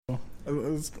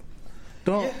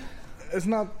It's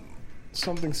not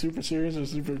something super serious or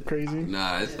super crazy.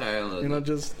 Nah, it's not.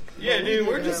 Just... Yeah, dude,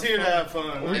 we're just here to have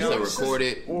fun. It's a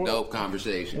recorded, dope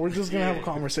conversation. We're just going to have a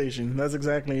conversation. That's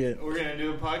exactly it. We're going to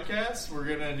do a podcast. We're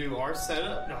going to do our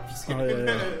setup. No, I'm just kidding.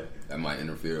 That might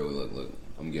interfere with, look.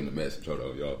 I'm getting a message. Hold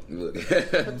on, y'all. Look.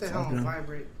 Put the hell on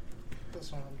vibrate.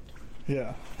 That's one.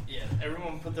 Yeah. Yeah,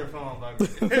 everyone put their phone on vibrate.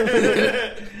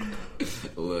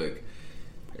 Look,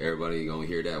 everybody going to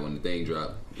hear that when the thing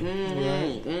drop.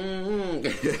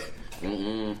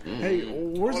 Hey,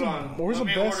 where's the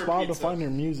best spot to find your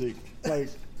music? Like,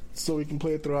 so we can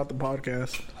play it throughout the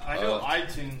podcast. I know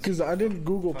iTunes. Because I did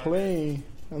Google Play,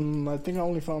 and I think I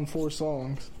only found 4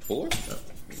 songs. 4?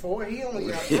 4? He only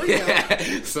got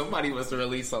 3 Somebody must have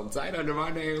released something tight under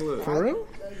my name. Look. For real?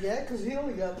 Yeah, because he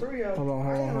only got 3 of them.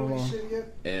 Hold on. Shit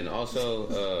yet. And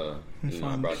also,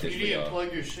 I brought this you for need y'all. to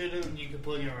plug your shit in, you can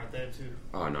plug it right there, too.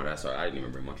 Oh, no, that's all right. I didn't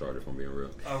even bring my charger, from being real.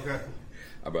 Okay.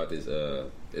 I brought this, oh,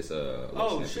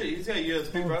 shit, he's got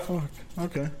USB, bro. Fuck.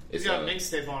 Okay. He's got a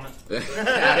mixtape on it.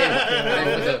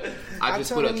 I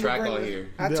just put a track on here.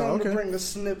 I told him to bring the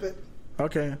snippet.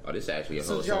 Okay. Oh, this is actually a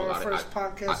whole Since y'all song. our first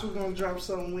podcast, we're going to drop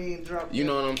something we ain't dropped You yet.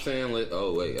 know what I'm saying?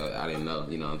 Oh, wait, I didn't know.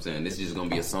 You know what I'm saying? This is just going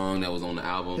to be a song that was on the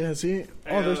album. Yeah, see?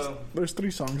 Oh, there's 3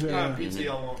 songs. Yeah. What pizza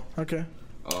y'all want? Okay.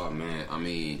 Oh, man. I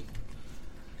mean...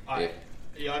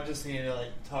 Y'all just need to,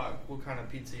 talk what kind of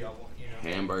pizza y'all want,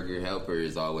 Hamburger helper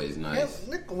is always nice.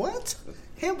 Nick, what?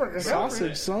 Hamburger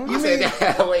sausage, son. You said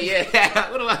that? Wait, yeah.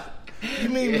 What am I... You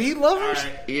mean meat lovers?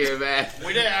 Right. Yeah, man.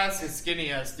 We didn't ask a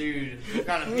skinny ass dude what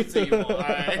kind of pizza you want.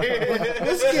 Right.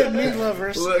 Let's get meat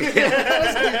lovers. Look.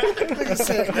 Let's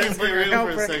get Let's be real for a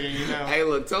helper. second, Hey,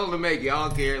 look, tell them to make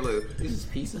y'all care. Look, this is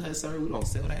Pizza Hut, sir. We don't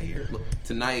sell that here. Look,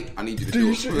 tonight, I need you to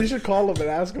do it. You should call them and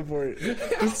ask them for it.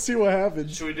 Just see what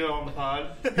happens. Should we do it on the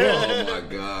pod? Oh, my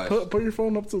gosh. Put your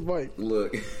phone up to the mic.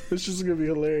 Look. It's just going to be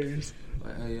hilarious.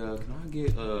 Hey, can I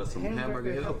get some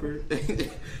hamburger helper?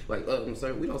 I'm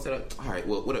sorry, we don't sell that. All right,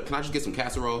 well, can I just get some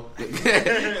casserole?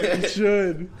 You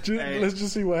should. Let's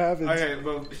just see what happens. Okay,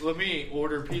 but let me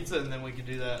order pizza and then we can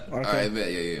do that. Okay. All right,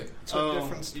 bet, yeah.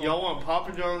 Y'all want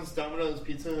Papa John's, Domino's,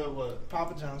 Pizza Hut, what?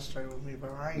 Papa John's straight with me, bro.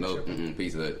 I ain't Nope, tripping.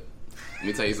 Pizza Hut. Let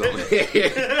me tell you something.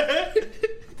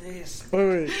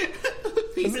 Wait.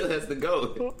 Pizza Hut's the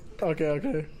go.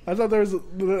 Okay. I thought there was a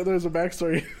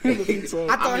backstory.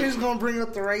 I thought he was going to bring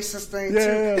up the racist thing, too.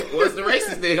 Yeah. What's the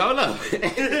racist thing? Hold up.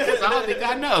 That's all I think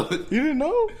I know. You didn't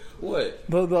know? What?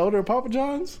 The owner of Papa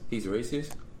John's? He's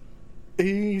racist?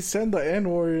 He said the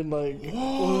N-word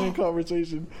in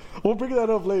conversation. We'll bring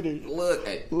that up later. Look.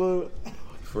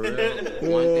 For real,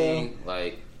 one thing,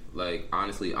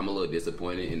 honestly, I'm a little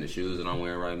disappointed in the shoes that I'm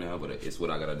wearing right now, but it's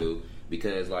what I gotta do.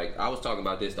 Because, I was talking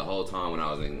about this the whole time when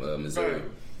I was in Missouri.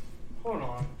 Bro, hold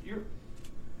on.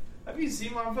 Have you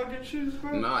seen my fucking shoes,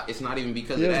 bro? Nah, it's not even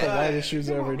because He of has the that. whitest shoes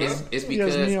ever, dude. It's He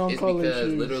has because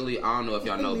shoes. literally, I don't know if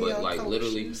y'all know, but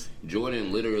literally, shoes.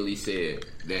 Jordan literally said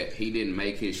that he didn't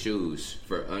make his shoes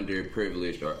for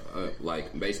underprivileged or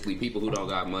basically people who don't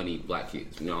got money, black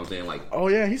kids. You know what I'm saying? Oh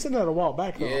yeah, he said that a while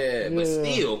back though. Yeah, but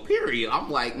still, period.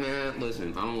 I'm like, man,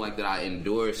 listen, I don't like that I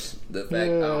endorse the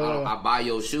fact I buy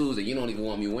your shoes and you don't even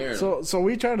want me wearing them. So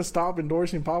we try to stop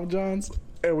endorsing Papa John's,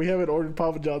 and we haven't ordered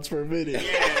Papa John's for a minute.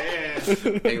 Yeah.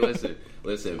 Hey,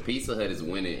 listen. Pizza Hut is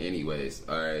winning anyways.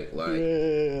 All right,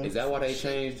 is that why they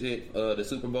changed it? The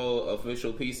Super Bowl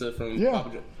official pizza from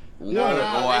Papa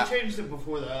John's. They changed it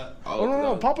before that. Oh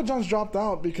no! Papa John's dropped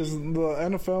out because the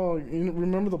NFL. You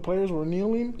remember the players were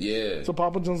kneeling. Yeah. So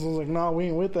Papa John's was like, "Nah, we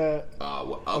ain't with that,"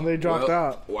 and they dropped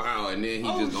out. Wow! And then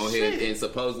he just go ahead and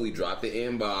supposedly dropped the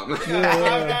N-bomb.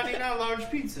 Yeah, $5.99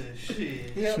 large pizza.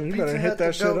 Shit. Yeah, So you better hit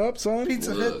that shit up, son.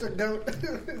 Pizza Hut the goat.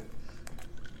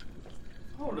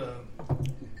 Hold up.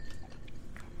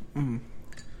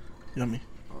 Yummy.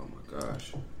 Oh my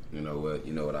gosh! You know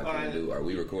what I can do? Are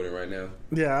we recording right now?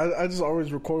 Yeah, I just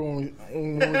always record when we get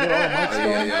all the mics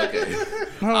going. Yeah, okay.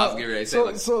 I was getting ready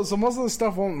to say So most of the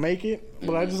stuff won't make it,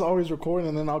 but I just always record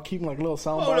and then I'll keep little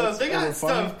sound Hold bites. up, they got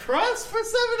stuffed crust for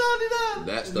 $7.99.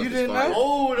 that stuff You is didn't fire. know?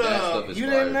 Hold That up. stuff is You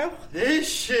fire. didn't know? This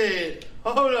shit.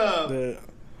 Hold up.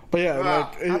 But yeah,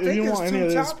 if think you it's want any of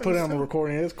two this, put it on the toppings,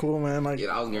 recording. It's cool, man.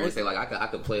 Yeah, I was going to say, I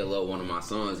could play a little one of my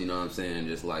songs, you know what I'm saying,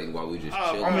 just while we just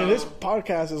chill. I mean, this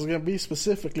podcast is gonna be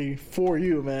specifically for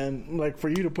you, man. For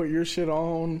you to put your shit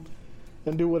on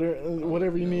and do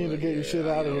whatever you need to get your shit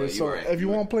out of here. So if you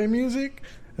want to play music,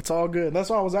 it's all good. That's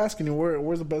why I was asking you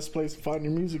where's the best place to find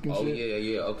your music and shit.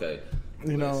 Yeah, okay.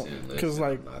 You know, because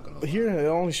here it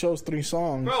only shows 3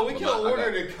 songs. Bro, we can order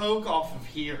the Coke off of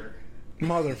here.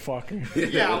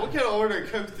 Motherfucker. Yeah, what kind of order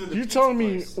cooked through the You pizza telling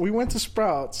me place? we went to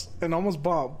Sprouts and almost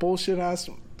bought bullshit ass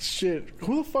shit?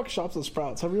 Who the fuck shops at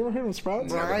Sprouts? Have you ever heard of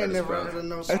Sprouts? Bro, I ain't never Sprouts. heard of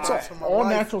no It's Sprouts an in my all life.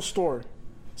 natural store.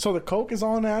 So the Coke is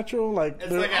all natural. Like It's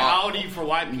they're- like an Audi for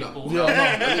white people. No,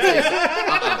 let me tell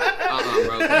you.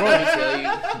 Bro. Let me tell you.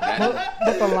 That,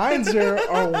 but the lines there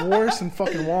are worse than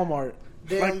fucking Walmart.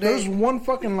 Damn, Like there's one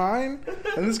fucking line,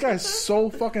 and this guy's so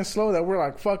fucking slow that we're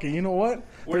like, fuck it. You know what?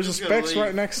 There's a just gonna Specs leave.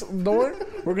 right next door.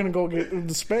 We're gonna go get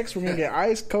the Specs. We're gonna get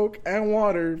ice, Coke, and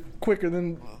water quicker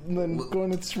than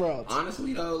going to Sprouts.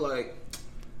 honestly though, like,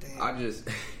 I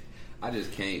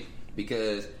just can't,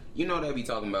 because you know they be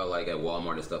talking about like at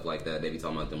Walmart and stuff like that. They be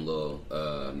talking about them little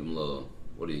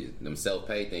what are these, them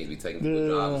self-pay things we taking to the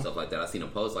job and stuff like that. I seen a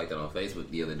post like that on Facebook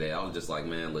the other day. I was just like,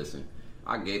 man, listen,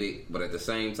 I get it, but at the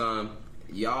same time,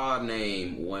 y'all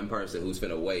name one person who's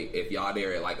finna wait. If y'all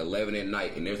there at like 11 at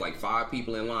night and there's like 5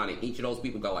 people in line and each of those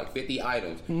people got like 50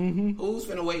 items, who's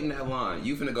finna wait in that line?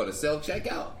 You finna go to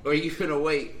self-checkout or you finna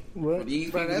wait for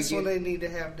these Bro, people that's to when get... they need to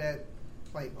have that,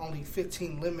 like, only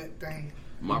 15 limit thing.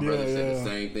 My brother said Yeah. the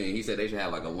same thing. He said they should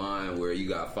have like a line where you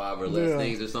got 5 or less Yeah.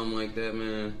 things or something like that,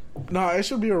 man. No, it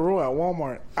should be a rule at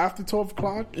Walmart. After 12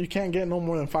 o'clock, you can't get no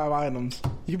more than 5 items.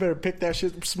 You better pick that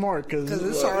shit smart because Because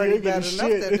it's already bad enough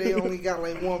that they only got,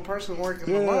 like, one person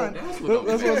working the line. That's That's what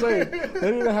I'm saying.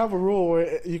 They need to have a rule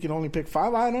where you can only pick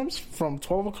 5 items from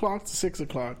 12 o'clock to 6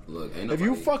 o'clock. Look, ain't If nobody,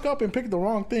 you fuck up and pick the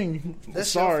wrong thing, That's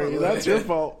your sorry, fault. that's your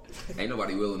fault. ain't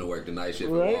nobody willing to work the night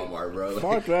shift Right? at Walmart, bro.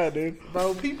 Fuck that, dude.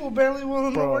 Bro, people barely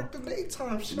willing to Bro. work the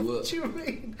daytime shift. Look. What you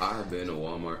mean? I have been to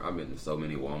Walmart. I've been to so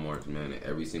many Walmarts, man. And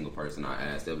every single person I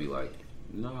ask, they'll be like,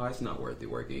 "No, it's not worth it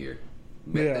working here."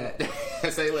 Bet Yeah.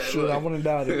 that. Say, look, Shit, I wouldn't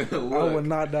doubt it. I Look. would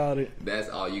not doubt it. That's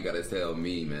all you gotta tell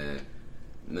me, man.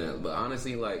 No, but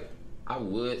honestly, like, I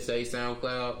would say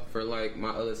SoundCloud for like my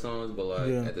other songs, but like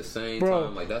Yeah. at the same Bro.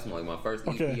 time, like that's my first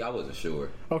EP. Okay. I wasn't sure.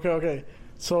 Okay.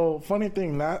 So, funny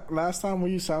thing, last time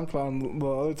we used SoundCloud, the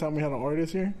other time we had an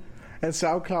artist here, and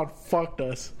SoundCloud fucked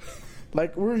us.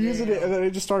 Like, we were using it, and then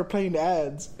they just started playing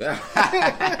ads.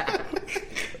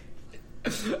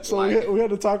 So Like- we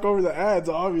had to talk over the ads,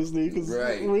 obviously, because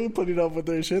Right. we ain't putting up with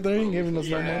their shit. They ain't giving us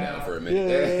no Turn that money. down for a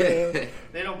minute. Yeah.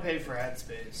 They don't pay for ad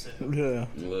space. So. Yeah.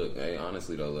 Look, hey,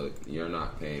 honestly though, look, you're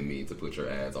not paying me to put your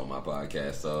ads on my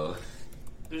podcast, so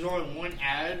There's only one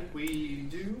ad we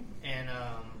do, and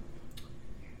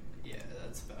yeah,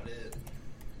 that's about it.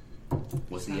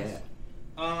 what's the ad?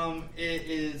 It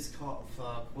is called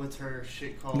what's her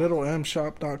shit called?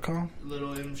 LittleMShop.com.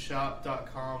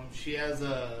 LittleMshop.com. She has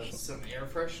some air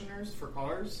fresheners for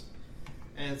cars,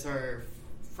 and it's our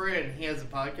friend. He has a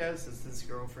podcast. It's his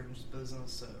girlfriend's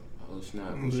business. So Oh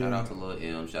snap! Well, shout out to Lil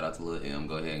M. Shout out to Lil M.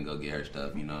 Go ahead and go get her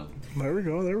stuff. You know. There we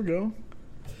go.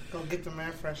 Go get the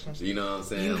man freshness. You know what I'm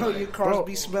saying? You know Like, your cars Bro,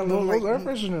 be smelling those like... air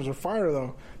fresheners are fire,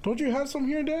 though. Don't you have some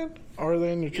here, Dan? Or are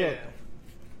they in your truck?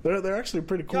 yeah, They're actually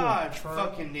pretty cool. God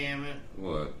fucking damn it!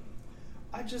 what?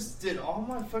 I just did all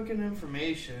my fucking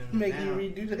information. Make now. you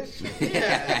redo that shit.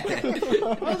 Yeah,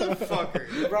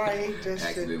 motherfucker. Bro, I hate that shit.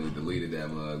 Accidentally deleted that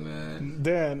mug, man.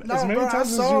 Dan, No, as many bro, I times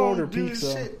as you saw order him do this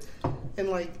pizza, shit, and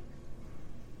like,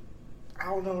 I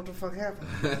don't know what the fuck happened.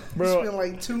 Bro. He spent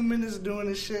like 2 minutes doing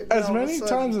this shit. and as all of a many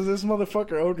sudden- times as this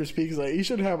motherfucker orders pizza, you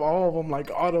should have all of them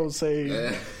like auto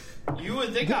save. You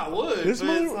would think I would, but This it's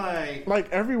mother- like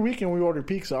Like every weekend we order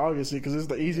pizza, obviously, because it's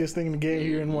the easiest thing to get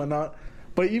here and whatnot.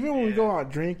 But even when we go out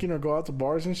drinking or go out to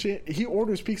bars and shit, he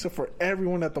orders pizza for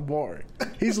everyone at the bar.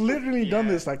 He's literally done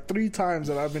Yeah. this like 3 times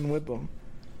that I've been with him.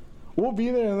 We'll be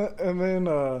there and then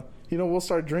we'll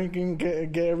start drinking,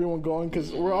 get everyone going,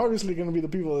 because we're obviously going to be the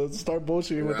people that start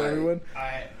bullshitting with Right. everyone.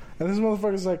 I. And this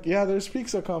motherfucker's like, yeah, there's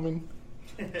pizza coming.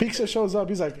 Pizza shows up.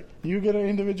 He's like, you get an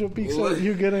individual pizza. What?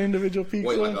 You get an individual pizza.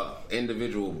 Wait, like a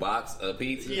individual box of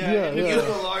pizza? Yeah, Yeah. you get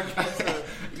a large pizza.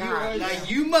 Like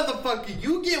you motherfucker,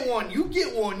 you get one, you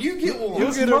get one, you get one.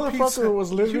 This get a motherfucker pizza.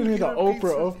 was literally You the get a Oprah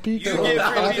pizza. of pizza. You get at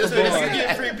free the pizza. bar. You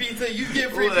get free pizza. You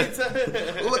get free Look.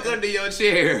 pizza. Look under your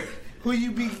chair. Who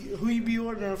you be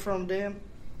ordering from, Dan?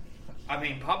 I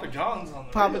mean, Papa John's on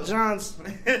the Papa real. John's.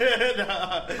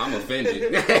 Nah. I'm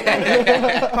offended.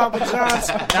 Papa John's.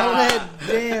 Go ahead,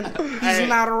 Dan. He's Hey.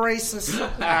 not a racist.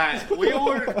 Alright, we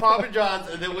ordered Papa John's,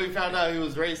 and then we found out he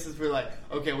was racist. We're like,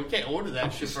 okay, we can't order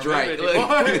that shit from Strike. him Look,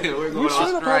 anymore. we're We going should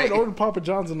on have strike. probably ordered Papa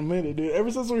John's in a minute, dude.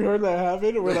 Ever since we heard that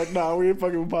happen, we're like, nah, we ain't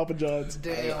fucking with Papa John's.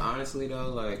 Hey, Damn. honestly though,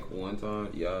 like one time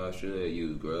y'all should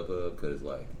use Grubhub because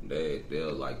like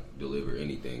they'll like deliver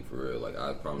anything for real. Like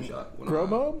I promise y'all.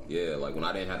 Grubhub? Yeah, like when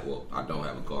I didn't have, well, I don't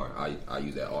have a car. I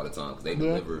use that all the time because they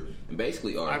Yeah. deliver and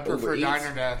basically I prefer Uber Eats.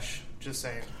 Diner Dash. Just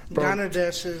saying. Diner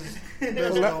Dash is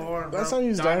no harm. Last time you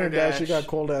used Diner Dash, you got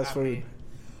cold ass food.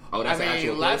 Oh, that's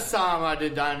actual last time I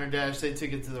did Diner Dash, they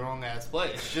took it to the wrong ass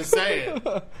place. Just saying.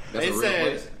 They said,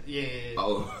 place? Yeah.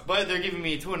 Oh. But they're giving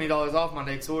me $20 off my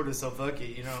next order, so fuck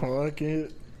it, you know. Fuck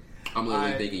it. I'm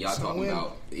literally thinking y'all talking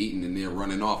about eating and then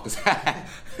running off. Cause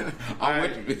I'm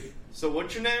with you. So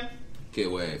what's your name?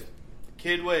 Kid.Wav.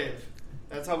 Kid.Wav.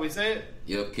 That's how we say it?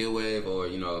 Yep, Kid.Wav or,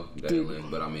 Dalen.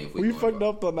 But I mean, if we fucked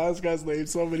up the nice guy's name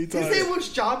so many times. His name was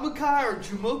Jamakai or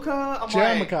Jumoka?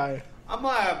 Jamakai. I'm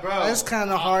like, bro. That's kind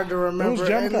of hard to remember,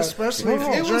 and especially if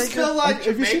you drink it. Like Jamaica.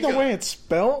 If you see the way it's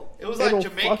spelled, it was like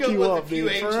Jamaica with a few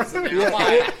H's in there.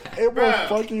 Yeah, it will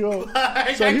fuck you up.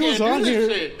 Like, so he was on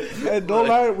here, and don't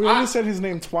lie, we only said his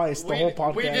name twice the whole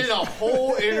podcast. We did a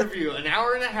whole interview, an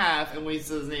hour and a half, and we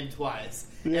said his name twice.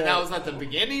 Yeah. And that was at the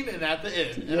beginning and at the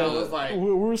end. And I was like,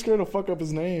 we were scared to fuck up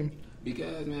his name.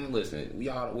 Because, man, listen, we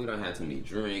don't have too many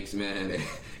drinks, man.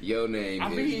 Your name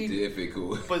is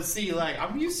difficult. But see, like,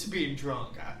 I'm used to being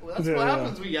drunk. That's what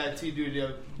happens when you got two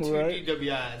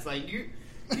DWIs. Like, you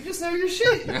just know your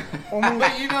shit. But,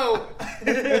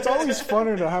 it's always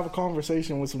funner to have a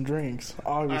conversation with some drinks,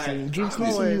 obviously. Right. Drinks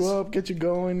loosen you up, get you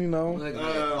going,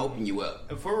 open you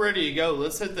up. If we're ready to go,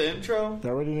 let's hit the intro.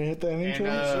 Y'all ready to hit that intro?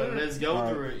 And let's go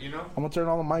through it, I'm going to turn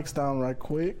all the mics down right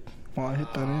quick. While I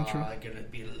hit that intro. I'm gonna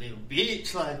be a little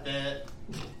bitch like that.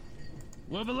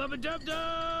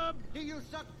 Wubba-lubba-dub-dub! Do you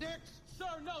suck dicks? Sir,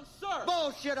 no, sir!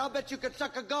 Bullshit, I'll bet you could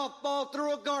suck a golf ball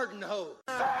through a garden hose.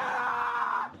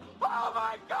 Oh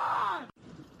my God!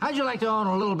 How'd you like to own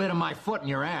a little bit of my foot in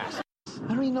your ass? I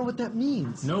don't even know what that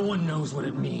means. No one knows what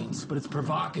it means, but it's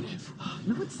provocative.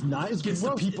 No, it's not. It gets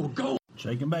the people going.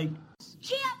 Shake and bake.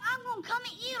 Chip, I'm gonna come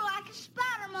at you like a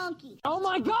spider monkey. Oh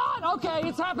my God! Okay,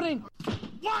 it's happening.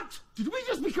 What? Did we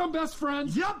just become best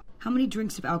friends? Yep. How many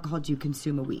drinks of alcohol do you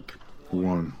consume a week?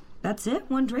 1. That's it?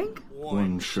 1 drink?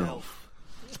 1 shelf.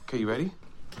 Okay, you ready?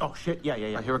 Oh, shit. Yeah.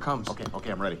 Right, here it comes.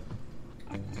 Okay, I'm ready.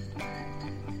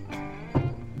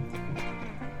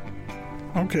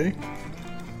 Okay.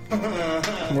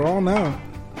 We're on now.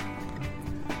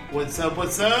 What's up?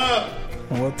 What's up?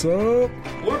 What's up?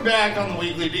 We're back on the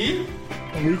Weekly D.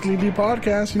 Weekly D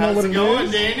podcast. You know How's what it it going,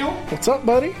 is? Daniel? What's up,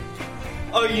 buddy?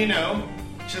 Oh,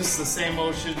 just the same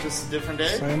old shit, just a different day.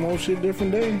 Same old shit,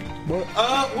 different day. What?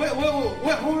 Wait,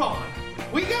 hold on.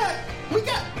 We got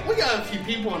a few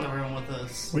people in the room with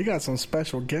us. We got some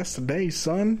special guests today,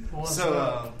 son.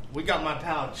 We got my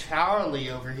pal Charlie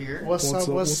over here.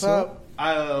 What's up?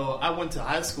 I went to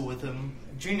high school with him,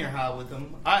 junior high with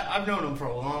him. I've known him for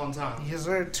a long time. Yes,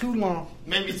 sir. Too long.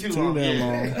 Maybe too long. Damn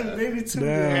Yeah. long. Maybe too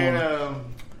Damn. long. And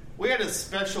we had a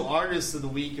special artist of the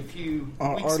week a few weeks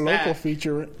our back. local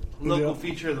feature. Local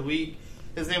feature of the week.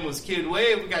 His name was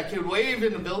Kid.Wav. We got Kid.Wav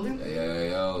in the building. Hey,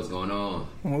 yo, what's going on?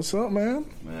 What's up, man?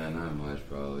 Man, not much,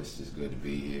 bro. It's just good to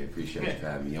be here. Appreciate you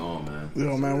having me on, man.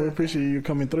 Yo, man, we appreciate you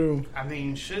coming through. I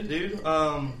mean, shit, dude.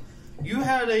 You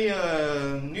had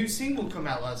a new single come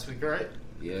out last week, right?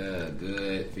 Yeah,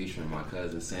 good. Featuring my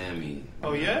cousin Sammy.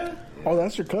 Oh, yeah? Oh,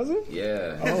 that's your cousin?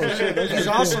 Yeah. Oh, shit. That's He's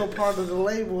also part of the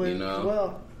label as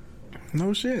well.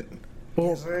 No shit. Well,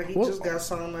 yes, sir. He just got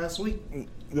signed last week.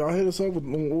 Y'all hit us up with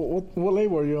what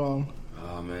label are you on?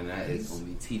 Oh man, that is gonna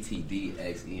be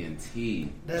TTDxENT.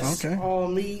 That's okay. All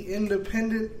me,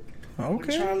 independent.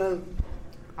 Okay.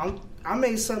 I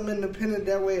made something independent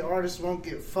that way artists won't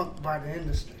get fucked by the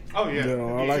industry. Oh yeah,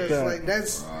 I like that. Like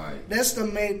that's the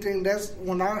main thing. That's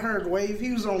when I heard Wave.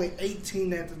 He was only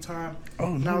 18 at the time. Oh,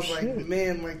 and no I was shit. like,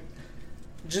 man, like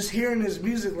just hearing his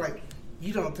music, like.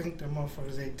 You don't think that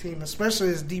motherfucker's 18, especially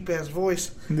his deep ass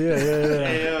voice. Yeah.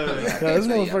 This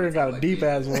motherfucker got a deep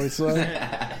ass voice, son.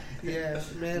 Yeah,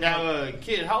 man. Now,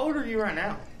 kid, how old are you right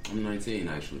now? I'm 19,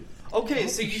 actually. Okay,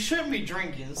 so you shouldn't be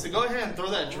drinking. So go ahead and throw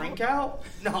that drink out.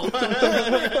 No.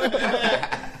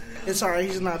 It's alright.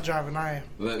 He's not driving. I am.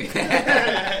 Look,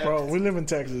 bro, we live in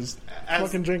Texas.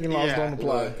 Fucking drinking laws don't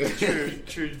apply.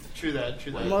 True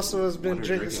that. Most of us been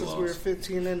drinking since we were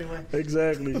 15 anyway.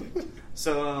 Exactly.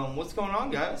 So, what's going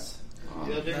on, guys?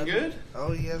 Y'all doing good?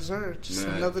 Oh, yes, sir. Just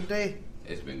another day.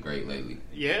 It's been great lately.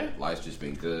 Yeah? Life's just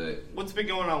been good. What's been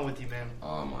going on with you, man?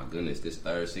 Oh, my goodness. This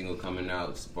third single coming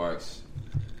out sparks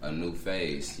a new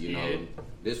phase. You know,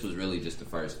 this was really just the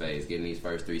first phase. Getting these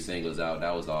first 3 singles out,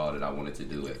 that was all that I wanted to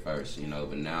do at first, you know.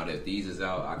 But now that these is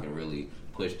out, I can really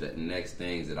push the next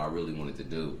things that I really wanted to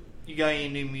do. You got any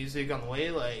new music on the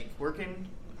way, like working?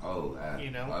 Oh,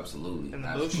 you know, absolutely. and the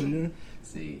motion. Yeah.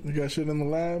 See, You got shit in the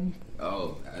lab?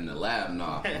 oh, in the lab,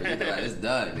 no, it's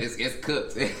done. It's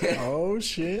cooked. Oh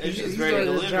shit! It's just He's ready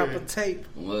to ready to drop a deliver. tape.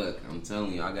 Look, I'm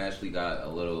telling you, I actually got a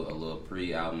little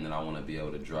pre-album that I want to be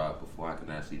able to drop before I can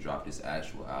actually drop this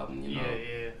actual album. You know.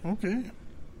 Yeah. Okay.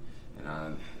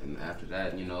 And after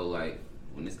that, you know, like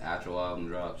when this actual album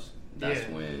drops, that's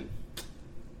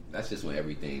just when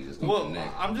everything's just gonna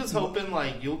connect. I'm just hoping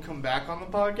like you'll come back on the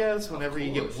podcast whenever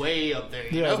you get way up there.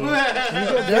 You Yeah, know?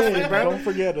 definitely, bro. Don't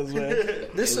forget us, man.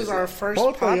 This is our first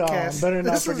Both of y'all podcast. better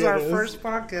not This is forget our us. first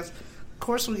podcast. Of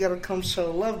course, we gotta come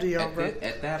show love to y'all, bro.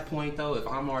 At that point, though, if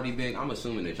I'm already big, I'm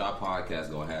assuming that y'all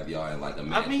podcast gonna have y'all in like a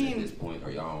match at this point,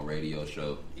 or y'all on radio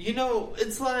show. You know,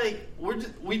 it's like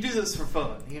we do this for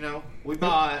fun. You know, we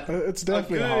bought it's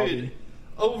definitely a hobby.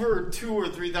 over $2,000 or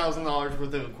 $3,000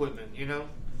 worth of equipment. You know,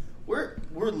 we're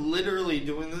literally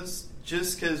doing this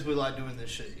just because we like doing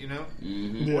this shit. You know,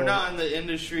 Yeah. we're not in the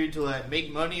industry to like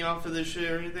make money off of this shit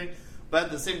or anything. But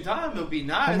at the same time, it would be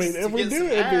nice. I mean, to if we get do, some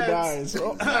it'd be ads. nice.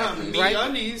 Oh, Me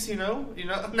undies, you know,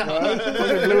 no.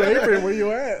 fucking Blue Apron, where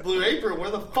you at? Blue Apron, where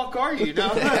the fuck are you?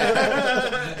 No.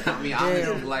 I mean,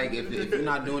 honestly, like if you're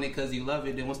not doing it because you love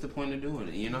it, then what's the point of doing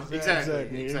it? You know?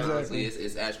 Exactly. Honestly,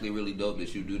 it's actually really dope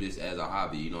that you do this as a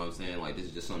hobby. You know what I'm saying? Like this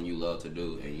is just something you love to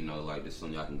do, and you know, like this is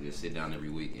something y'all can just sit down every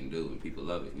week and do, and people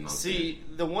love it. You know? What I'm saying? See,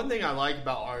 the one thing I like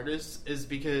about artists is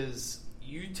because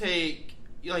you take,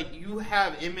 like, you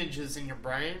have images in your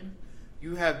brain.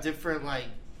 You have different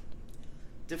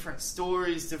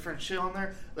stories, different shit on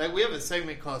there. Like, we have a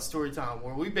segment called Storytime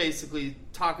where we basically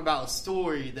talk about a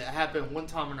story that happened one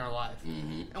time in our life.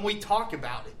 And we talk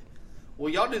about it.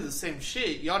 Well, y'all do the same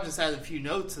shit. Y'all just add a few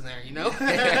notes in there, you know?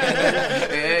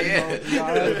 Yeah. Y'all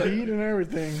had a beat and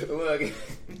everything. Look,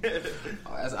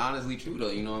 that's honestly true,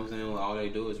 though. You know what I'm saying? All they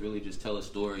do is really just tell a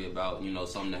story about, you know,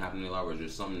 something that happened in their life or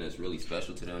just something that's really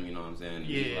special to them. You know what I'm saying? And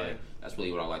Yeah. like, that's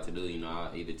really what I like to do. You know,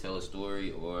 I either tell a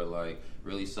story or like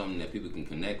really something that people can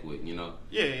connect with. You know?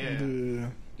 Yeah.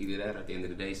 Either that, or at the end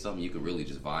of the day, something you can really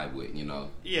just vibe with. You know?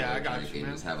 Yeah, I got drink you, and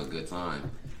man. just have a good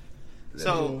time.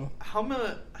 So, how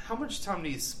much time do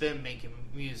you spend making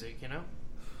music, you know?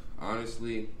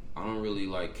 Honestly, I don't really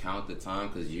like count the time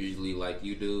because usually, like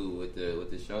you do with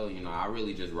the show, you know, I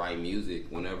really just write music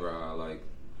whenever I like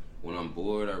when I'm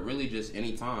bored or really just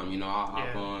anytime. You know, I'll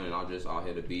hop on and I'll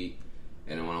hit a beat,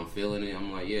 and then when I'm feeling it,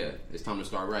 I'm like, yeah, it's time to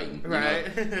start writing. You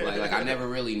Right. know? like I never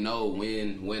really know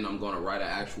when I'm gonna write an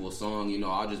actual song. You know,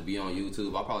 I'll just be on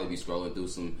YouTube. I'll probably be scrolling through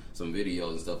some videos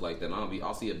and stuff like that. And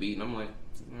I'll see a beat and I'm like,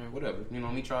 whatever. You know,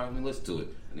 let me listen to it.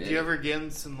 Do you ever get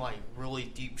in some like really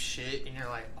deep shit and you're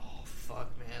like, oh fuck,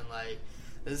 man, like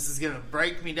this is gonna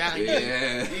break me down?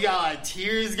 Yeah. You got like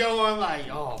tears going, like,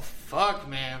 oh fuck,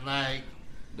 man, like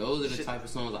those are the type of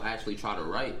songs I actually try to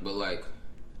write, but like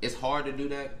it's hard to do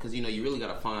that because you know you really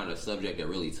gotta find a subject that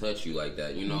really touch you like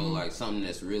that. You know, like something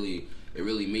that's really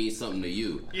means something to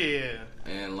you. Yeah.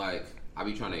 And like I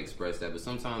be trying to express that, but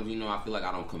sometimes, you know, I feel like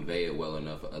I don't convey it well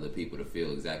enough for other people to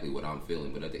feel exactly what I'm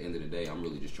feeling. But at the end of the day, I'm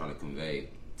really just trying to convey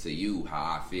to you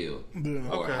how I feel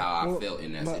or how I felt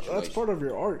in that situation. That's part of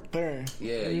your art there.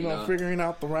 Yeah, you know, figuring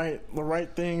out the right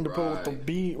thing to put with the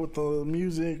beat, with the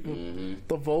music, with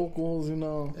the vocals. You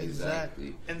know,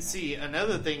 exactly. And see,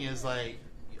 another thing is like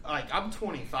I'm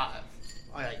 25.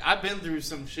 Like I've been through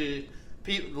some shit.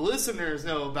 The listeners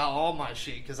know about all my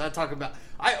shit because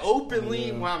I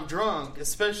openly, when I'm drunk,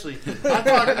 especially, I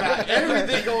talk about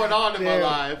everything going on in my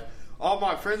life. All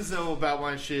my friends know about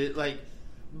my shit. Like,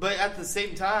 but at the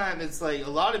same time, it's like a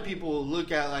lot of people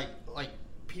look at like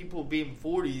people being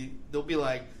 40. They'll be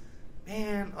like,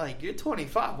 man, like you're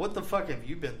 25. What the fuck have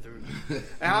you been through?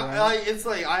 And it's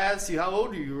like I asked you how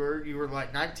old you were. You were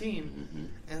like 19,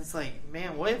 and it's like,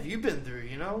 man, what have you been through?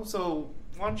 You know, so.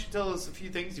 Why don't you tell us a few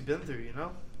things you've been through, you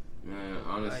know? Man,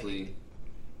 honestly,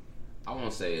 I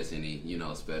won't say it's any, you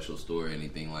know, special story or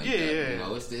anything like that. Yeah. You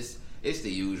know, it's the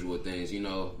usual things, you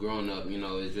know. Growing up, you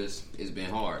know, it's been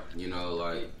hard. You know,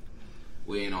 like,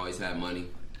 we ain't always had money,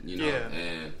 you know. Yeah.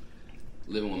 And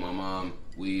living with my mom,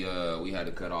 we had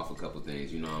to cut off a couple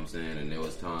things, you know what I'm saying? And there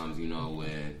was times, you know,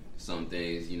 when some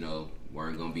things, you know,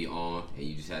 weren't gonna be on, and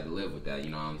you just had to live with that.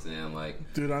 You know what I'm saying?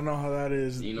 Like, dude, I know how that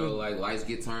is. You know, like lights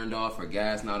get turned off or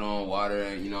gas not on,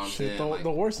 water. You know what I'm saying? The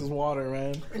worst is water,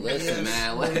 man. Listen,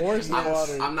 man. The worst is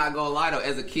water. I'm not gonna lie though.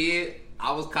 As a kid,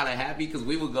 I was kind of happy because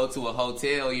we would go to a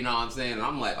hotel. You know what I'm saying? And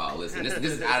I'm like, oh, listen, this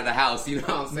is out of the house. You know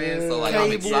what I'm saying? So like,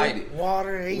 I'm excited.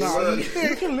 Water, AC.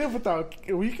 We can live without.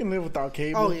 We can live without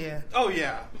cable. Oh yeah. Oh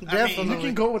yeah. Definitely. I mean, you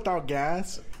can go without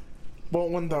gas. But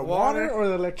when the water or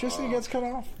the electricity gets cut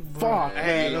off, fuck,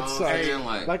 man, that sucks.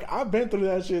 Like I've been through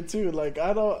that shit too. Like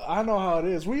I know how it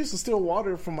is. We used to steal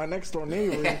water from my next door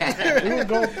neighbor. We would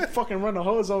go fucking run a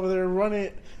hose over there, run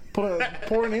it,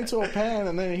 pour it into a pan,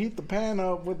 and then heat the pan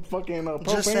up with fucking propane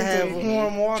just to have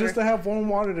warm water. Just to have warm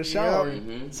water to shower. Yep.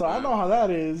 Mm-hmm. So I know how that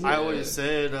is. I always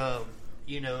said,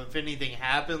 if anything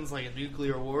happens, like a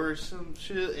nuclear war or some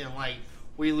shit, and like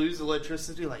we lose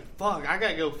electricity, like fuck, I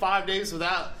gotta go 5 days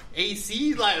without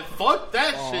AC. Like fuck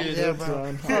that shit. Yeah, bro.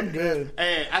 I'm good.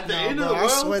 Hey, at the end of the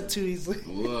world, I sweat too easily.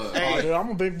 Hey, dude, I'm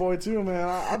a big boy too, man.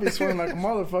 I be sweating like a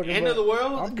motherfucker. End of the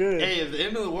world, I'm good. Hey, if the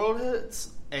end of the world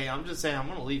hits, hey, I'm just saying I'm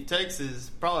gonna leave Texas,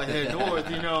 probably head north.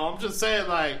 I'm just saying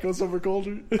like go somewhere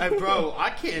colder. Hey, bro, I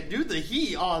can't do the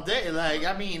heat all day. Like,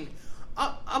 I mean,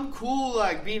 I'm cool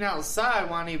like being outside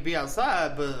when I need to be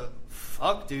outside, but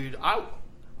fuck, dude, I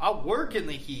work in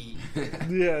the heat.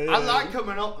 Yeah. I like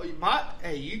coming up.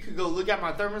 Hey, you could go look at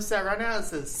my thermostat right now. It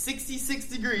says 66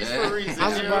 degrees for a reason. I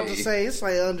was about to say it's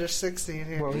like under 60 in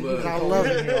here. I love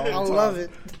it. I love it.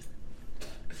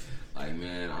 Like,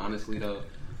 man, honestly though,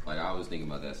 like I was thinking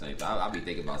about that same thing. I'll be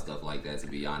thinking about stuff like that. To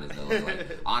be honest though,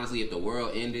 like honestly, if the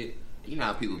world ended. You know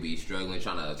how people be struggling,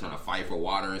 trying to fight for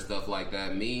water and stuff like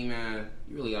that. Me, man,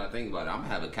 you really gotta think about it. I'm gonna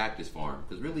have a cactus farm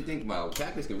because really think about it.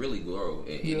 Cactus can really grow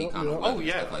in any kind of weather and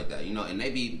stuff like that. And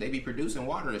they be producing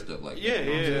water and stuff like that.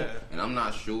 Yeah. And I'm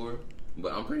not sure,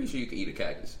 but I'm pretty sure you can eat a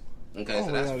cactus. Okay,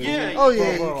 so that's food.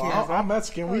 I'm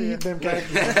Mexican. We eat them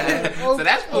cactus. So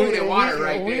that's food and water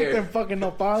right there. We eat them fucking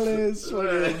nopales.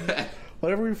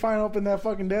 Whatever we find up in that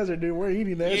fucking desert, dude, we're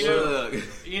eating that shit.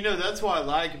 That's what I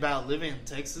like about living in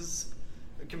Texas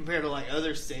compared to like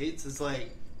other states. It's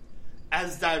like,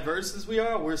 as diverse as we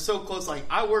are, we're so close. Like,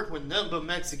 I work with nothing but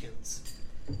Mexicans.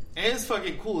 And it's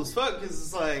fucking cool as fuck because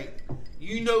it's like,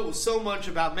 so much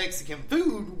about Mexican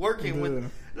food working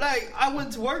with. Like, I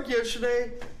went to work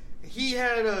yesterday. He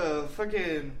had a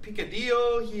fucking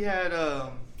picadillo. He had,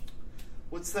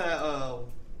 what's that,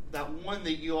 that one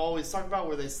that you always talk about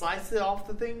where they slice it off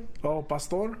the thing? Oh,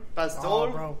 pastor? Oh,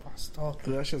 bro, pastor.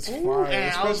 Dude, that shit's fire.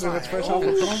 Especially if it's fresh off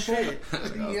the trunk.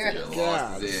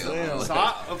 Yeah. So,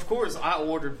 of course, I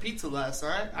ordered pizza last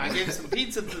night. I gave some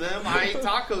pizza to them. I ate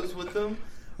tacos with them.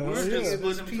 We were just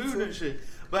splitting food and shit.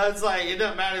 But it's like, it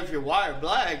doesn't matter if you're white or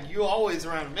black. You always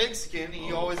around a Mexican and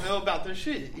you always know about their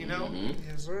shit, Mm-hmm.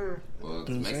 Yes, sir. Well,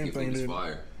 Mexican food is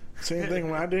fire. Same thing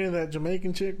when I dated that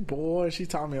Jamaican chick, boy, she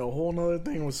taught me a whole nother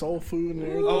thing with soul food and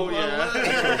everything. Oh,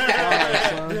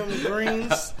 yeah. Them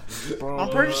greens. Bro, I'm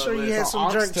pretty sure you had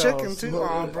some jerk chicken, too.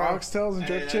 Oxtails and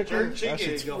jerk chicken. Jerk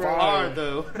chicken go hard,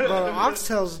 though. Bro,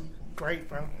 oxtails great,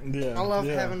 bro. Yeah. I love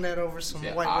having that over some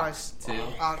white rice.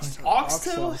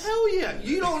 Oxtail? Hell yeah.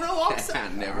 You don't know oxtail? I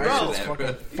never bro, heard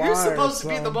that, bro. You're supposed to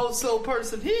be the most sold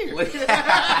person here.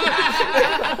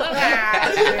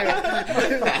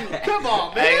 Come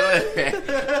on, man. Hey, look. I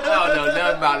don't know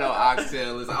nothing about no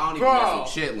oxtails. I don't even know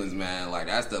some chitlins, man. Like,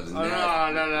 that stuff is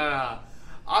nasty. No.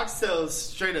 Oxtail is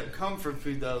straight up comfort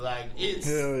food though. Like it's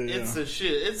the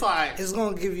shit. It's like it's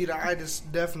gonna give you the itis,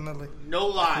 definitely. No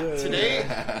lie. Yeah.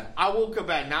 Today I woke up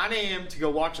at 9 a.m. to go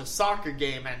watch a soccer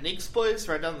game at Nick's place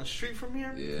right down the street from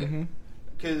here. Yeah.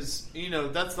 Because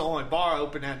that's the only bar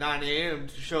open at 9 a.m.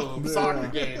 to show a soccer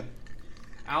game.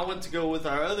 I went to go with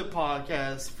our other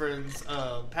podcast friends,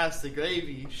 Pass the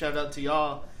Gravy. Shout out to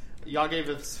y'all. Y'all gave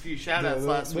us a few shout outs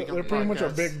last week. They're pretty much our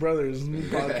big brothers in the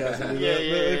podcast.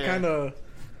 They kind of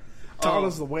taught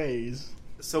us the ways.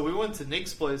 So we went to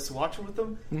Nick's place to watch it with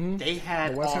them. Mm-hmm. They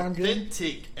had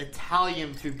authentic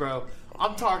Italian food, bro.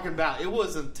 I'm talking about, it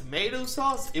wasn't tomato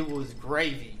sauce, it was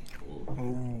gravy. Ooh.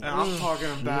 And I'm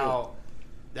talking about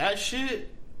that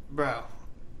shit, bro.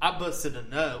 I busted a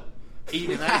nut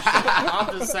eating that shit.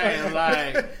 I'm just saying,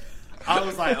 like, I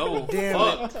was like, oh,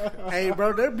 damn fuck. Hey,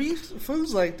 bro, there be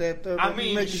foods like that, though. I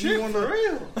mean, shit, for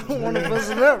real. Want to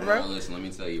bust it up, bro. Listen, let me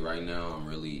tell you right now, I'm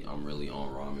really on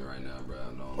ramen right now, bro.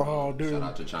 Oh, dude. Shout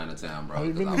out to Chinatown, bro. Have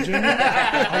you been to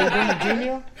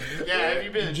Virginia? Yeah, have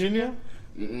you been to Virginia?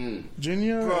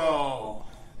 Virginia? Bro.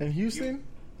 In Houston?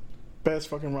 Best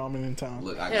fucking ramen in town.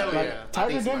 Look,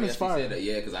 Tiger Den is fire.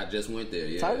 Yeah, because I just went there.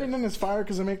 Yeah. Tiger Den is fire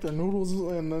because they make their noodles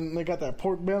and then they got that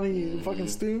pork belly fucking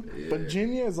stew. Yeah. But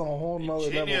Virginia is on a whole nother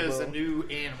level, bro. Virginia is a new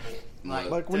animal.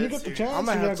 Like when you get the chance,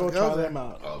 you gotta go try them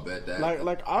out. I'll bet that.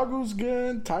 Like Agu's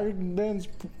good. Tiger Den's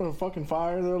fucking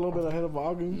fire. They're a little bit ahead of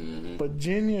Agu. Mm-hmm. But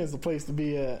Virginia is the place to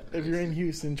be at if you're in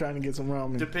Houston trying to get some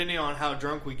ramen. Depending on how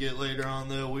drunk we get later on,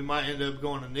 though, we might end up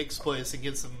going to Nick's place and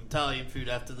get some Italian food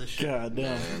after this shit. God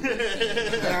damn.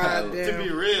 To be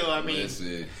real, I mean,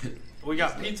 We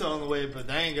got pizza on the way, but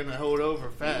they ain't gonna hold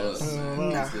over fast.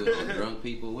 Drunk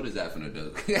people, what is that finna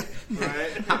do?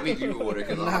 Right? How many you order?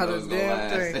 Because I know it's gonna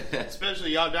last.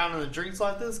 Especially y'all down in the drinks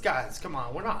like this, guys. Come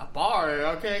on, we're not a bar,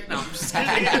 okay? No, I'm just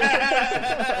kidding.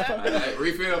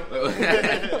 Refill.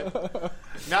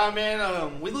 Nah,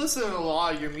 man. We listen to a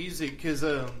lot of your music because,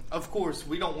 of course,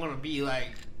 we don't want to be like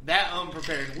that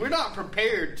unprepared. We're not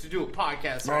prepared to do a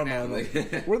podcast right now. No.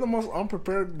 We're the most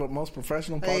unprepared but most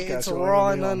professional podcast. It's raw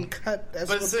and uncut. That's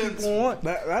what people want.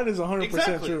 That is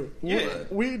 100% true. Yeah.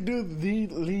 We do the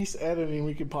least editing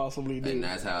we could possibly do. And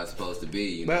that's how it's supposed to be.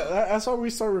 You know? That's why we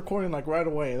start recording like right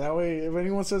away. That way, if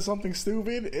anyone says something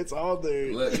stupid, it's all there.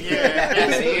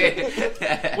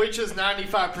 Yeah. Which is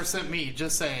 95% me,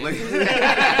 just saying.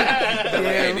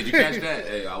 Hey, did you catch that?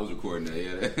 Hey, I was recording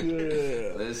that.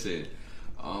 Yeah. Listen.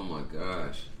 Oh my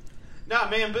gosh. Nah,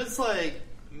 man, but it's like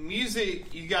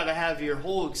music, you gotta have your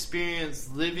whole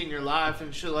experience living your life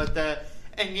and shit like that.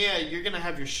 And yeah, you're gonna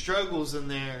have your struggles in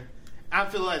there. I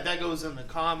feel like that goes in the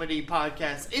comedy,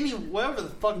 podcast, whatever the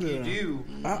fuck you do.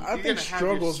 I think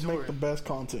struggles make the best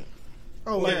content.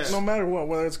 Oh, no matter what,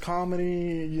 whether it's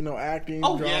comedy, acting,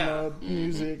 drama,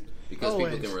 music. Because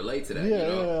people can relate to that,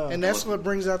 Yeah. And that's what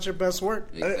brings out your best work.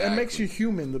 Exactly. It makes you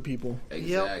human to people.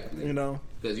 Exactly.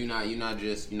 Because you're not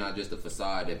just the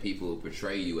facade that people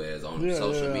portray you as on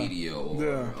social media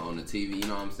or on the TV. You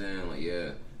know what I'm saying? Like,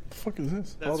 The fuck is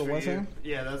this? That's the West Ham?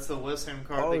 Yeah, that's the West Ham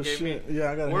card they gave me.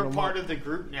 Yeah, I got it. We're part of the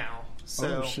group now.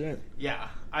 So, shit. Yeah,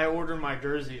 I ordered my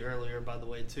jersey earlier, by the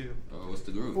way, too. Oh, what's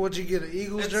the group? What'd you get, an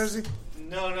Eagles jersey?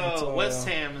 No, West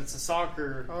Ham. It's a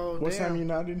soccer. Oh, West Ham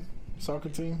United soccer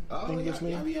team.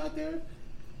 Y'all be out there?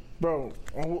 Bro,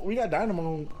 we got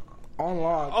Dynamo on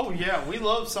lock. Oh yeah, we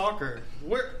love soccer.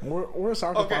 We're a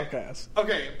soccer podcast.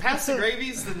 Okay, Pass the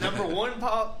Gravy's the number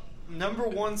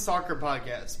one soccer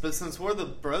podcast. But since we're the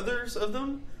brothers of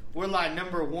them, we're like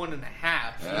number 1.5.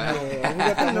 We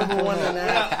got that number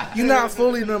 1.5. You're not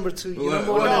fully number 2. You're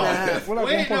number 1.5. We're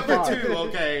like number 2.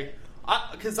 Okay,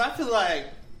 because I feel like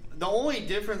the only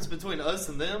difference between us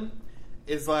and them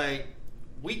is like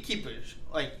we keep it.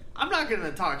 Like I'm not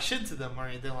gonna talk shit to them or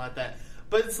anything like that,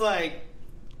 but it's like.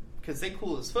 Because they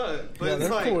cool as fuck. But it's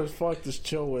they're cool as fuck to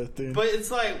chill with, dude. But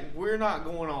it's like, we're not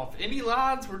going off any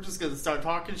lines. We're just going to start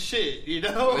talking shit,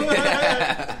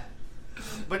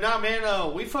 But nah,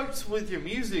 man, we fucked with your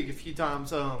music a few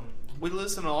times. We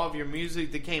listened to all of your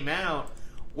music that came out.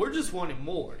 We're just wanting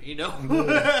more,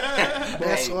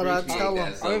 That's what I tell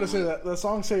them. I gotta say that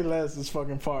song "Say Less" is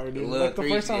fucking fire, dude. Like the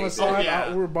first time I saw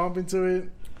it, we were bumping to it.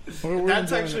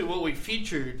 That's actually what we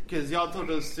featured, because y'all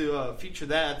told us to feature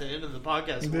that at the end of the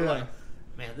podcast. We're like,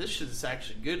 man, this shit is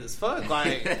actually good as fuck.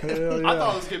 Like, I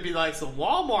thought it was gonna be like some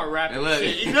Walmart rapping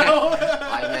shit,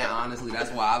 Like, man, honestly, that's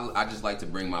why I just like to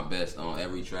bring my best on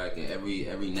every track, and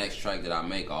every next track that I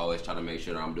make, I always try to make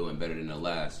sure that I'm doing better than the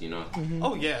last, Mm-hmm.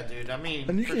 Oh yeah, dude. I mean,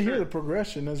 and you can hear the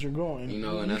progression as you're going.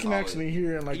 And you can actually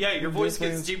hear it. Like, your voice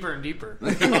gets deeper and deeper.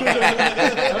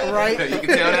 Right? You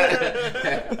can tell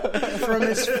that from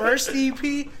his first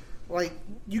EP. Like,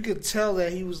 you could tell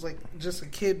that he was, like, just a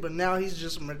kid, but now he's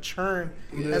just maturing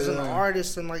as an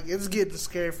artist, and, like, it's getting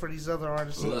scary for these other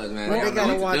artists. Look, man, they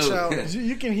gotta watch out.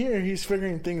 You can hear he's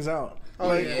figuring things out.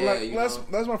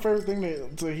 That's my favorite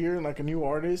thing to hear in, like, a new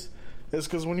artist, is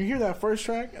because when you hear that first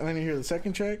track, and then you hear the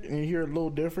second track, and you hear a little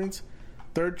difference,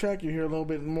 third track, you hear a little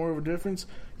bit more of a difference.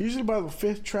 Usually by the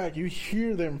fifth track, you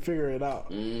hear them figure it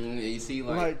out. You see,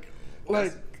 like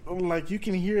you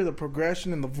can hear the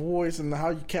progression in the voice and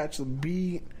how you catch the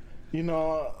beat,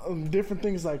 different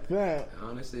things like that.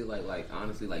 Honestly,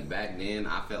 like back then,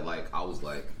 I felt like I was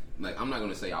like I'm not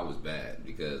gonna say I was bad,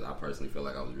 because I personally feel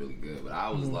like I was really good, but I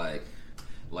was like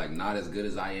not as good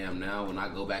as I am now. When I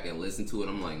go back and listen to it,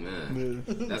 I'm like, man,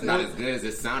 that's not as good as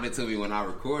it sounded to me when I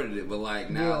recorded it. But like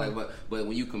now, but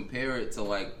when you compare it to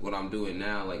like what I'm doing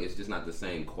now, like it's just not the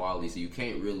same quality. So you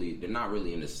can't really, they're not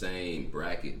really in the same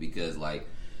bracket, because like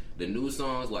the new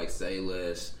songs like Say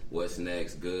Less, What's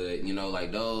Next, Good,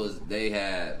 like those, they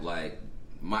had like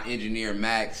my engineer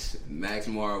Max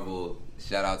Marvel,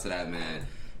 shout out to that man.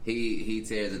 He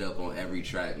tears it up on every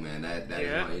track, man. That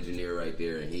is my engineer right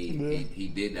there, and he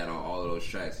did that on all of those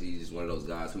tracks. He's just one of those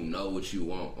guys who know what you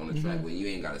want on the track when you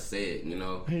ain't gotta say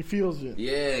it, He feels it.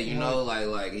 Yeah,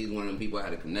 like he's one of them people I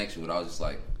had a connection with. I was just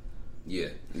like, yeah.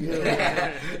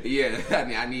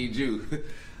 I need you.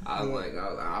 I was like,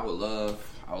 I would love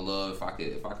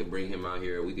if I could bring him out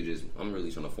here. We could just. I'm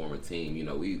really trying to form a team.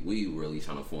 We really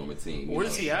trying to form a team.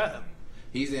 Where's he at?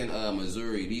 He's in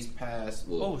Missouri. These past.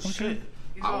 Shit.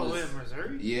 He's all the way in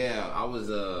Missouri? Yeah,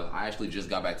 I actually just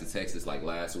got back to Texas like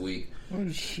last week. Oh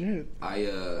shit!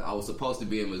 I was supposed to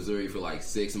be in Missouri for like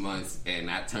 6 months, and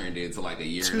that turned into like a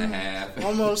year and a half.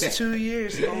 Almost 2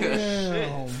 years.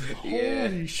 Damn. Yeah.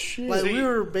 Holy shit! Like we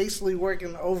were basically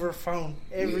working over phone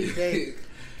every day.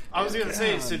 I was gonna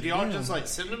say, so do y'all just like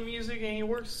send him music and he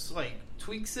works like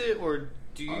tweaks it, or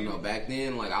do you? Oh no, back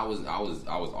then like I was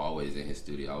always in his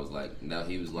studio. I was like, no,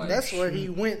 he was like, that's where he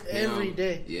went every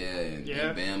day. Yeah, and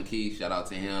Bam Key, shout out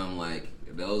to him. Like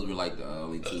those were like the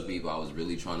only two people I was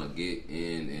really trying to get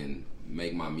in and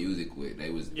make my music with.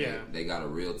 They got a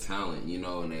real talent, you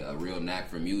know, and a real knack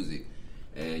for music.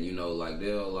 And you know, like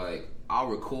I'll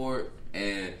record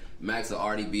and Max will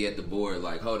already be at the board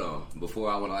like, hold on, before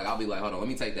I want to, like, I'll be like, hold on, let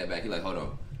me take that back. He's like, hold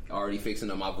on, already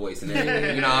fixing up my voice and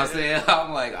everything. You know what I'm saying?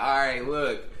 I'm like, all right,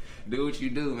 look, do what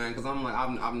you do, man. Because I'm like,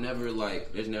 I've never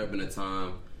like, there's never been a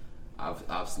time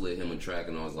I've slid him a track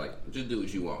and I was like, just do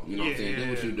what you want. You know what I'm saying? Do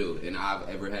what you do. And I've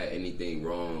ever had anything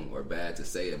wrong or bad to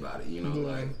say about it. You know,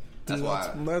 like. That's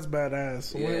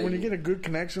badass. Yeah, when you get a good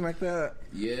connection like that,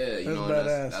 yeah, you that's know,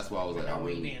 badass. that's why I was like, I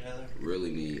really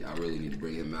need to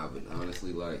bring him out. But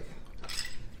honestly, like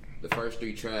the first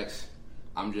 3 tracks,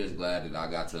 I'm just glad that I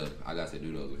got to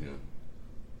do those with him.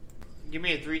 Give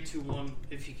me a 3, 2, 1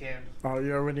 if you can. Oh,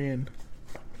 you're already in.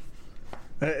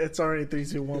 It's already 3,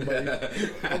 2, 1, buddy.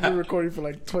 I've been recording for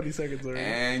like 20 seconds already.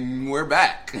 And we're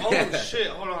back. Oh shit!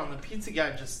 Hold on, the pizza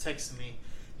guy just texted me.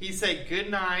 He said, "Good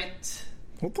night."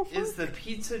 What the fuck? Is the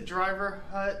pizza driver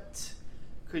hut?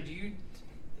 Could you?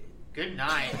 Good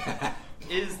night.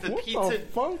 Is the what pizza? The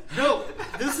fuck? No,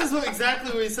 this is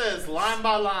exactly what he says, line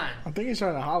by line. I think he's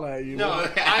trying to holler at you. No,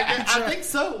 I think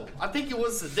so. I think it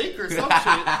was a dick or some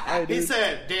shit. He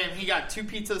said, "Damn, he got 2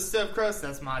 pizza stuffed crust.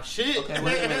 That's my shit." Okay,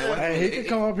 wait a minute. Hey, he could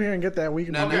come up here and get that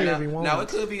weekend if he wants. Now it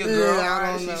could be a girl.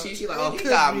 Yeah, She like, oh, he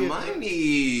got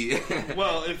money.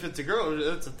 Well, if it's a girl,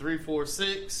 it's a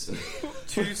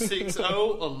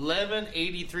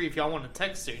 346-260-1183. If y'all want to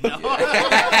text her, no.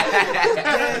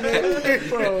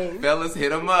 Fellas,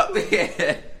 hit him up.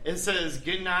 It says,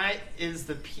 "Good night." Is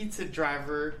the pizza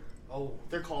driver? Oh,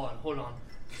 they're calling. Hold on.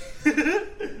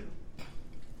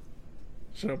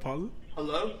 Should I pause it?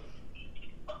 Hello?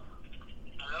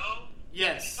 Hello?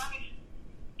 Yes.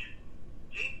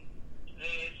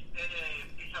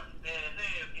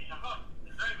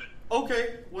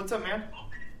 Okay. What's up, man?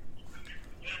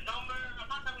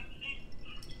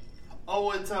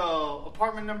 Oh, it's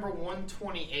apartment number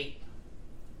 128.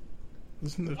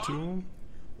 Isn't there 2 of them?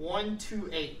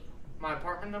 128. My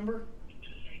apartment number?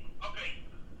 Okay.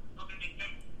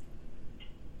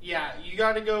 Yeah, you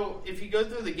gotta go, if you go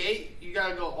through the gate, you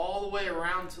gotta go all the way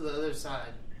around to the other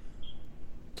side.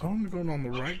 Tell him to go on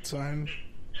the right side.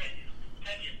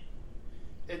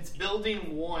 It's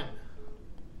building 1.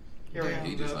 Here we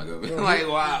He go. just like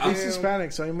wow. He's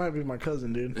Hispanic, so he might be my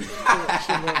cousin, dude.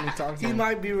 Shouldn't let me talk to He him.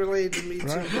 might be related to me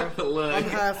too, bro. I'm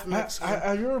half Mexican.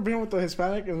 Have you ever been with a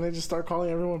Hispanic and they just start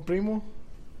calling everyone primo?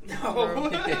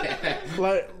 No.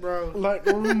 Like, bro. Like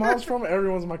where my mom's from,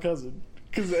 everyone's my cousin.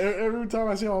 Because every time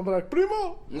I see him, I'll be like,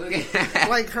 primo.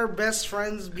 Like her best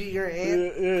friends be your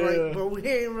aunt, yeah. But we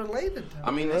ain't related to them.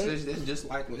 I mean, it's just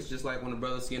like when a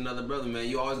brother see another brother, man.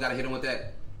 You always gotta hit him with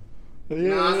that. Yeah, you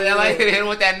know what I'm saying? Like, hit him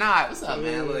with that nod. What's up,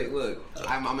 man? Look,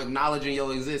 I'm acknowledging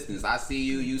your existence. I see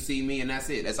you, you see me, and that's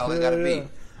it. That's all it gotta be.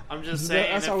 I'm just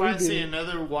saying, if I see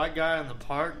another white guy in the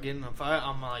park getting a fight,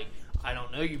 I'm like, I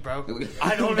don't know you, bro.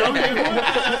 I don't know you.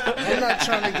 I'm not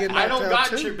trying to get knocked I don't out got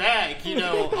too. your back, you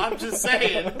know. I'm just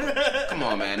saying. Come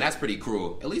on, man. That's pretty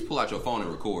cruel. At least pull out your phone and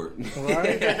record.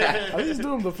 Right? At least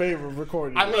do him the favor of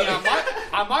recording. I mean,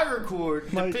 I might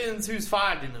record. Depends who's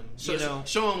fighting him, you know.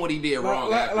 Show him what he did wrong.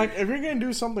 Like, if you're going to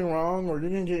do something wrong or you're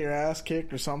going to get your ass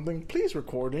kicked or something, please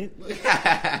record it.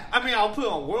 I mean, I'll put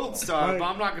it on World Star, Like, but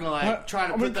I'm not going to, try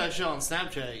to put that shit on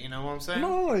Snapchat, you know what I'm saying?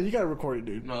 No, you got to record it,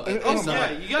 dude. No, you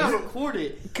got to record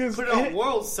it. Put it on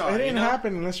World Star. It didn't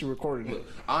happen unless you recorded it. Look,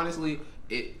 honestly,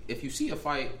 if you see a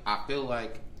fight, I feel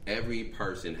like every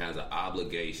person has an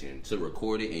obligation to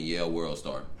record it and yell World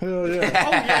Star. Hell yeah.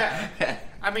 Oh yeah.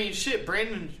 I mean, shit.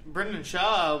 Brendan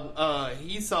Shaw.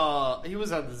 He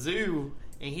was at the zoo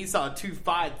and he saw two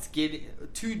dads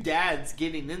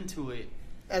getting into it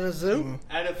at a zoo.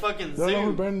 At a fucking zoo. You know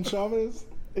who Brendan Shaw is?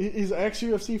 He's an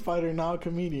ex-UFC fighter, now a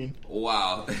comedian.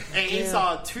 Wow. And he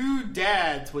saw 2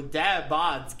 dads with dad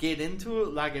bods get into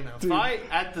it like in a fight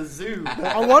at the zoo.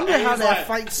 I wonder how that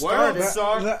fight started. This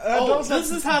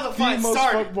is how the fight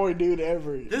started. The most fuckboy dude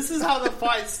ever. This is how the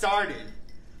fight started.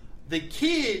 The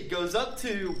kid goes up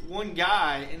to one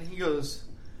guy and he goes,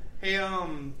 "Hey,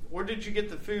 where did you get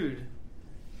the food,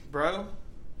 bro?"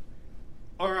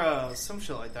 or some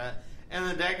shit like that. And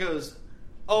the dad goes,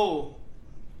 "Oh,"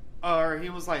 or he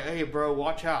was like, "Hey, bro,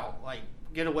 watch out! Like,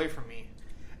 get away from me."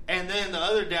 And then the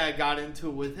other dad got into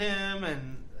it with him,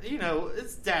 and you know,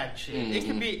 it's dad shit. Mm-hmm. It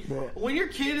can be when your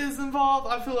kid is involved.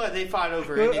 I feel like they fight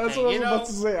over anything. That's what I was about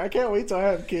to say. I can't wait till I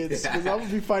have kids because I'm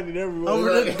gonna be fighting everywhere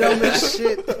over the dumbest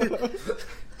shit.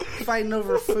 Fighting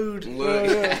over food.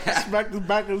 Smack the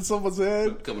back of someone's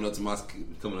head. Coming up to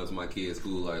my kid's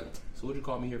school, like, so what'd you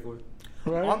call me here for?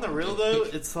 Right? On the real though,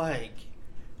 it's like,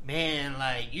 man,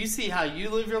 like you see how you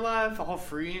live your life, all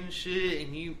free and shit,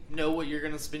 and you know what you're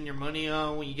gonna spend your money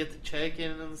on when you get the check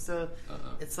in and stuff.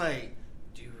 It's like,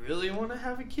 do you really want to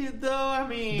have a kid though? I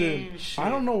mean, dude, shit. I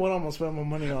don't know what I'm gonna spend my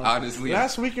money on. Honestly,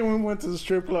 last weekend we went to the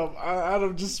strip club. I'd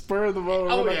have just spurred the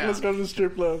moment. Oh, let's go to the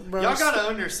strip club, bro. Y'all gotta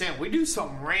understand, we do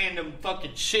some random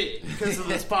fucking shit because of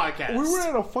this podcast. We were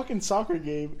at a fucking soccer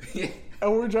game.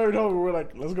 And we're driving home and we're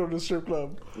like, let's go to the strip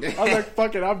club. I was like,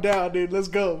 fuck it, I'm down, dude. Let's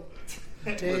go.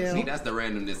 Damn. See, that's the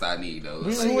randomness I need, though.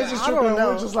 We went to strip club and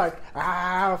we're just like,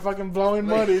 fucking blowing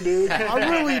money, dude. I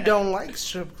really don't like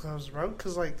strip clubs, bro.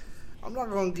 Because, like, I'm not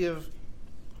going to give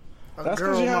a that's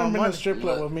girl you haven't been money. to strip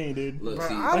club with me, dude. Look, bro,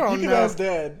 see, I don't you know. can ask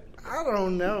Dad. I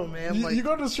don't know, man. You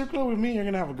go to the strip club with me, you're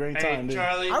going to have a great time, dude.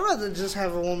 Charlie. I'd rather just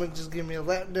have a woman just give me a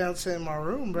lap dance in my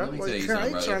room, bro. Let me like, tell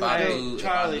you something, bro. If I do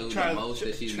Charlie, the most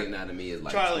that she's getting out of me is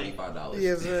like $25.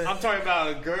 Yes, sir. I'm talking about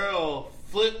a girl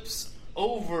flips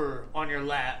over on your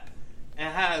lap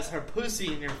and has her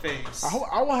pussy in your face.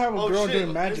 I will have a girl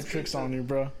doing magic tricks on you,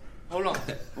 bro. Hold on.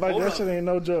 Like, that shit ain't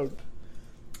no joke.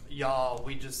 Y'all,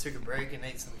 we just took a break and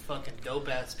ate some fucking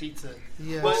dope-ass pizza.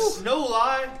 Yes. But no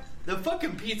lie, the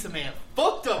fucking pizza man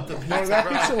fucked up the pizza, No, that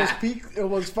bro. pizza was it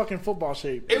was fucking football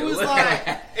shaped. It was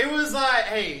like,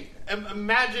 hey,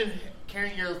 imagine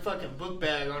carrying your fucking book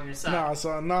bag on your side. Nah,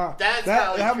 son, nah. That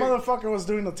motherfucker was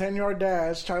doing a 10-yard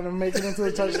dash trying to make it into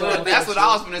the touchdown. Look, that's what I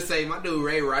was gonna say. My dude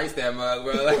Ray Rice that mug,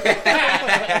 bro.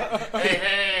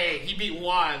 hey, he beat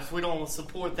wives. We don't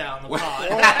support that on the pod.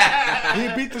 He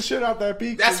beat the shit out that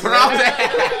pizza. That's what I'm saying.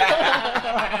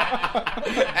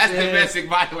 That's domestic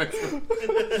violence.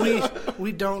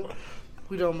 We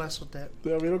don't mess with that.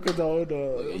 Yeah, we don't condone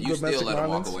you still let him walk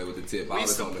violence. away with the tip. We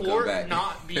support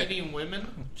not beating women.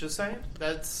 Just saying.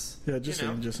 That's just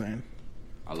saying.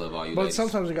 I love all you. But ladies.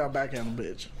 sometimes you got backhand a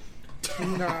bitch.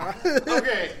 Nah.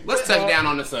 Okay. Let's touch down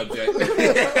on the subject.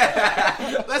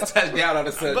 Let's touch down on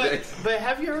the subject. But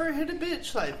have you ever hit a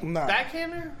bitch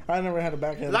backhander? I never had a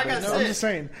backhand. Like bitch. I said, I'm just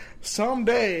saying.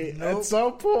 Someday, at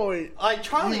some point, like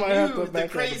Charlie you might have knew to the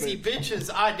backhand crazy a bitch. bitches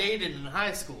I dated in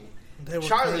high school.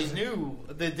 Charlie knew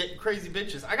the crazy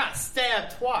bitches. I got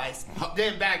stabbed twice,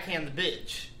 then backhand the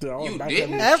bitch. Dude, you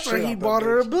didn't? After he bought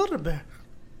her a Build-A-Bear.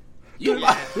 You this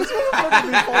motherfucker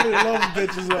be falling in love with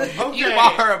bitches up. Okay. You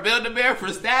bought her a Build-A-Bear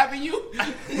for stabbing you?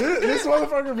 This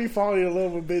motherfucker be falling in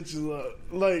love with bitches up.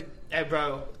 Like, hey,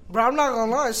 bro. Bro, I'm not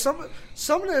gonna lie. Some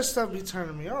of that stuff be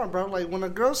turning me on, bro. Like when a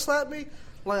girl slap me,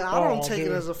 like I don't take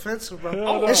it as offensive,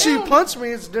 bro. If she punched me,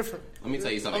 it's different. Let me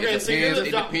tell you something. Okay, it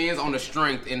depends on the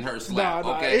strength in her slap.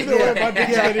 Okay. Either way, my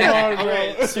dick's getting hard, bro.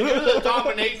 Okay, so you're the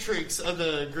dominatrix of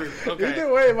the group. Okay.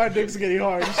 Either way, my dick's getting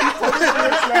hard. She punches me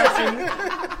and slaps me.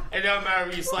 It don't matter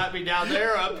if you slap me down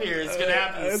there or up here. It's gonna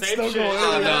happen the same shit.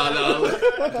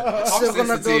 No. Still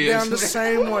gonna go down the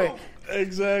same way.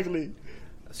 Exactly.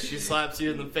 She slaps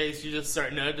you in the face, you just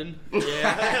start nutting.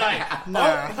 Yeah. Nah,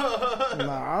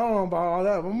 I don't know about all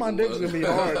that, but my dick's gonna be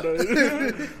hard, though.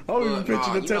 I'll even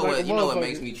pitching the tent like a motherfucker. You know what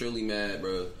makes me truly mad,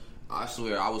 bro? I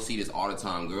swear, I will see this all the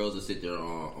time. Girls will sit there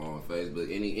on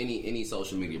Facebook, any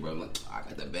social media, bro. I'm like, I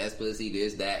got the best pussy,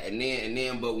 this, that, and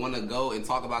then, but want to go and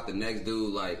talk about the next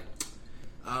dude, like,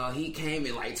 he came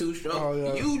in like 2 strokes. Oh,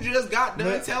 yeah. You just got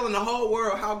done telling the whole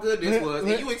world how good this was,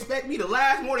 and you expect me to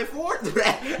last more than 4?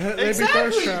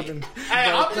 Exactly. Hey,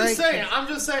 I'm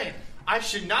just saying, I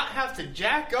should not have to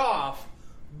jack off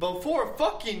before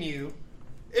fucking you.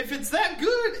 If it's that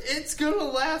good, it's gonna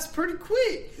last pretty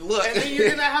quick. Look. And then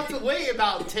you're gonna have to wait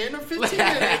about 10 or 15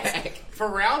 minutes for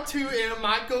round 2, and it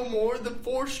might go more than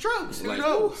 4 strokes. Who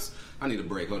knows? I need a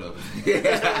break. Hold up.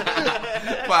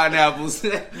 Pineapples.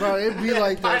 Bro, it'd be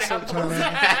like that sometimes.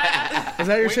 Is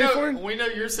that your safe word? We know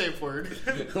your safe word.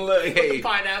 Look, hey.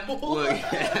 Pineapple. Look.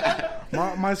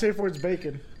 My safe word's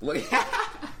bacon. Look.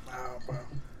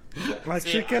 Like,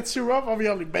 shit gets too rough, I'll be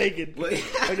only bacon. Like,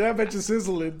 that bitch is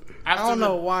sizzling. I don't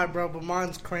know why, bro, but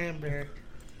mine's cranberry.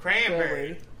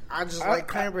 Cranberry? I just like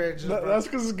cranberry juice, bro. That's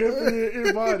because it's good for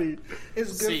your body.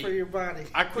 It's good for your body.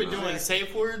 I quit doing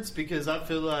safe words because I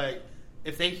feel like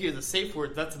if they hear the safe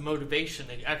word, that's a motivation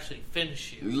to actually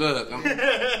finish you. Look,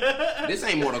 this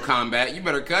ain't Mortal Kombat. You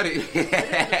better cut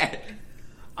it.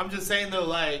 I'm just saying though,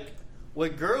 like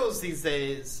with girls these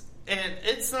days, and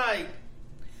it's like,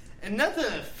 and nothing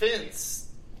offense,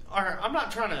 or I'm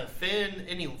not trying to offend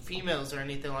any females or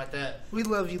anything like that. We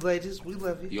love you, ladies. We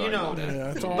love you. You know,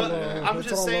 Yeah, but I'm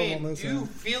just saying, this do you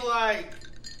feel like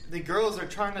the girls are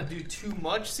trying to do too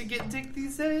much to get dick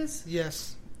these days?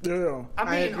 Yes. Yeah.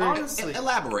 I mean, honestly,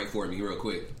 elaborate for me real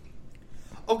quick.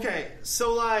 Okay,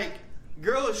 so like,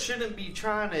 girls shouldn't be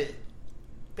trying to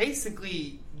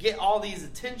basically get all these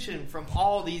attention from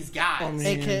all these guys. I mean,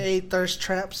 AKA thirst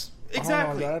traps.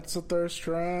 Exactly. Oh, that's a thirst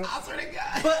trap. I swear to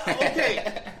God. But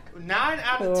okay, 9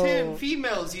 out of 10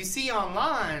 females you see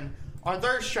online are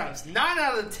thirst traps. 9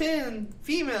 out of 10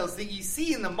 females that you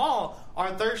see in the mall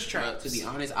are thirst traps. To be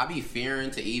honest, I be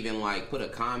fearing to even like put a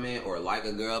comment or like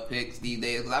a girl pics these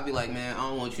days because I be like, man, I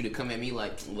don't want you to come at me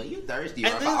like, well, you thirsty. Or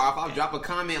if I drop a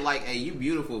comment like, hey, you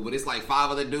beautiful, but it's like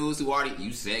 5 other dudes who already,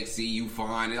 you sexy, you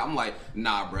fine. And I'm like,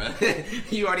 nah, bro.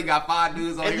 You already got 5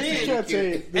 dudes on your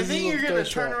team. And then you're going to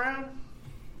turn around.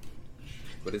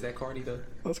 But is that Cardi though?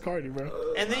 That's Cardi,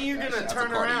 bro. And then you're gonna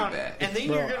turn around, and then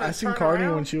you're gonna turn around. I seen Cardi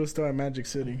when she was still at Magic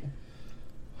City.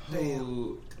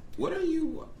 Damn. What are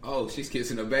you? Oh, she's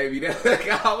kissing a baby. I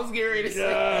was getting ready to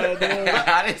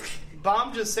say. But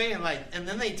I'm just saying, like, and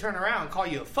then they turn around and call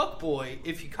you a fuckboy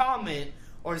if you comment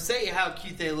or say how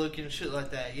cute they look and shit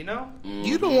like that, you know? Mm-hmm.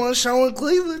 You the one showing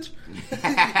cleavage. Hey,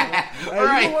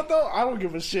 you know what though? I don't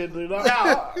give a shit, dude. I'm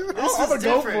gonna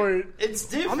go for it. It's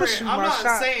different.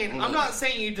 I'm not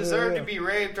saying you deserve to be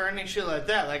raped or any shit like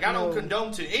that. Like, I don't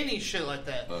condone to any shit like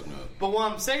that. Fuck no. But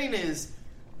what I'm saying is,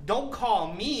 don't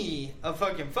call me a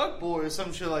fucking fuckboy or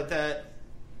some shit like that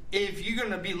if you're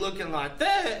gonna be looking like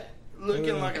that,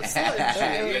 looking like a slut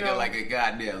shit, looking like a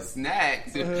goddamn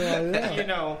snack. You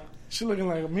know. She looking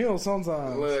like a meal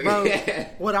sometimes. Bro,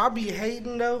 what I be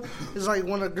hating though is like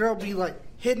when a girl be like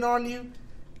hitting on you,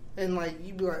 and like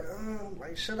you be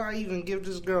like should I even give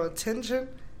this girl attention?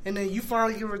 And then you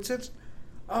finally give her attention.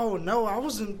 Oh no, I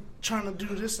wasn't trying to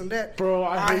do this and that. Bro,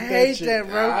 I hate that,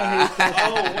 bro. I hate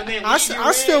that. When they I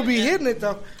still be hitting it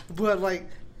though, but like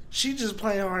she just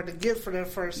playing hard to get for that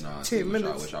first 10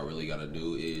 minutes. What y'all really gotta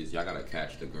do is y'all gotta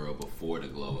catch the girl before the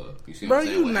glow up. You see bro, what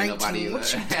I'm saying? you 19.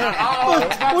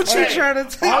 What you trying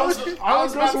to tell? I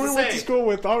was girls we went to school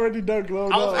with already done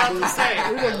glowed up. I was about to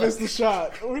say. We gonna miss the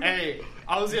shot. Hey,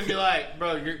 I was gonna be like,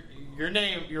 bro,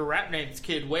 your rap name's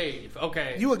Kid.Wav.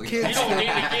 Okay. You a kid.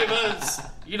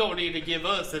 You don't need to give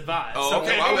us advice. Oh,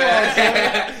 okay, my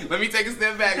bad. Let me take a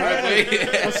step back real quick.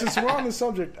 But since we're on the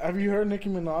subject, have you heard Nicki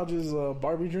Minaj's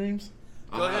Barbie Dreams?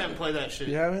 Go ahead and play that shit.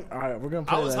 You haven't? All right, we're gonna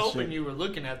play that shit. I was hoping you were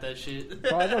looking at that shit.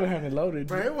 Oh, I gotta have it loaded.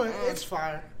 Bro, it's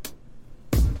fire.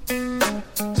 I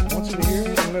want you to hear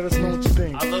it and let us know what you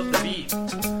think. I love the beat.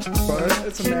 Bro,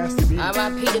 it's a nasty beat.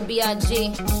 R.I.P. to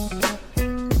B.I.G.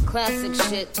 Classic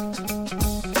shit.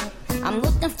 I'm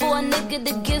looking for a nigga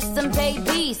to give some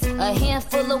babies. A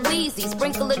handful of Wheezy,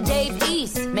 sprinkle of Dave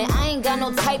East. Man, I ain't got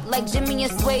no type like Jimmy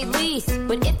and Sway Lee.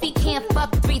 But if he can't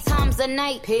fuck 3 times a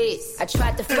night, piss. I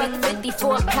tried to fuck 50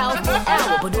 for a powerful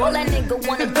hour. But all that nigga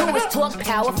wanna do is talk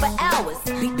power for hours.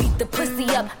 Beat the pussy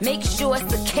up, make sure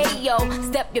it's a KO.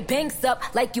 Step your banks up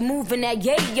like you moving that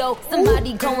yayo.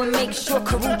 Somebody go and make sure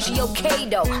Karuchi okay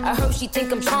though. I heard she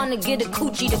think I'm trying to get a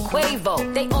coochie to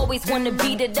Quavo. They always wanna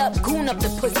beat it up, goon up the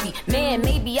pussy. Man,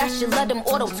 maybe I should let them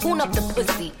auto-tune up the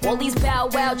pussy. All these Bow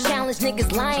Wow challenge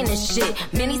niggas lying and shit.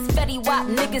 Many Fetty Wap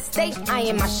niggas stay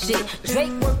eyeing my shit.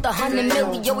 Drake worth 100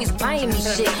 million, always buying me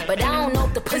shit. But I don't know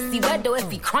if the pussy red though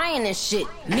if he crying and shit.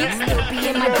 Meek still be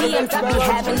in my DMs, I be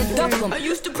having to duck him. I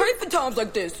used to pray for times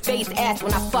like this. Face ass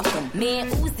when I fuck him. Man,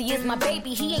 Uzi is my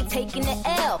baby, he ain't taking the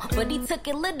L. But he took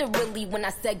it literally when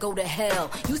I said go to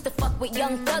hell. Used to fuck with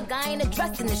Young Thug, I ain't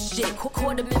addressing this shit.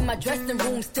 Caught him in my dressing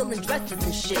room, still in dresses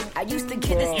and shit. I used to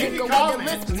get his nigga with the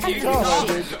list testing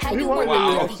and shit. How you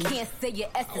want if you can't say your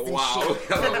S's and shit?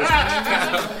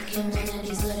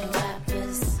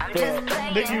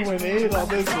 Nicki went in on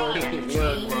this one.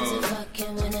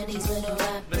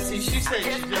 But see, she said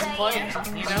she's just playing,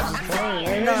 you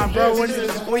know? Nah, bro,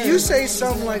 when you say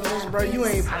something like this, bro, you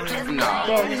ain't playing. No.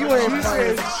 Bro, you ain't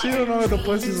playing. She don't know if the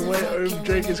pussy's wet or if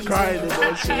Drake is crying in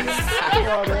that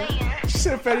shit. She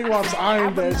said Fetty Wap's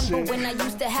ironed that shit. When I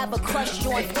used to have a crush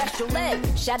on Special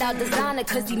Ed. Shout out Designer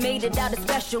cause he made it out of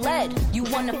Special Ed. You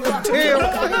wanna fuck me?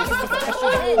 Special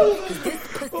Ed. Cause this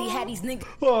pussy had these niggas.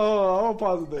 Oh, I'm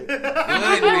positive. Did you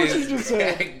hear what she just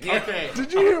said? Okay.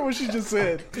 Did you hear what she just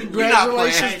said?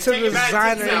 Congratulations to the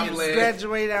Designer.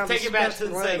 Graduate out of Take it back to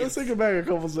the seconds. Let's take it back a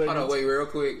couple seconds. Hold on, wait, real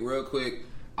quick.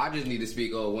 I just need to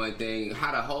speak on one thing.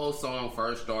 How the whole song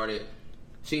first started,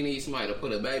 she needs somebody to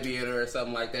put a baby in her or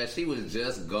something like that. She was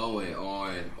just going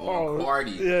on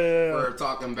Cardi for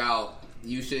talking about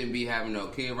you shouldn't be having no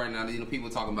kid right now. You know, people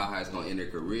talking about how it's going to end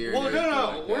their career. Well,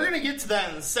 no. Like we're going to get to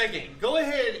that in a second. Go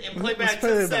ahead and play back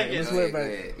 10 seconds.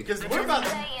 Because we're about to...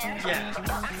 Yeah.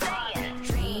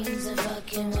 Dreams of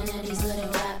fucking one of these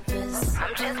little rappers.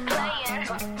 I'm just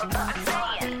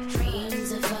playing.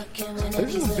 Dreams of fucking one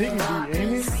of these little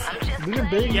rappers.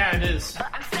 Yeah, it is.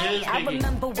 I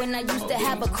remember when I used to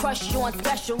have a crush on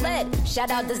special ed. Shout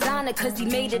out designer cause he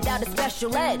made it out of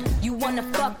special ed. You wanna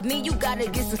fuck me, you gotta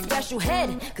get some special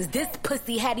head. Cause this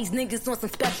pussy had these niggas on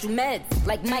some special meds.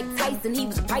 Like Mike Tyson, he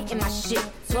was fighting my shit.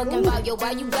 Talking about, yo,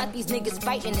 why you got these niggas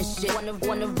fighting this shit? On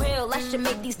the real, I should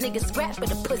make these niggas scrap for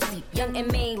the pussy. Young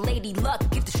and main Lady Luck,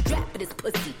 get the strap for this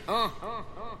pussy.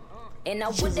 And I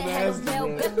would've had a real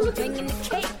Becky banging the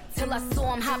cake till I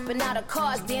saw him hopping out of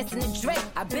cars dancing to Drake.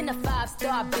 I been a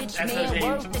 5-star bitch, man,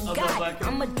 word to God.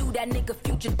 I'ma do that nigga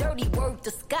future dirty, word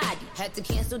to Scotty. Had to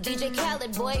cancel DJ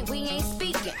Khaled, boy, we ain't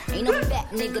speaking. Ain't no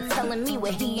fat nigga telling me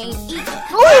what he ain't eating.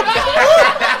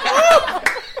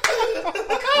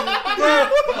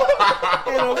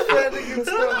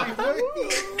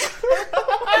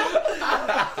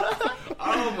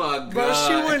 Oh my god. Bro,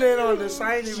 she went in on this.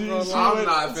 I ain't even gonna lie. I'm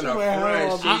not finna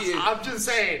front. I'm just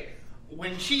saying,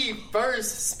 when she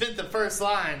first spit the first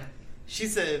line, she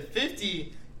said,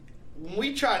 50, when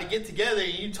we try to get together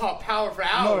and you talk power for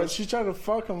hours. No, she tried to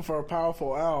fuck him for a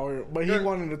powerful hour, but he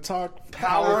wanted to talk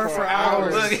power for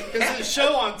hours. It's a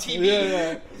show on TV.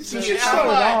 Yeah. She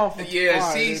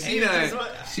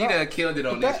done killed it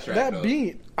on this track. That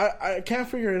beat, I can't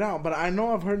figure it out, but I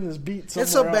know I've heard this beat somewhere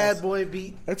It's a bad boy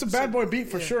beat. It's a bad boy beat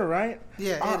for sure, right?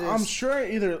 Yeah, it is. I'm sure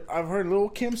either I've heard Lil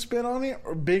Kim spit on it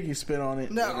or Biggie spit on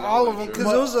it. No, all of them,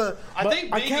 because it was a... I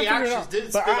think Biggie actually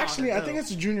did spit on it. But actually, I think it's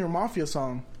a Junior Mafia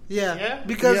song. Yeah,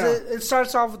 because it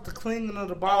starts off with the clinging of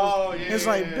the bottles. It's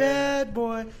like, bad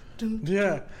boy.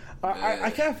 Yeah. I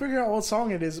can't figure out what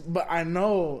song it is, but I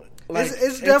know... Like,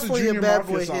 it's definitely a bad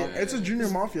boy song. hit. It's a Junior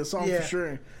Mafia song for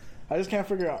sure. I just can't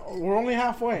figure it out. We're only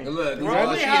halfway. Look, we're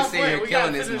only halfway. We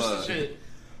gotta this finish mug. this shit.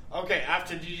 Okay,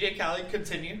 after DJ Khaled,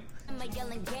 continue.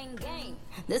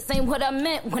 This ain't what I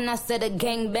meant when I said a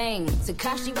gangbang.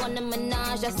 Tekashi won the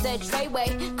Minaj, I said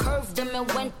Treyway. Curved him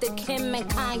and went to Kim and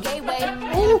Kanye way.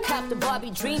 And cop the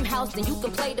Barbie dream house, and you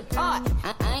can play the part.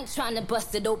 I ain't trying to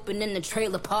bust it open in the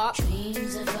trailer park.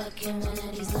 Dreams of fucking one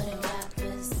of these little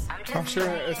rappers. I'm sure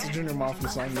it's a Junior Mafia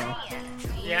song now.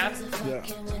 Yeah? Yeah.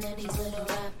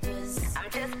 I'm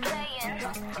just playing. I'm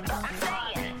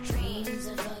saying. Dreams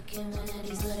of fucking one of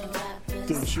these little rappers.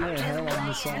 Dude, she went ham on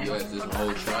this song. Yeah, it's this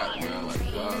whole track, man. Like,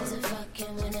 wow. I'm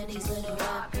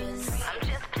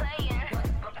just playing.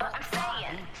 I'm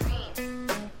saying.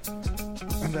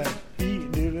 And that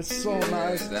beat, dude, it's so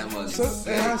nice. That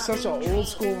it has such an old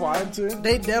school vibe to it.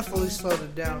 They definitely slowed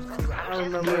it down, because I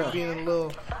remember it being a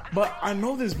little... But I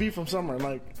know this beat from somewhere.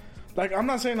 Like I'm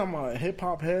not saying I'm a hip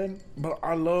hop head, but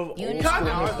I love old school hip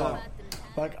hop.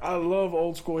 Like I love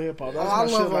old school hip hop.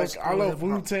 That's my shit. Like I love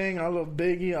Wu-Tang, I love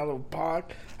Biggie, I love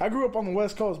Pac. I grew up on the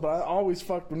West Coast, but I always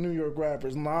fucked with New York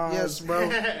rappers. Nas, yes, bro.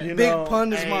 You Big know,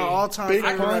 Pun is my all-time Big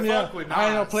favorite. Pun, yeah. I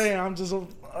ain't no Nas. player.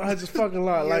 I just fucking a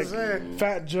lot. Yes, like sir.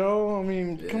 Fat Joe. I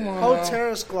mean, come on. Whole now.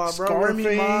 Terror Squad, bro.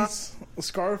 Remy Ma.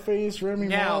 Scarface, Remy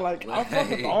Ma. Like I fuck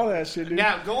with all that shit, dude.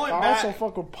 Now going I back, also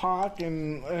fuck with Pac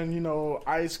and you know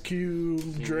Ice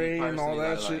Cube, Dre, and all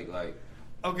that shit.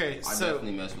 Okay, I so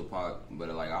definitely mess with Pac, but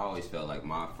like I always felt like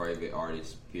my favorite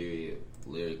artist, period,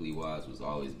 lyrically wise, was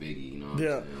always Biggie. You know? What I'm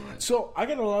saying? Like, So I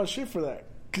get a lot of shit for that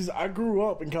because I grew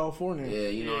up in California. Yeah,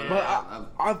 you know. But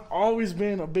I've always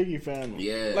been a Biggie fan.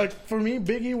 Yeah. Like for me,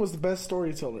 Biggie was the best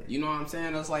storyteller. You know what I'm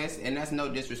saying? That's like, and that's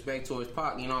no disrespect towards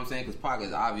Pac. You know what I'm saying? Because Pac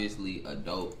is obviously a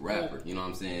dope rapper. You know what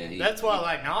I'm saying? That's why I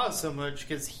like Nas so much,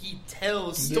 because he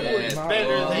tells stories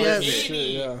better than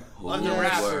any other rapper.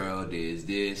 What world is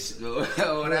this?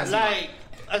 That's like,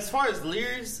 as far as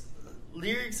lyrics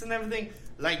and everything,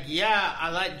 like, yeah, I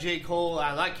like J. Cole,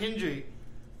 I like Kendrick.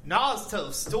 Nas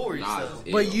tells stories, though.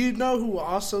 But you know who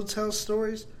also tells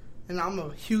stories, and I'm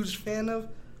a huge fan of?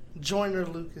 Joyner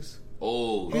Lucas.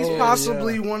 He's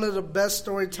possibly one of the best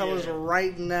storytellers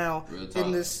right now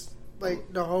in this,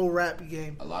 like, the whole rap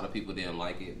game. A lot of people didn't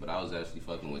like it, but I was actually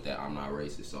fucking with that I'm Not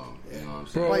Racist song. You know what I'm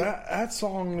saying? Bro, that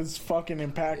song is fucking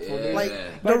impactful. Dude.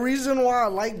 Like, the reason why I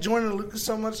like Joyner Lucas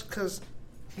so much, because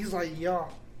he's like,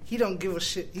 y'all, he don't give a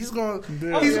shit. He's gonna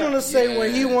say what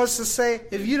he wants to say.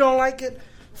 If you don't like it,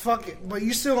 fuck it. But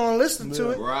you still gonna listen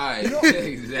to it. Right. You know,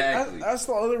 Exactly. That's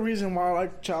the other reason why I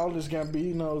like Childish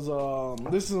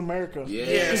Gambino's This Is America.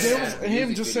 Yes. It was him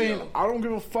Music just video. saying, I don't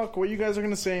give a fuck what you guys are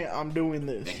going to say, I'm doing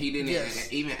this. And he didn't,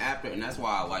 and even after, and that's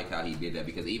why I like how he did that,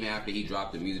 because even after he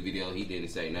dropped the music video, he didn't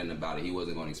say nothing about it. He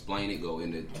wasn't going to explain it, go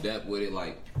into depth with it.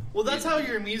 Like, well, that's how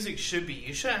your music should be.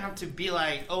 You shouldn't have to be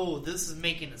like, oh, this is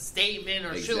making a statement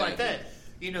or shit like that.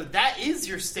 You know, that is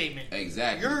your statement.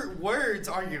 Exactly. Your words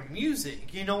are your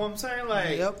music. You know what I'm saying?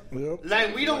 Like, Yep.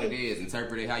 Like, we don't. What it is,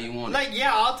 interpret it how you want it. Like,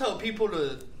 yeah, I'll tell people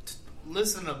to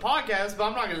listen to podcasts, but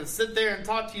I'm not going to sit there and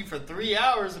talk to you for 3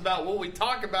 hours about what we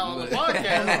talk about on the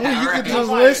podcast. You can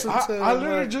just listen to I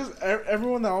literally just,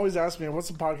 everyone that always asks me, what's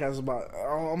the podcast about?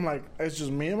 I'm like, it's just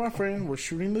me and my friend. We're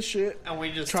shooting the shit. And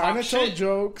we just trying to talk tell shit.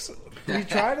 jokes. We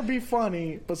try to be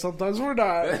funny, but sometimes we're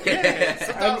not. Yeah,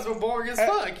 sometimes we're boring as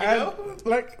fuck, you know?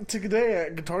 Like today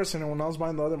at Guitar Center when I was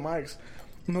buying the other mics,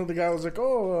 the guy was like,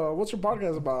 oh, what's your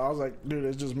podcast about? I was like, dude,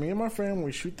 it's just me and my friend.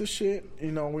 We shoot the shit.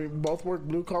 You know, we both work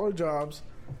blue-collar jobs.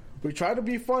 We try to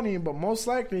be funny, but most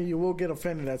likely you will get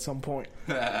offended at some point.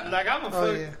 Like, I'm a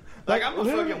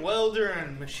fucking welder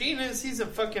and machinist. He's a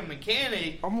fucking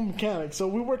mechanic. I'm a mechanic, so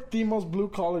we work the most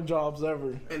blue-collar jobs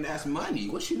ever. And that's money.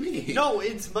 What you mean? No,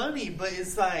 it's money, but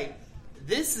it's like,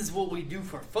 this is what we do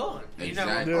for fun. You know?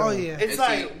 Yeah. Oh, yeah. It's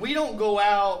like, we don't go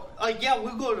out, like, yeah,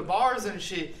 we go to bars and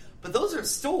shit, but those are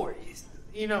stories.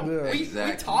 You know, we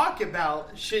talk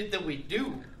about shit that we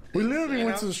do. We literally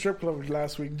went to the strip club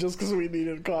last week just because we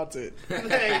needed content.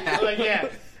 like, yeah,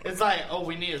 it's like, oh,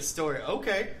 we need a story.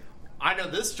 Okay, I know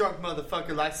this drunk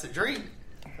motherfucker likes to drink.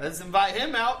 Let's invite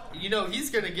him out. You know he's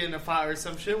going to get in a fight or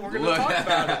some shit. We're going to talk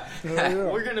about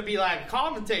it. We're going to be like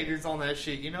commentators on that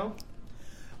shit, you know?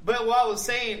 But what I was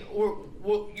saying, or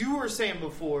what you were saying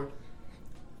before,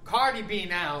 Cardi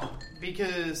being out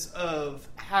because of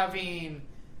having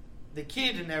the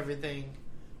kid and everything,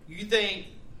 you think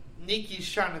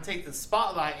Nicki's trying to take the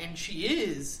spotlight, and she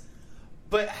is,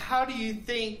 but how do you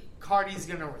think Cardi's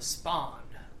going to respond?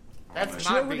 That's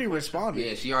she already responded.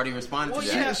 Yeah, she already responded to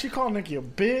that. Yeah, she called Nicki a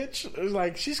bitch. It's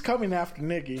like, she's coming after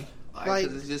Nicki. Like,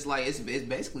 it's just like, it's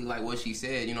basically like what she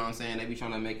said, you know what I'm saying? They be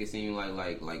trying to make it seem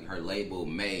like her label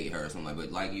made her or something like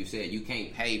that. But like you said, you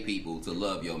can't pay people to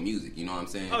love your music, you know what I'm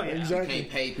saying? Oh, yeah. Exactly. You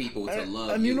can't pay people to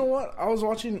love And you know what? I was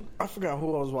watching, I forgot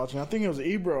who I was watching. I think it was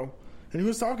Ebro. And he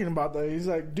was talking about that. He's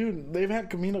like, dude, they've had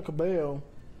Camila Cabello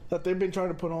that they've been trying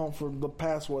to put on for the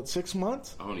past, 6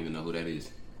 months? I don't even know who that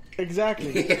is.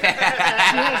 Exactly.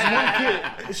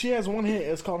 She has one hit.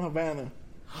 It's called Havana.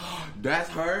 That's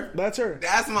her? That's her.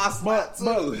 That's my spot,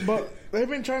 too. But they've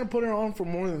been trying to put her on for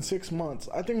more than 6 months.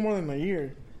 I think more than a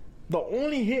year. The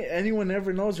only hit anyone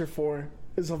ever knows her for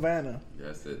is Havana.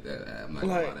 That's it. I'm not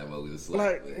gonna lie, that movie was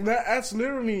that's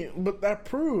literally, but that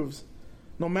proves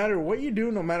no matter what you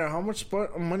do, no matter how much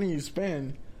money you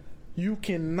spend, you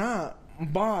cannot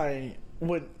buy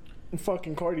what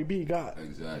fucking Cardi B got.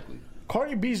 Exactly.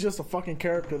 Cardi B's just a fucking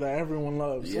character that everyone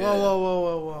loves. Yeah.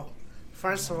 Whoa.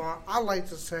 First of all, I like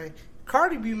to say,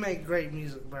 Cardi B make great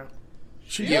music, bro.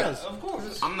 She does. Of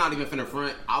course. I'm not even finna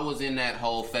front. I was in that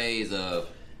whole phase of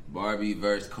Barbie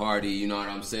versus Cardi, you know what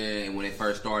I'm saying? When it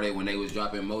first started, when they was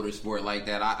dropping Motorsport like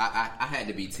that, I had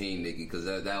to be Team Nicki because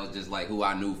that was just like who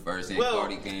I knew first, and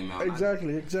Cardi came out.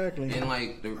 Exactly. And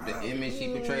like the image she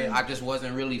portrayed, I just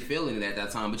wasn't really feeling it at that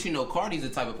time. But you know, Cardi's the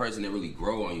type of person that really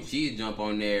grow on you. She'd jump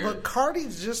on there. But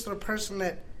Cardi's just a person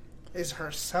that is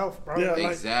herself, bro. Yeah,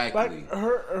 exactly. Like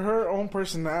her own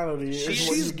personality is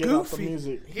what you get out the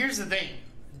music. Here's the thing.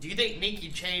 Do you think Nicki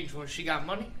changed when she got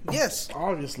money? Yes,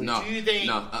 obviously. Do you think?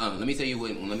 No. Let me tell you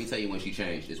when she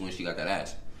changed. It's when she got that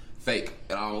ass. Fake,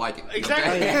 and I don't like it.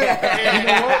 Exactly. Okay? You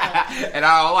know what? And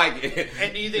I don't like it.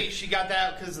 And do you think she got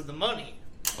that because of the money?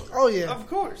 Oh yeah, of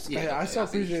course. Yeah, I still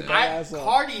appreciate that.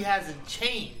 Cardi hasn't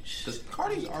changed.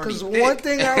 Because one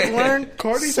thing I've learned,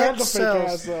 Cardi's had the fake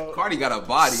ass though. Cardi got a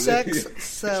body. Sex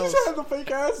sells. She's had the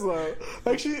fake ass though.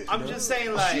 Like I'm just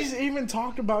saying, like, she's even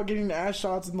talked about getting ass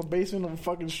shots in the basement of a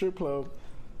fucking strip club.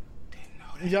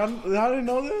 Y'all didn't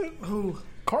know that? Who?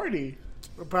 Cardi.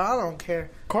 But I don't care.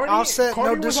 Cardi no was on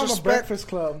the disrespect. Breakfast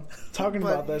Club talking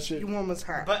about that shit. You woman's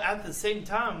hot. But at the same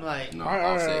time, like, no,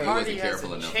 Cardi wasn't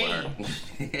careful enough for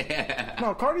her.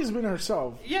 No, Cardi's been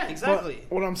herself. Yeah, exactly.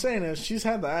 But what I'm saying is, she's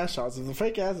had the ass shots. If the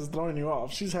fake ass is throwing you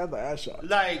off, she's had the ass shots.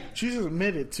 Like, she's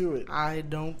admitted to it. I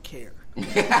don't care. Okay.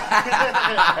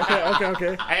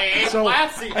 Hey, so,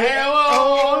 classy. Hey,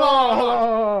 hold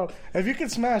on. If you could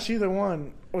smash either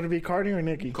one, would it be Cardi or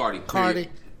Nicki? Cardi.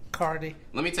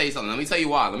 Let me tell you something. Let me tell you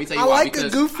why. I like a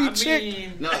goofy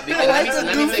chick. No, I like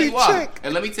a goofy chick.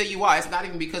 And let me tell you why. It's not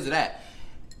even because of that.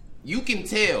 You can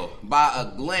tell by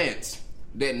a glance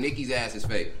that Nicki's ass is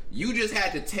fake. You just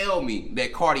had to tell me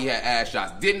that Cardi had ass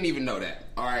shots. Didn't even know that.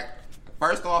 All right.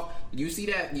 First off, you see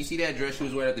that dress she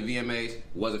was wearing at the VMAs?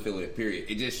 Wasn't feeling it, period.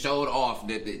 It just showed off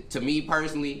that, to me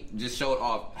personally, just showed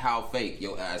off how fake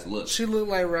your ass looks. She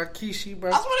looked like Rikishi, bro.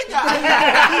 I swear to God.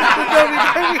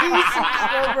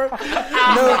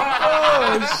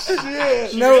 Oh,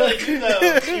 shit. She really do,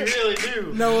 though. She really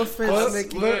do. No offense,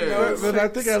 Nicki. But I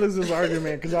think I lose this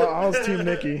argument because I was Team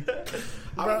Nicki.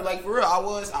 Like, for real, I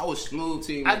was smooth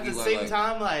Team At Nicki. the same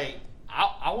time, like,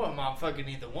 I wouldn't mind fucking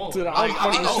either one. Dude,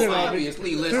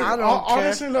 obviously, listen.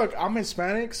 Honestly, look, I'm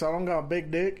Hispanic, so I don't got a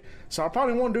big dick. So I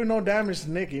probably won't do no damage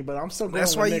to Nicki, but I'm still going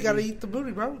That's why with you Nicki. gotta eat the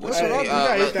booty, bro. That's Hey, what I do. you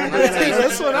gotta eat that Let me booty.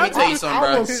 That's what I tell you something, bro.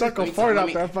 I'm gonna suck a fart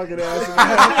out that fucking ass.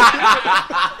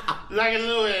 Like a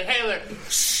little inhaler.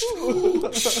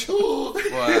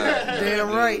 Damn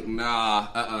right. Nah,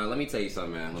 let me tell you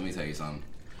something, man. Let me tell you something.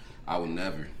 I will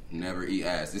never eat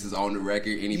ass. This is on the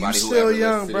record. Anybody You who still ever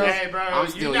young, listens, bro. Hey, bro, I'm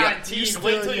still you're young. 19.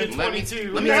 Wait till you're 22. Let me tell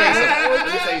you something. Let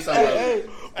me tell you something. Hey,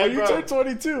 when you turn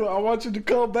 22, I want you to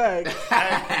come back.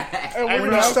 And we're When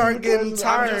gonna you ask start you getting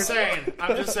questions. tired.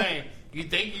 I'm just saying. You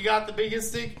think you got the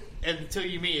biggest dick until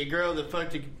you meet a girl that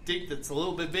fucked a dick that's a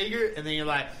little bit bigger, and then you're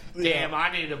like, damn, I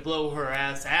need to blow her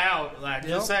ass out. Like,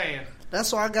 just saying.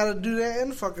 That's why I gotta do that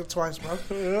and fucking twice, bro.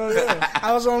 Yeah.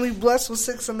 I was only blessed with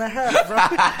 6.5, bro.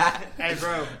 Hey,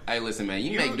 bro. Hey, listen, man.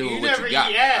 You make do with what never you got.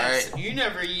 eat ass. All right? You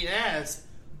never eat ass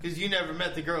because you never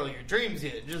met the girl of your dreams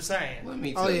yet. Just saying. Let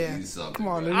me tell you something. Come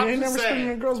on, bro. dude. You ain't just never spit in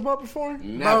saying. a girl's butt before?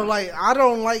 Bro, like, I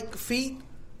don't like feet,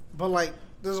 but like,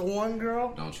 there's one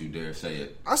girl. Don't you dare say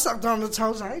it. I sucked on the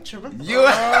toes. I ain't tripping. You.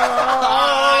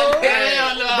 Hell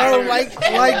no. Bro, like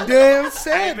Dan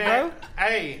said, Hey, man. bro.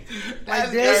 Hey,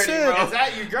 Like Dan dirty, said. bro. is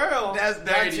that your girl? That's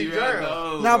dirty, your man.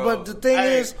 girl. No, Nah, bro. but the thing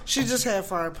Hey. is, she just had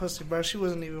fire pussy, bro. She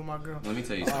wasn't even my girl. Let me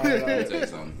tell you something. Let me tell you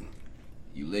something.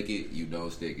 You lick it, you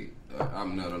don't stick it.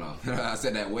 No. I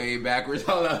said that way backwards.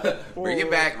 Hold up. Bring it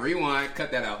back. Rewind.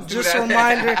 Cut that out. Just a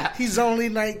reminder, he's only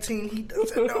 19. He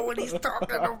doesn't know what he's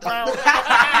talking about.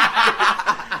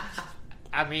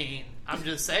 I mean, I'm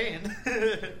just saying.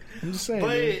 I'm just saying.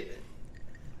 But dude.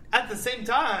 at the same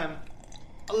time,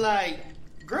 like,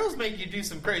 girls make you do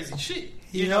some crazy shit.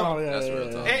 You Oh, know? That's real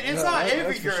talk. And it's Yeah, not that's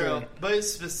every for girl, sure. but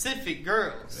it's specific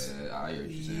girls. Yeah, I hear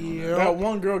what you're saying. That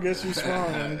one girl gets you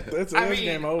strong, and it's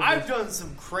game over. I've done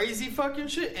some crazy fucking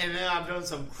shit, and then I've done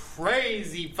some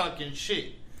crazy fucking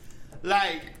shit.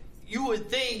 Like, you would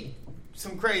think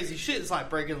some crazy shit is like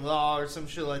breaking the law or some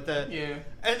shit like that. Yeah.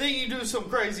 And then you do some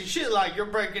crazy shit like you're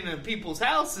breaking into people's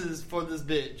houses for this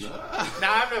bitch.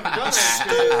 Now, I've never done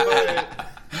that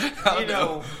shit, but, you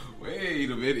know.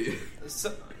 Wait a minute.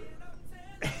 So,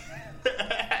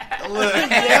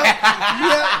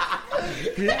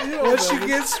 Once you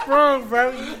get sprung, bro,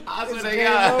 I it's swear to game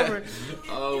God. over.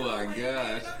 Oh my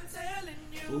gosh.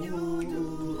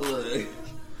 Ooh, look.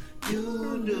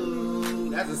 You do.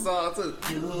 That's a song too.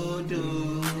 You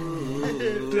do.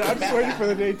 Dude, I'm just waiting for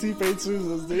the day T-Pain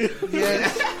sues us, dude.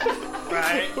 Yes.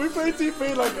 right? We play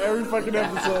T-Pain like every fucking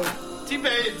episode.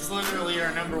 T-Pain's literally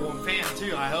our number one fan,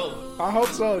 too, I hope. I hope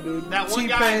so, dude. That one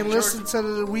guy. T-Pain, listen to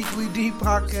the Weekly D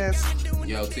podcast.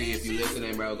 Yo, T, if you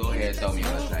listening, bro, go ahead and tell me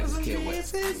how to track this kid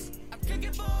with.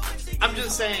 I'm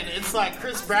just saying, it's like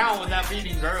Chris Brown without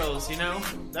beating girls, you know?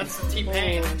 That's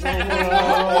T-Pain.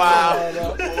 Wow.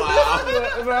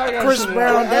 Chris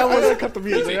Brown, that I was cut the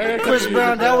music. Chris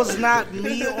Brown. That was not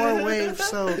me or Wave.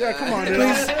 So Yeah, come on, dude.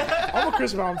 Please. I'm a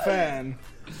Chris Brown fan.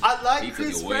 I He like took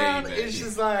Chris it way Brown. back. It's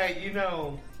just like, you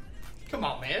know, come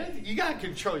on, man. You gotta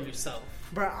control yourself.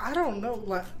 Bro, I don't know.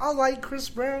 Like, I like Chris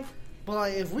Brown, but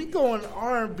like, if we go in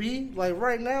R&B, like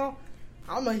right now,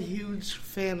 I'm a huge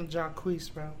fan of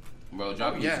Jacquees, bro. Bro,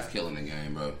 Jacquees is killing the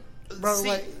game, bro. Bro, See-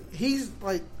 like he's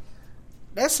like,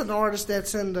 that's an artist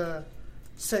that's in the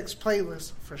sex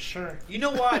playlist for sure. You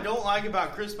know what I don't like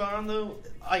about Chris Brown, though?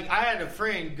 Like, I had a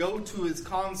friend go to his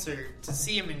concert to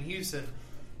see him in Houston,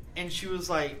 and she was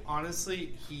like,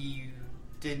 honestly, he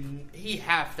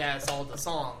half-assed all the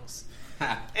songs.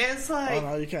 And it's like,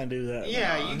 Oh no, you can't do that.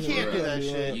 yeah, you can't do that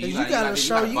shit. You gotta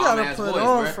show, you gotta put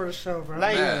on for the show, bro.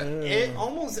 Like, Yeah.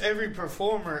 almost every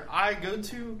performer I go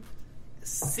to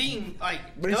sing, like,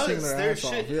 They sing does their their ass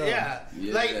shit. off, yeah.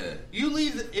 Yeah. Like,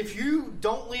 if you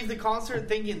don't leave the concert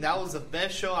thinking that was the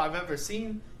best show I've ever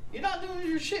seen, you're not doing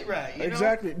your shit right. You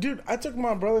Exactly, dude. I took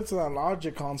my brother to that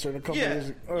Logic concert a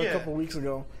Yeah. couple weeks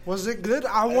ago. Was it good?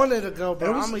 I wanted to go, but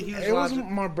I'm a huge It was Logic.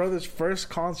 my brother's first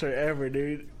concert ever,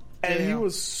 dude. And he Damn.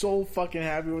 was so fucking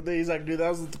happy with it. He's like, dude, that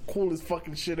was the coolest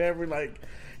fucking shit ever. Like,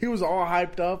 he was all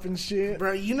hyped up and shit.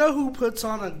 Bro, you know who puts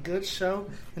on a good show,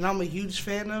 and I'm a huge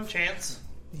fan of? Chance.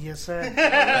 Yes, sir.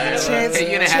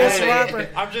 Chance Rapper.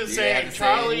 I'm just saying,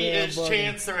 Charlie is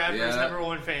Chance the Rapper's number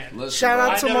one fan. Listen, Shout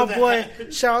out to my that. boy.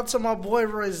 Shout out to my boy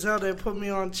Royzel that put me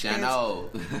on Chance.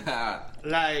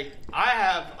 Like I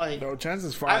have like no Chance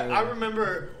is fire. I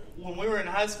remember when we were in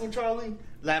high school, Charlie.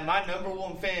 Like my number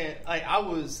one fan, like I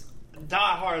was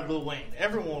diehard Lil Wayne.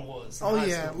 Everyone was. Oh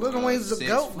yeah, Lil Wayne's the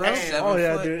GOAT, bro. Oh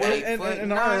yeah, dude. And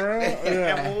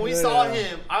when we saw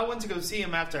him, I went to go see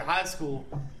him after high school.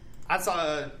 I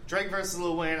saw Drake versus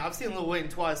Lil Wayne. I've seen Lil Wayne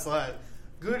twice live.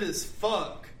 Good as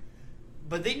fuck.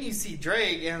 But then you see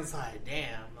Drake, and it's like,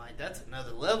 damn, like that's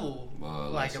another level,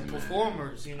 like of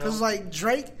performers, you know? Because like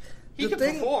Drake, he can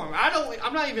perform.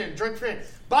 I'm not even a Drake fan.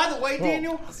 By the way,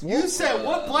 Daniel, you said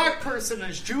what black person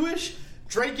is Jewish?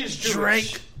 Drake is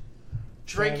Jewish.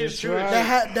 Drake is Jewish. The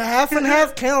half and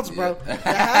half counts, bro. The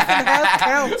half and half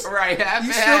counts. Right, half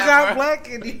you and still half, got bro. black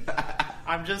in you.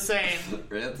 I'm just saying,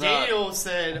 Daniel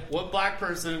said, what black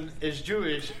person is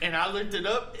Jewish? And I looked it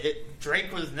up.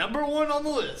 Drake was number one on the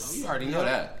list. Oh, you already know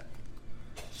that.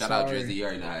 Shout out Drizzy. You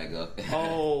already know how it go.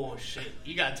 Oh, shit.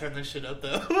 You got to turn this shit up,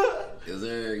 though. Yes,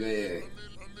 sir. Go ahead.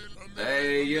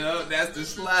 Hey, yo, that's the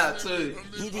slap, too.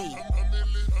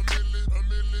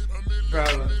 Bro,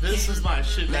 this was my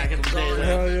shit back in the day, though.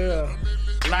 Hell yeah.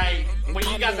 Like, when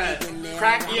you got that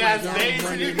cracky ass bass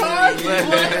in your car,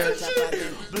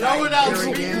 blow it out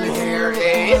speakers.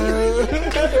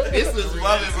 This was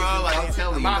loving, bro. Like, I'm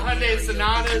telling you. My Hyundai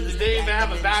Sonata didn't even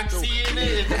have a back seat in it.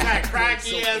 It just had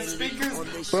cracky ass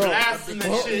speakers blasting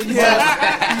the shit.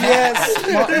 Yes.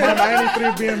 My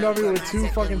 93 BMW with 2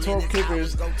 fucking 12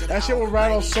 kickers. That shit would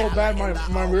rattle so bad,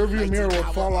 my rearview mirror would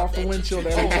fall off the windshield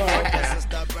every time.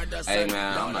 Hey,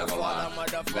 man, I'm not gonna lie.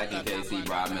 Back in KC,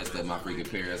 bro, I messed up my freaking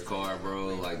parents' car,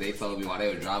 bro. Like, they told me while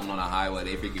they were driving on the highway,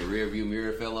 they freaking rear view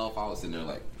mirror fell off. I was sitting there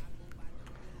like,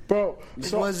 bro,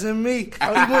 it wasn't me.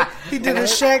 He did a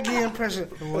Shaggy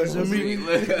impression. It wasn't me.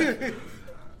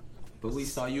 But we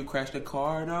saw you crash the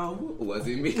car, though. It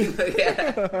wasn't me.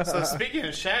 So, speaking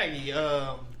of Shaggy,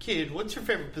 Kid, what's your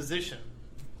favorite position?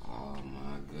 Oh,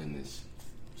 my goodness.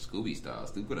 Scooby style,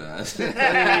 stupid ass. Yeah,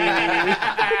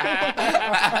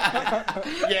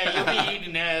 you'll be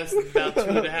eating ass in about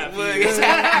 2.5 years.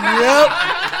 Yep.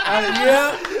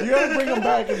 You gotta bring them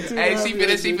back in 2.5 Hey, she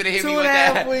finna hit me with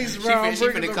that. Weeks, bro. She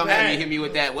finna come at me, hit me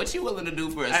with that. What you willing to do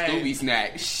for a Scooby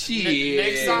snack? Shit.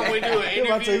 Next time we do an You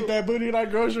about to interview, eat that booty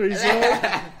like groceries,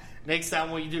 son. next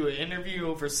time we do an interview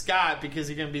over Skype, because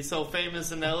you're gonna be so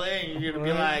famous in LA, and you're gonna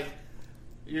be like,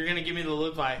 you're gonna give me the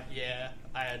look like, yeah,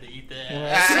 I had to eat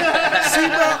that. See,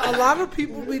 bro, a lot of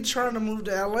people be trying to move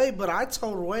to LA, but I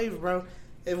told Wave, bro,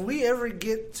 if we ever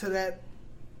get to that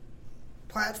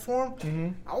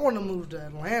platform, I want to move to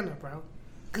Atlanta, bro.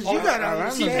 Because you got to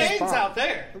understand. T-Pain's out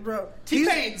there. Bro,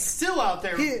 T-Pain's still out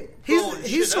there.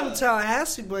 He's from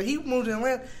Tallahassee, but he moved to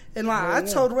Atlanta. And like, I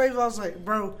told Wave, I was like,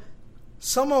 bro,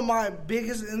 some of my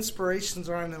biggest inspirations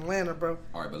are in Atlanta, bro.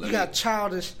 All right, but you got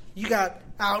Childish. You got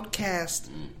Outkast.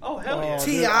 Oh, hell yeah.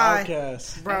 T.I.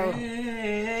 Bro.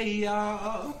 Hey,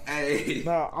 y'all. Hey.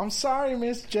 No, I'm sorry,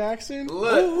 Miss Jackson.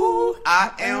 Look, ooh,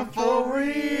 I am for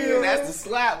real. That's the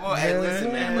slap, boy. Hey,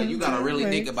 listen, man, but you gotta really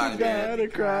think about it, man. I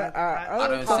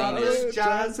done seen this.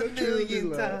 I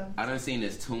done seen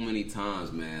this too many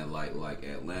times, man. Like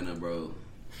Atlanta, bro,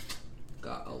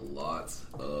 got a lot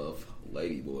of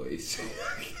lady boys.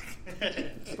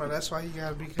 Bro, that's why you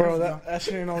gotta be careful. Bro, that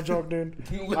shit ain't no joke, dude.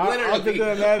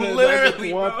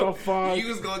 Literally, what bro, the fuck? You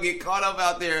was gonna get caught up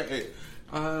out there. Hey,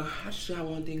 I just got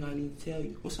one thing I need to tell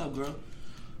you. What's up, girl?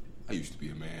 I used to be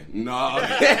a man. Nah.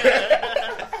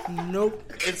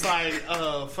 Nope. It's like,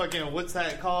 fucking, what's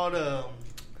that called?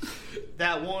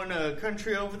 That one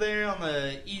country over there on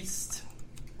the east.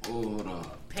 Oh, hold on.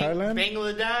 Thailand?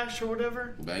 Bangladesh or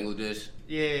whatever? Bangladesh?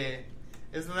 Yeah.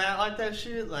 Isn't that like that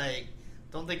shit? Like,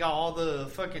 don't they got all the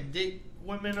fucking dick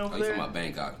women over there? You talking about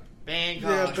Bangkok?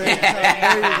 Bangkok.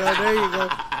 Yeah, there you go.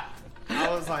 I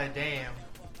was like, damn.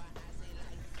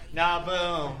 Nah,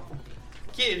 but,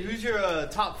 Kid, who's your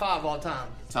top 5 all time?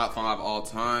 Top 5 all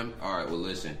time? Alright, well,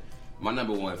 listen. My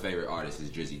number 1 favorite artist is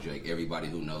Drizzy Drake. Everybody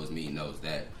who knows me knows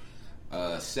that.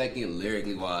 Second,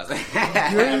 lyrically wise. You're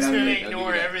just gonna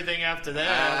ignore everything after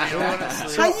that.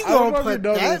 Honestly. How you gonna put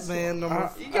that, man? I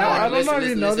don't know if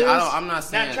you know this. I'm not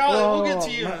saying. Now, Charlie, we'll get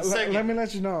to you in a second. Let me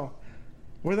let you know.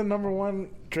 We're the number 1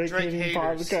 Drake hating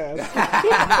podcast.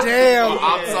 Damn.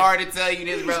 I'm sorry to tell you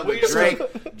this, bro, but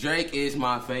Drake is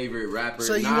my favorite rapper.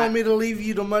 So you want me to leave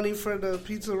you the money for the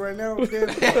pizza right now?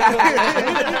 Basically.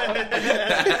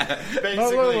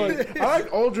 I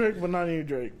like old Drake, but not new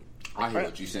Drake. I hear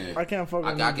what you're saying. I can't fuck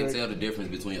with I can Drake. tell the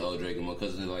difference between old Drake and more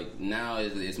because like now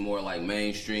it's more like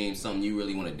mainstream, something you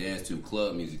really want to dance to,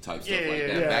 club music type stuff like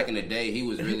that. Yeah. Back in the day, he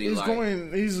was really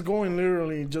he's going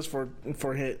literally just for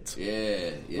hits.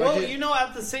 Yeah. Well,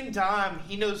 at the same time,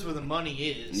 he knows where the money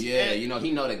is. Yeah, he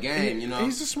know the game.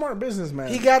 He's a smart businessman.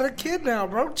 He got a kid now,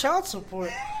 bro. Child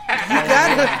support. You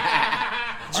got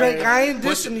it. Drake, I ain't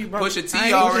dissing you, bro. Pusha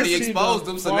T already exposed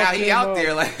him, so now he out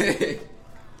there like.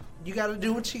 You got to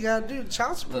do what you got to do.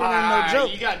 Child support ain't no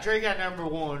joke. You got Drake at number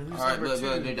 1. Who's number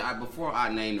 2? But before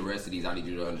I name the rest of these, I need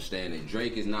you to understand that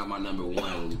Drake is not my number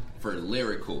 1 for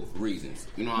lyrical reasons.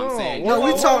 You know what I'm saying? No,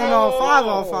 we talking all 5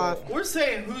 on 5. We're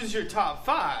saying who's your top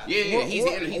 5. Yeah, he's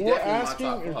definitely we're my asking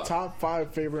top 5. your top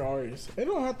 5 favorite artists. It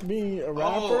don't have to be a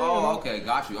rapper. Okay,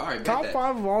 got you. All right, top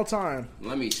 5 of all time.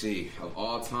 Let me see. Of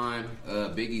all time,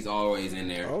 Biggie's always in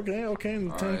there. Okay.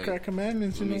 And the 10 Crack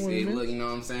Commandments. Let me see. Look, you know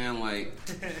what I'm saying? Like,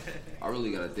 I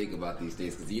really gotta think about these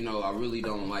things because I really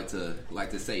don't like to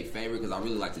say favorite because I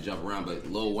really like to jump around. But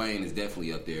Lil Wayne is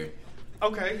definitely up there.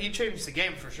 Okay, he changed the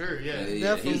game for sure. Yeah,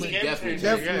 definitely.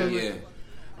 Definitely.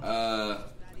 Yeah.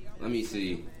 Let me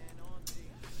see.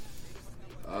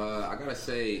 I gotta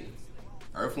say,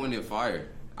 Earth, Wind, and Fire.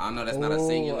 I know that's not a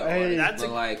singular artist,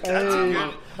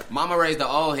 but Mama raised the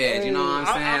old head. You know what I'm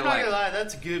saying? I'm not gonna lie,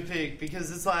 that's a good pick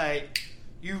because it's like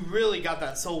you really got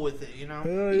that soul with it. Kind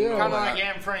of like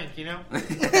Anne Frank. Anne Frank.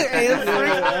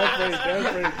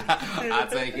 I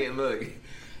take it. Look,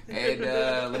 and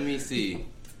let me see.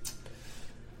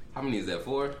 How many is that?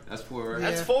 4? That's 4, right?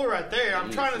 That's 4 right there. I'm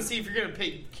trying to see if you're gonna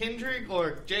pick Kendrick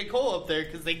or J. Cole up there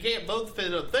because they can't both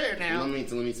fit up there now. Let me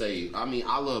tell you. I mean,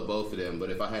 I love both of them, but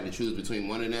if I had to choose between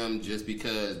one of them, just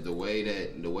because the way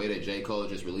that J. Cole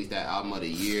just released that album of the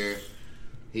year,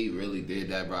 he really did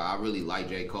that, bro. I really like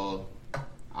J. Cole.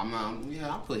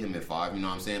 I'll put him at 5. You know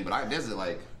what I'm saying? But I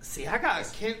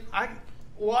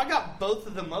got both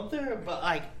of them up there, but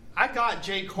like I got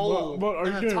J. Cole. But are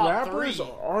in you the doing top rappers 3.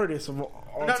 or artists of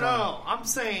all time? No. I'm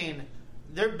saying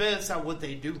they're best at what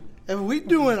they do. If we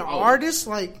doing artists,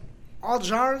 like all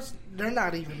genres, they're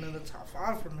not even in the top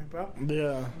 5 for me, bro.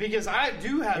 Yeah. Because I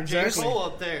do have J. Cole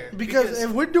up there. Because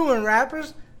if we're doing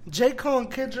rappers, J. Cole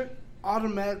and Kendrick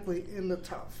automatically in the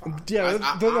top 5.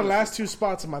 Yeah, they're the last 2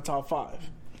 spots in my top 5.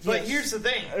 But here's the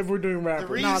thing. If we're doing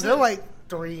rappers. No, they're like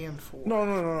 3 and 4.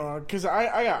 No. Because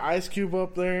I got Ice Cube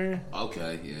up there.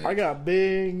 Okay, yeah. I got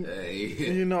Big,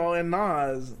 hey. And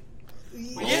Nas.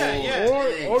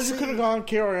 Yeah. Or you could have gone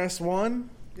KRS-One.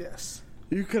 Yes.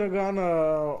 You could have gone,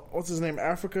 what's his name?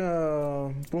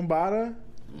 Africa Boombada.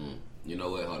 You know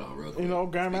what? Hold on real quick.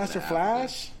 Grandmaster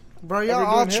Flash. Bro, y'all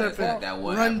all tripping.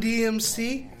 Run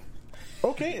DMC.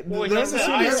 Okay, Boy, he's the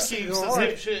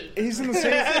same shit. He's in the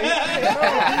same.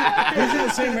 He's in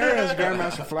the same area as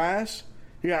Grandmaster Flash.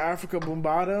 You got Africa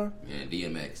Boombada. Yeah,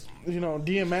 DMX.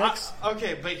 DMX.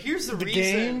 Okay, but here's the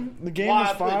reason. The game why was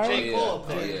I put fire. J. Cole up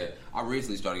there. Oh yeah. I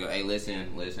recently started going, hey, listen.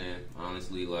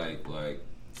 Honestly, like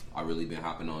I really been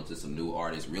hopping on to some new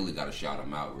artists. Really got to shout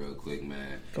them out real quick,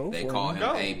 man. They call him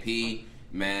AP,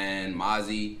 man,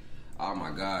 Mozzie. Oh my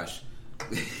gosh.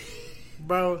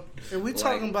 Bro, if we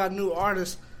talking about new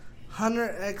artists,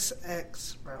 Hunter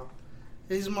XX, bro.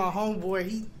 He's my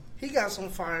homeboy. He got some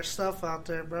fire stuff out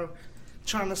there, bro.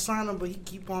 Trying to sign him, but he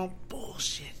keep on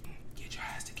bullshit. Get your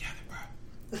ass together,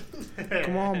 bro.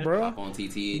 Come on, bro. Hop on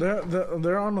TT.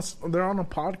 They're on a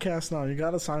podcast now. You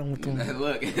gotta sign with them.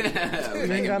 Look, you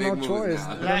ain't got no choice.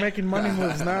 They're making money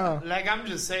moves now. Like I'm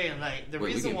just saying, the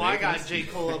reason why I got J.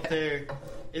 Cole up there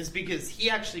is because he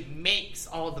actually makes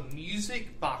all the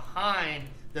music behind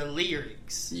the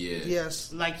lyrics. Yeah.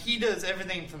 Yes. Like he does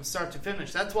everything from start to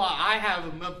finish. That's why I have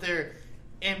him up there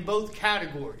in both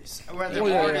categories, whether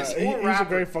artist or rapper. He's a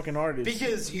great fucking artist.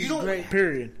 Because you don't. Great.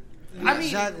 Period. I mean,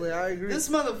 exactly. I agree. This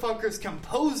motherfucker's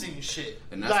composing shit.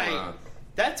 And that's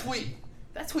that's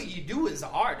what you do as an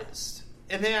artist.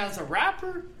 And then as a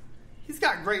rapper, he's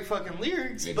got great fucking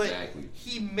lyrics, exactly.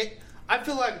 But I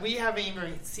feel like we haven't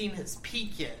even seen his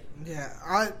peak yet.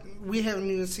 Yeah, we haven't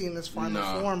even seen his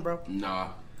final form, bro. Nah.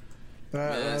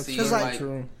 That's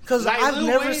true. Because I've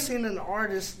never seen an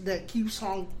artist that keeps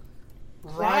on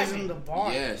rising the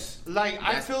bar. Yes.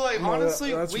 I feel like,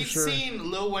 honestly, we've sure. seen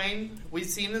Lil Wayne, we've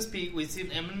seen his peak, we've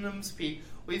seen Eminem's peak,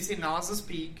 we've seen Nas's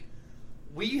peak.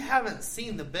 We haven't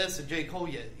seen the best of J. Cole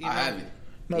yet. I haven't.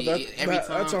 No, that's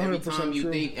 100%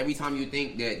 true. Every time you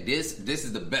think that this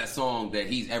is the best song that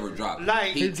he's ever dropped,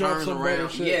 he turns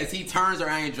around. Yes, he turns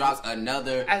around and drops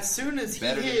another. As soon as he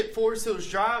hit Forest Hills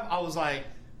Drive, I was like,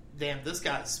 "Damn, this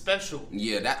guy's special."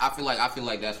 Yeah, I feel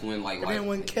like that's when And then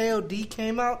when KOD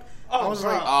came out, I was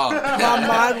like, my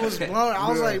mind was blown. I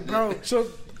was like, bro. So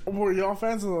Were y'all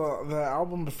fans of the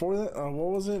album before that?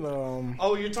 What was it?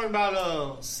 Oh, you're talking about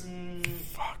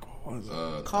fuck, what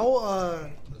was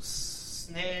it?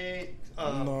 Snake.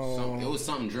 No, it was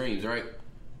something Dreams, right?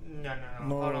 No.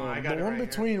 Hold on, I got the it one right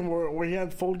between where he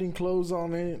had folding clothes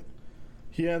on it.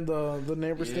 He had the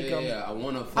neighbor stick on. Yeah, I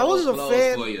want to I was a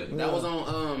fan. for you. That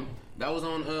was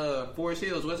on Forest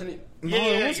Hills, wasn't it? No, Yeah,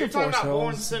 it wasn't you're talking Forest about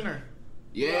Born Hills. Sinner.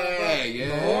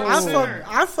 Yeah.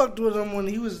 I fucked with him when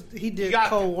he did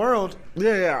Cold World.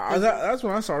 Yeah. That's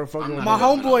when I started fucking with my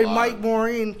him. homeboy Mike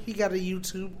Maureen. He got a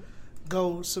YouTube.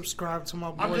 Go subscribe to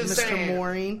my boy, I'm just Mr. saying,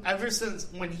 Maureen. ever since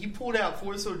when he pulled out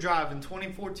Forest Hill Drive in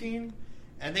 2014,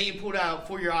 and then he pulled out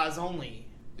For Your Eyes Only.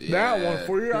 That one,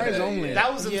 For Your Eyes Only.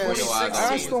 That was in 2016.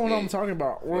 That's the one I'm talking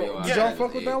about. Did y'all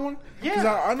fuck with that one? Yeah. 'Cause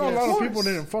I know a lot of course. people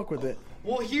didn't fuck with it.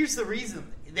 Well, here's the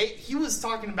reason. He was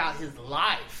talking about his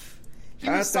life. He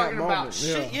At was that talking about moment,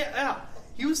 shit. Yeah.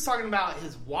 He was talking about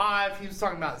his wife. He was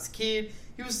talking about his kid.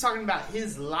 He was talking about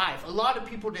his life. A lot of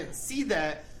people didn't see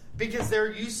that because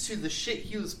they're used to the shit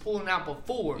he was pulling out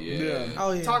before. Yeah.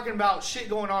 Oh, yeah. Talking about shit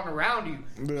going on around you.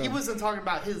 Yeah. He wasn't talking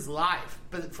about his life.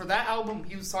 But for that album,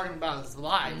 he was talking about his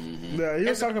life. Yeah, he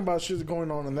was talking about shit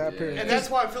going on in that period. And that's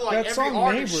why I feel like That every song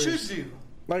artist Neighbors, should do.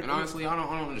 Like, And honestly, I don't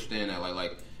understand that.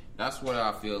 Like that's what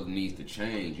I feel needs to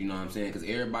change. You know what I'm saying? Because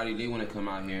everybody, they want to come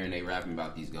out here and they rapping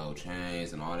about these gold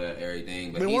chains and all that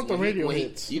everything. But they want the radio when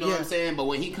hits. you know what I'm saying? But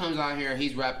when he comes out here and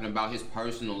he's rapping about his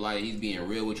personal life, he's being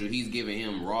real with you. He's giving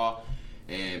him raw.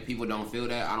 And people don't feel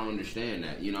that. I don't understand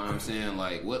that. You know what I'm saying?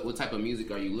 Like, what type of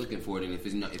music are you looking for? Then if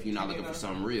you're not looking for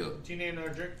something real? Do you need another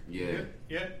drink?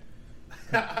 Yeah.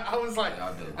 I was like, Yeah,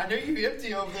 I do. I know you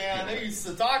empty over there. I know you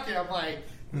still talking. I'm like,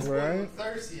 this boy Right. was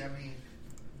thirsty. I mean,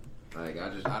 Like,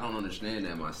 I don't understand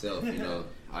that myself. You know,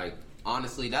 like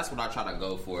honestly, that's what I try to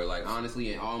go for. Like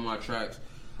honestly, in all my tracks,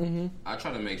 I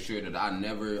try to make sure that I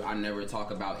never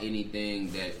talk about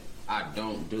anything that I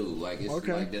don't do. Like it's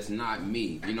like that's not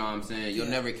me. You know what I'm saying? You'll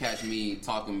never catch me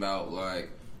talking about like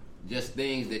just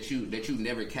things that you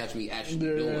never catch me actually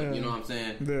doing. You know what I'm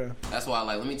saying? Yeah. That's why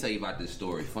let me tell you about this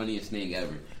story. Funniest thing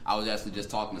ever. I was actually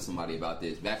just talking to somebody about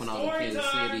this. Back when I was in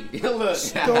Kansas City. Look.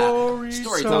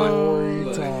 Story time.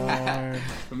 Look.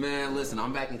 Man, listen,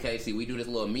 I'm back in KC. We do this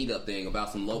little meetup thing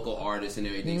about some local artists and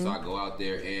everything. So I go out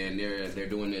there and they're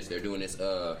doing this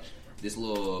this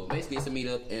little, basically it's a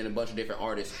meetup and a bunch of different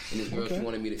artists. And this girl,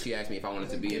 she asked me if I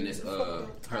wanted to be in this her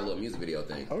little music video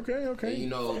thing. Okay. And you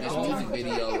know, this music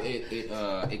video,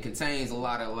 it contains a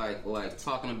lot of like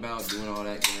talking about doing all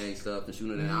that gang stuff and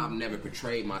shooting. And I've never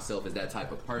portrayed myself as that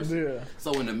type of person. Yeah.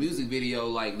 So in the music video,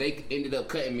 like they ended up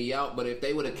cutting me out. But if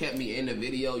they would have kept me in the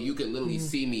video, you could literally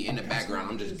see me in the background.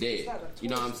 I'm just dead. You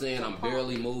know what I'm saying? I'm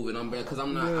barely moving. Because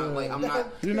I'm not. I'm not.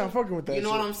 You're not fucking with that. You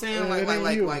know shit. what I'm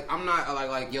saying? Like I'm not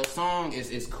like your song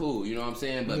is cool. You know what I'm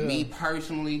saying? But me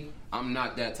personally, I'm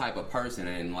not that type of person,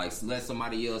 and like let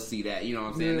somebody else see that. You know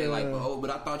what I'm saying? They're like, oh, but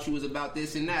I thought you was about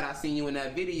this and that. I seen you in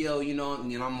that video. You know,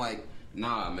 and I'm like,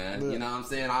 nah, man. You know what I'm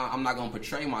saying? I'm not gonna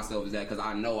portray myself as that because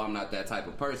I know I'm not that type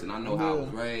of person. I know how I was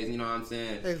raised. You know what I'm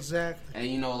saying? Exactly.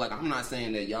 And you know, like I'm not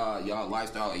saying that y'all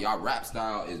lifestyle, y'all rap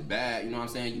style is bad. You know what I'm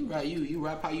saying? You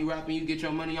rap how you rap, and you get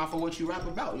your money off of what you rap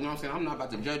about. You know what I'm saying? I'm not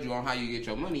about to judge you on how you get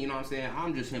your money. You know what I'm saying?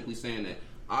 I'm just simply saying that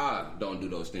I don't do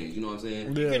those things. You know what I'm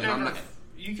saying? Yeah.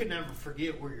 You can never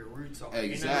forget where your roots are.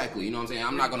 Exactly. You know what I'm saying?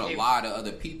 I'm not gonna lie to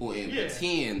other people and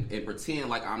pretend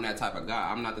like I'm that type of guy.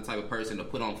 I'm not the type of person to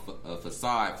put on a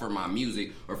facade for my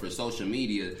music or for social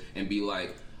media and be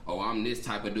like, oh, I'm this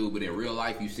type of dude, but in real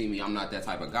life, you see me, I'm not that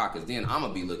type of guy, because then I'm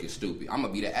going to be looking stupid. I'm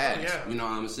going to be the ass. You know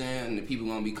what I'm saying? And the people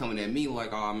going to be coming at me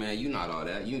like, oh, man, you not all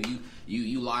that.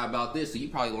 You lie about this, so you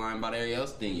probably lying about every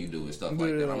else thing you do and stuff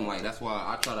like that. I'm like, that's why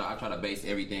I try to base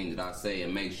everything that I say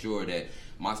and make sure that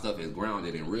my stuff is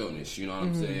grounded in realness, you know what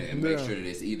I'm saying? And make sure that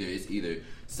it's either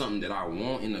something that I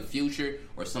want in the future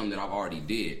or something that I've already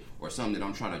did or something that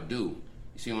I'm trying to do.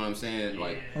 You see what I'm saying?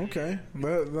 Like, okay,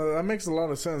 that makes a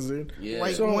lot of sense, dude. Yeah.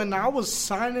 Like, so, when I was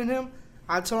signing him,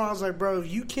 I told him, I was like, bro, if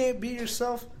you can't be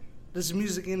yourself, this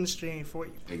music industry ain't for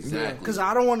you. Exactly. Because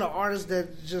I don't want an artist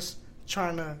that's just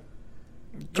trying to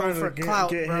go for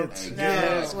clout, get bro. hits.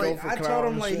 Yeah, like, I told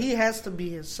him, like, shit. he has to be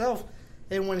himself.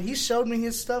 And when he showed me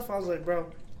his stuff, I was like,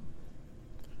 bro,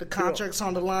 the contract's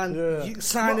on the line. You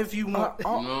sign if you want.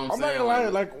 I'm not gonna lie.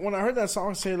 Like when I heard that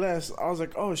song "Say Less," I was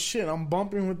like, "Oh shit, I'm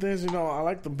bumping with this." You know, I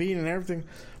like the beat and everything.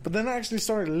 But then I actually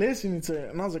started listening to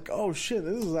it, and I was like, "Oh shit,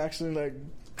 this is actually like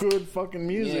good fucking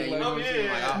music." Yeah,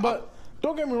 like, but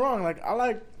don't get me wrong. Like I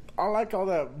I like all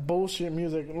that bullshit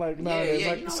music. Like nowadays,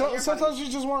 like sometimes you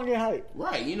just want to get hyped.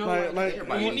 Right, you know, like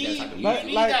everybody you need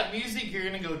that music you're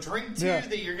gonna go drink to,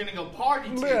 that you're gonna go party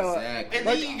to, exactly. and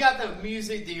then you got the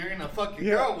music that you're gonna fuck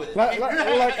your girl with. Like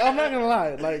I'm not gonna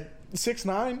lie, like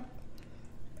 6ix9ine,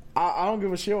 I don't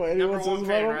give a shit what anyone says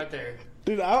about him. Right there.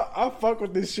 Dude, I fuck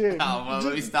with this shit. Oh, well,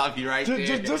 let me stop you right there.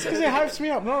 Just because it hypes me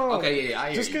up. No. Okay, yeah, I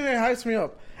hear just because it hypes me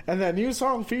up. And that new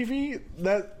song, Fifi,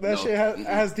 that shit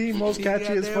has the most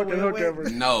catchiest fucking hook ever.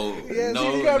 No. Let me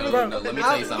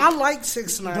tell you something. I like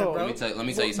 6ix9ine, bro. Let me tell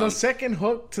you something. The second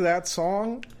hook to that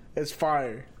song is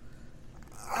fire.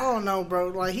 I don't know, bro.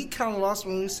 Like, he kind of lost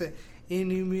when we said,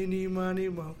 "Any, mini, money,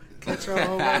 mo." Catch a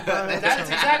whole lot.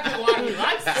 That's exactly why he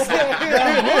likes it.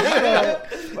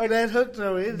 That hook,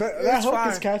 though. That hook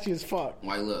is catchy as fuck.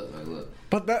 Like, look.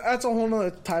 But that's a whole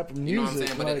nother type of music. You know what I'm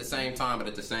saying? But at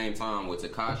the same time, with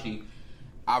Tekashi,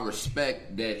 I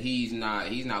respect that he's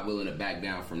not willing to back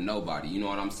down from nobody. You know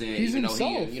what I'm saying? He's Even himself.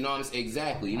 though you know what I'm saying?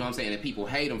 Exactly. You know what I'm saying? And people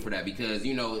hate him for that because,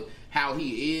 you know, how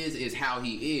he is how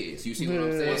he is. You see what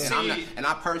I'm saying? And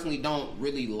I personally don't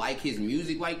really like his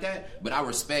music like that, but I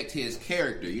respect his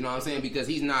character. You know what I'm saying? Because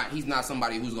he's not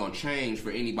somebody who's gonna change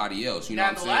for anybody else. You know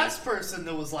what I'm saying? Now the last person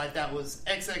that was like that was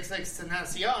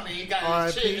XXXTentacion. He got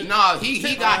his shit. No,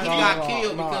 he got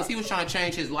killed because he was trying to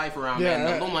change his life around. Man,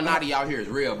 the Illuminati out here is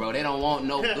real, bro. They don't want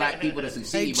no black people to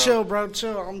succeed, hey, chill, bro.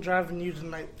 Chill. I'm driving you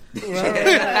tonight. Lay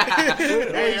off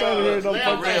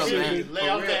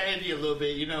that Andy a little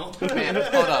bit, you know. Man,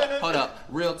 hold up.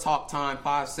 Real talk time,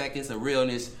 5 seconds of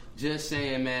realness. Just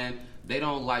saying, man, they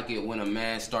don't like it when a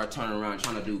man start turning around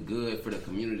trying to do good for the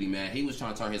community, man. He was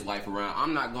trying to turn his life around.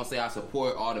 I'm not going to say I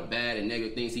support all the bad and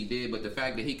negative things he did, but the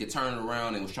fact that he could turn it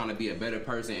around and was trying to be a better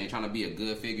person and trying to be a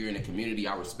good figure in the community,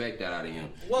 I respect that out of him.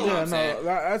 Well,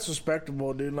 that's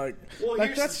respectable, dude. Like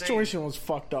that situation was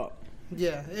fucked up.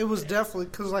 Yeah, it was definitely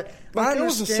because I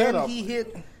understand he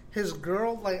hit his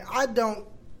girl. Like I don't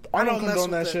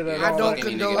condone that shit at all. I don't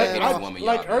condone that at all.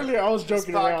 Like earlier, I was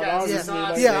joking around. Obviously,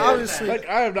 obviously. Like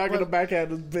I am not gonna backhand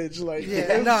this bitch. Like,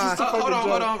 hold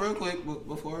on, real quick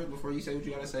before you say what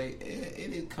you gotta say.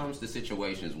 It comes to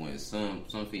situations when some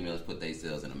females put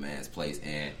themselves in a man's place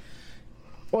and.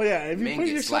 Well, yeah, if you put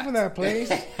yourself in that place,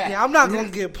 I'm not gonna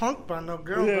get punked by no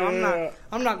girl. But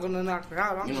I'm not gonna knock her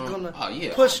out. I'm just gonna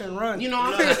push and run. You know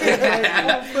what I'm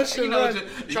saying? Push and run.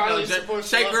 Charlie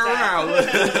shake her around.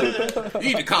 You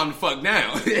need to calm the fuck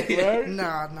down.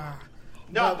 Nah.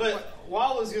 No, but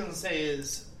what I was gonna say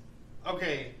is,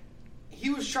 okay,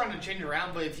 he was trying to change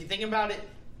around, but if you think about it,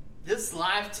 this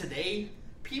life today,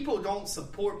 people don't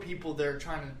support people that are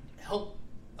trying to help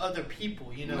other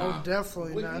people, you know. No,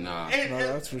 definitely not. No,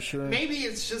 that's for sure. Maybe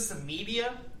it's just the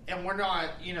media, and we're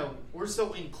not, you know, we're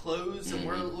so enclosed and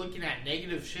we're looking at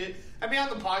negative shit. I mean, on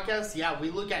the podcast,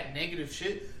 we look at negative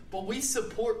shit, but we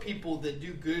support people that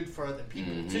do good for other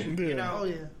people too. You know, oh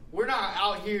yeah, we're not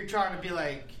out here trying to be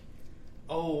like,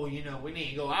 oh, you know, we need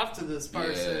to go after this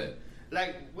person. Yeah.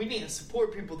 Like, we need to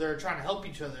support people that are trying to help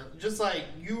each other. Just like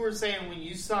you were saying when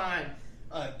you signed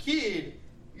Kid.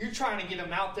 You're trying to get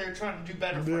him out there, trying to do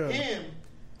better for him.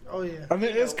 Oh, yeah. I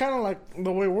mean, it's kind of like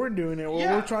the way we're doing it.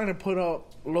 We're trying to put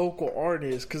up local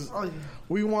artists because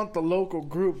we want the local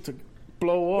group to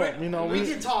blow up. You know, we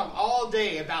can talk all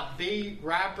day about big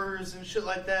rappers and shit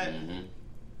like that.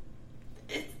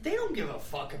 They don't give a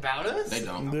fuck about us. They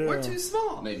don't. Yeah. We're too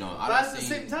small. They don't. But at the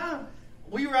same time,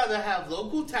 we rather have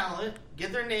local talent,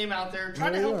 get their name out there, try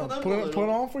to help them a little. Put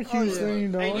on for Houston, you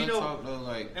know. And, you know,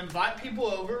 invite people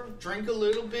over, drink a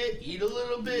little bit, eat a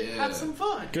little bit, have some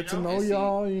fun. Get to know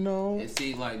y'all, you know. And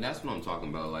see, like, that's what I'm talking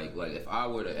about. Like if I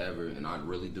were to ever, and I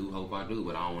really do hope I do,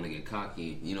 but I don't want to get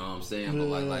cocky, you know what I'm saying?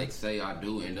 But like say I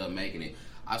do end up making it.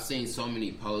 I've seen so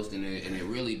many posts, and it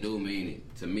really do mean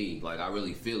it to me. Like, I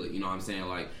really feel it, you know what I'm saying?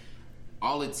 Like,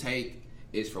 all it takes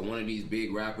is for one of these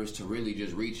big rappers to really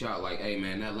just reach out like, hey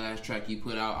man, that last track you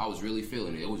put out, I was really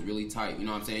feeling it. It was really tight. You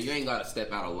know what I'm saying? You ain't gotta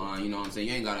step out of line, you know what I'm saying?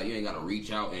 You ain't gotta reach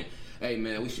out and, hey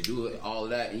man, we should do it, all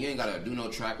of that. And you ain't gotta do no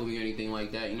track with me or anything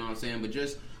like that, you know what I'm saying? But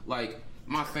just like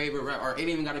my favorite rapper, or it ain't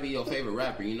even gotta be your favorite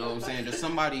rapper, you know what I'm saying? Just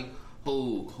somebody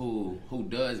who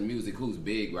does music, who's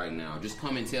big right now, just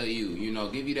come and tell you, you know,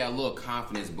 give you that little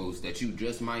confidence boost that you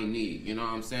just might need, you know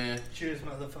what I'm saying? Cheers,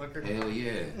 motherfucker. Hell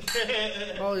yeah.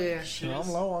 Oh yeah. I'm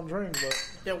low on drink, but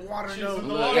that water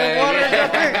though.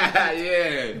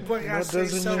 Yeah. But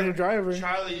doesn't mean you're driving.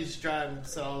 Charlie's driving,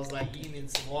 so I was like, you need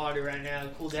some water right now,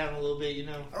 cool down a little bit, you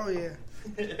know? Oh yeah.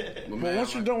 But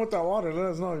once you're done with that water, let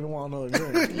us know you want another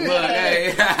drink. Look,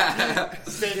 hey.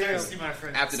 Stay thirsty, my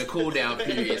friend. After the cool down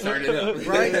period, turn it up.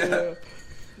 Right?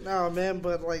 No, man,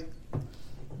 but like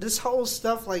this whole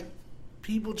stuff, like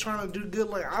people trying to do good.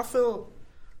 Like, I feel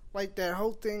like that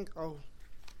whole thing.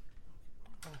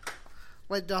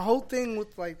 Like the whole thing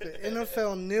with like the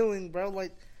NFL kneeling, bro.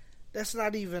 Like, that's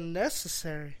not even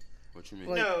necessary. What you mean?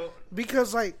 Like, No,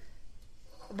 because like,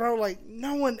 bro, like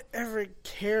no one ever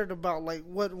cared about like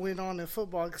what went on in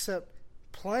football except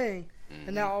playing,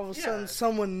 and now all of a sudden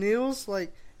someone kneels.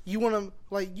 Like, you want to,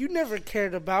 like, you never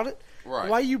cared about it. Right?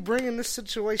 Why are you bringing this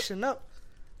situation up?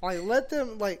 Like, let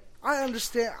them. Like, I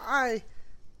understand. I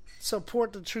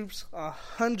support the troops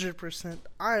 100%.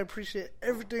 I appreciate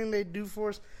everything they do for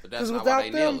us. But that's not without why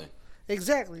they them, kneeling.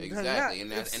 Exactly.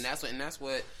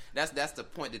 That's the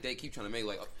point that they keep trying to make.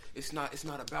 Like, it's not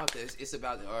about this. It's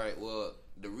about, all right, well,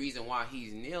 the reason why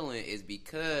he's kneeling is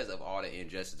because of all the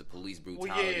injustice, the police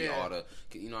brutality, all the,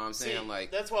 you know what I'm saying?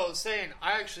 Like, that's what I was saying.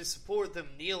 I actually support them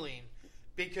kneeling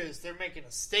because they're making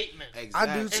a statement. Exactly.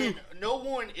 I do too. And no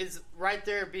one is right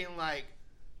there being like,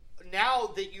 now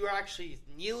that you're actually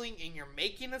kneeling and you're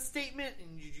making a statement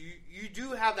and you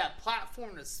do have that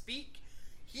platform to speak,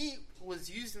 he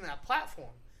was using that platform.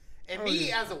 And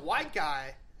as a white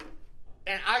guy,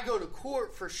 and I go to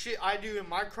court for shit I do in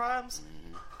my crimes,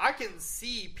 I can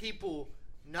see people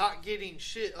not getting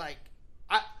shit. Like,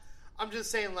 I'm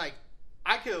just saying, like,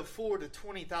 I could afford a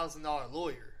 $20,000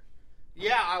 lawyer.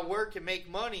 Yeah, I work and make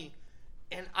money,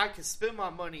 and I can spend my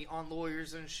money on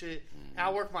lawyers and shit. And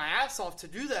I work my ass off to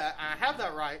do that, and I have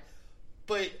that right.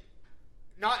 But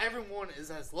not everyone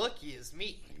is as lucky as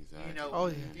me. Exactly. You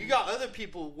know, you got other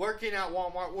people working at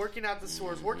Walmart, working at the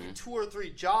stores, working 2 or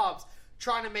 3 jobs,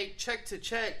 trying to make check to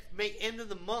check, make end of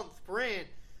the month rent,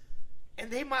 and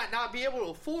they might not be able to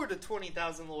afford a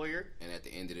 $20,000 lawyer. And at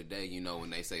the end of the day, you know, when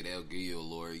they say they'll give you a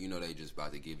lawyer, you know they just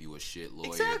about to give you a shit lawyer.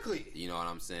 Exactly. You know what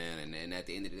I'm saying? And at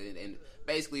the end of the day, and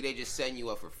basically they just setting you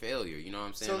up for failure. You know what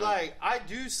I'm saying? So, like, I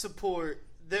do support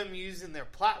them using their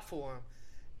platform.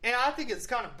 And I think it's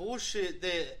kind of bullshit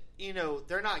that, you know,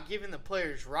 they're not giving the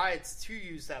players rights to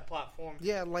use that platform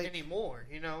anymore,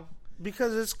 you know?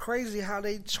 Because it's crazy how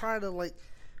they try to, like,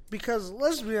 because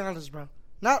let's be honest, bro.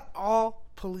 Not all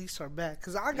police are bad.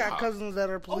 Because I got cousins that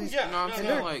are police. And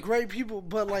they're great people.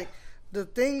 But, like, the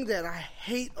thing that I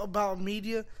hate about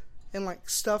media and, like,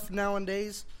 stuff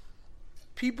nowadays,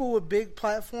 people with big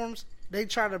platforms, they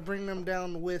try to bring them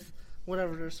down with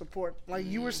whatever their support. Like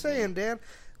you were saying, Dan,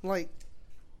 like,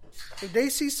 if they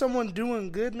see someone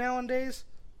doing good nowadays,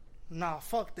 nah,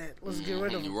 fuck that. Let's get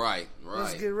rid of him. Right.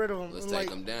 Let's get rid of him. Let's take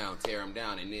him down, tear him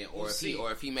down, and then, or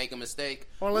if he make a mistake,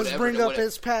 or let's bring up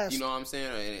his past. You know what I'm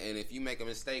saying? And if you make a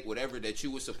mistake, whatever that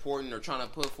you were supporting or trying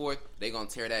to put forth, they gonna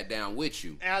tear that down with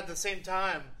you. And at the same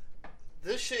time,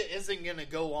 this shit isn't gonna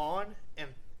go on and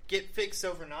get fixed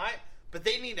overnight. But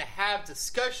they need to have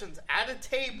discussions at a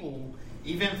table,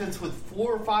 even if it's with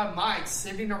 4 or 5 mics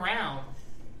sitting around,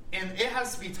 and it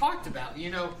has to be talked about. You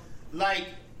know, like,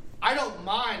 I don't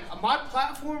mind. My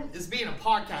platform is being a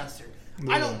podcaster.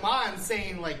 Yeah. I don't mind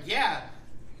saying, like, yeah,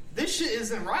 this shit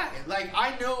isn't right. Like,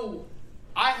 I know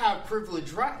I have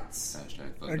privileged rights.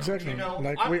 Exactly. You know,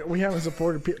 like, we haven't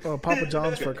supported Papa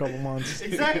John's for a couple months.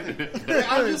 Exactly.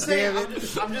 Like, I'm just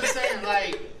saying,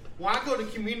 like, when I go to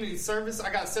community service,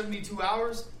 I got 72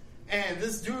 hours, and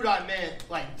this dude I met,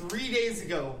 like, 3 days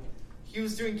ago, he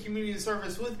was doing community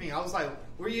service with me. I was like,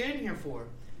 what are you in here for?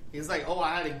 He's like, oh,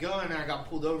 I had a gun, and I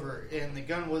got pulled over, and the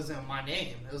gun wasn't my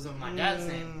name. It was in my dad's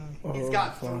name. He's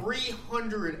got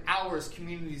 300 hours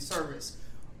community service.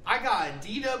 I got a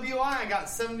DWI, I got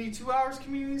 72 hours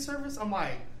community service. I'm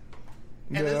like...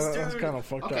 And yeah, this dude, that's kind of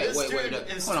fucked up. This dude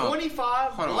is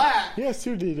 25, black. He has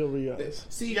 2 DWIs.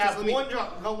 See,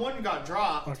 one got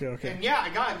dropped. Okay. And yeah, I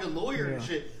got a good lawyer and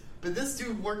shit. But this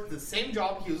dude worked the same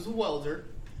job. He was a welder.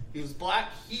 He was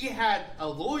black. He had a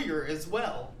lawyer as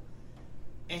well.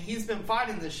 And he's been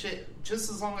fighting this shit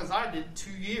just as long as I did,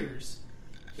 2 years.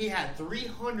 He had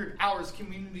 300 hours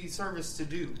community service to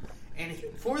do. And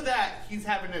for that, he's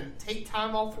having to take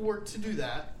time off work to do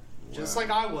that. Just like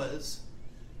I was.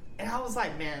 And I was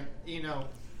like, man, you know,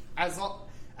 as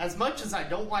much as I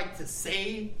don't like to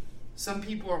say some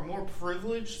people are more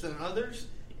privileged than others,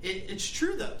 it's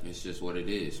true, though. It's just what it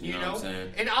is. You know what I'm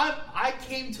saying? And I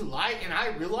came to light, and I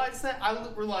realized that. I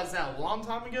realized that a long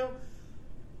time ago.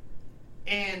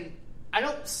 And I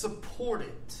don't support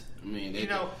it. I mean,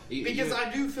 because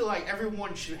I do feel like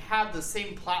everyone should have the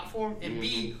same platform and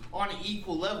be on an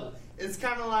equal level. It's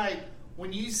kind of like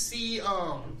when you see...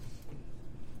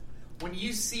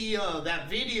 that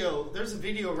video, there's a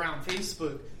video around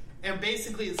Facebook, and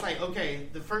basically it's like, okay,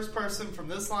 the first person from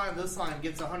this line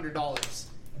gets $100.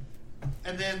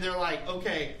 And then they're like,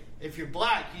 okay, if you're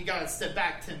black, you gotta step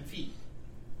back 10 feet.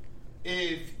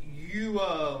 If you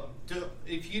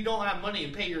if you don't have money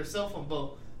and pay your cell phone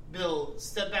bill,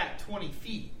 step back 20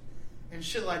 feet and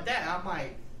shit like that. I'm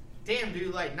like, damn,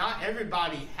 dude, like, not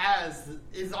everybody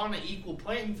is on an equal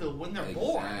playing field when they're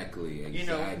born. Exactly. You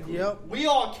know, we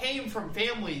all came from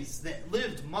families that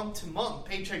lived month to month,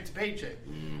 paycheck to paycheck.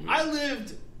 Mm-hmm. I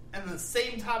lived in the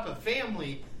same type of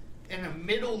family, in a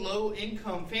middle, low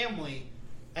income family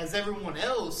as everyone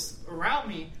else around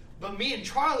me. But me and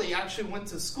Charlie actually went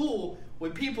to school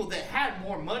with people that had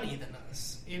more money than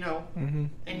us, you know? Mm-hmm.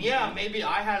 And yeah, maybe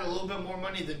I had a little bit more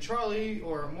money than Charlie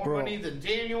or more money than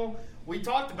Daniel. We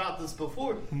talked about this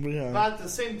before. Yeah. But at the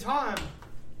same time,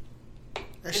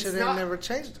 that shit ain't never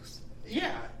changed us.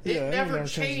 Yeah, it never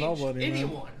changed nobody,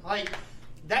 anyone. Man. Like,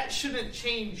 that shouldn't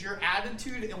change your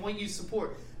attitude and what you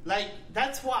support. Like,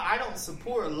 that's why I don't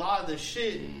support a lot of the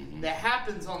shit that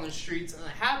happens on the streets and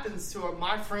that happens to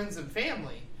my friends and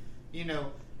family, you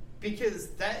know, because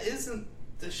that isn't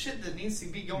the shit that needs to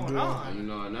be going on. You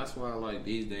know, and that's why, like,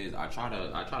 these days I try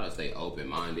to stay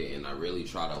open-minded, and I really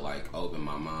try to, like, open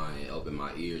my mind and open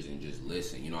my ears and just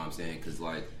listen, you know what I'm saying? Because,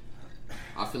 like,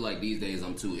 I feel like these days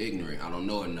I'm too ignorant. I don't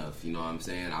know enough, you know what I'm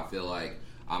saying? I feel like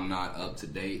I'm not up to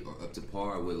date or up to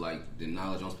par with, like, the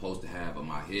knowledge I'm supposed to have of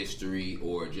my history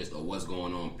or just of what's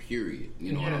going on, period.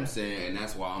 You know what I'm saying? And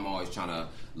that's why I'm always trying to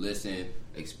listen,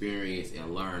 experience,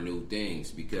 and learn new things,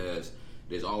 because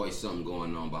there's always something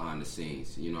going on behind the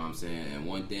scenes. You know what I'm saying? And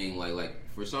one thing, like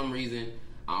for some reason,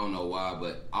 I don't know why,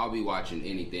 but I'll be watching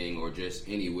anything or just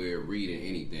anywhere, reading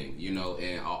anything, you know,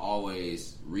 and I'll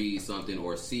always read something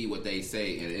or see what they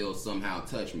say, and it'll somehow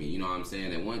touch me. You know what I'm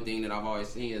saying? And one thing that I've always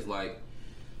seen is, like,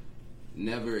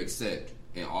 never accept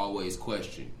and always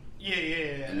question. Yeah.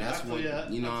 And that's what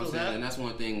you know what I'm saying. And that's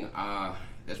one thing I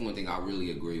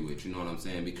really agree with. You know what I'm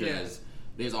saying? Because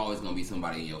there's always gonna be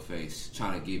somebody in your face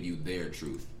trying to give you their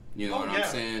truth. You know what I'm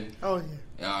saying? Oh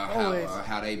yeah.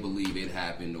 How they believe it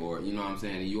happened, or you know what I'm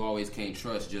saying. And you always can't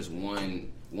trust just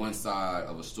one side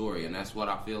of a story, and that's what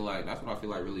I feel like. That's what I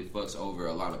feel like really fucks over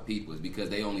a lot of people, is because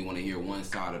they only want to hear one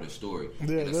side of the story and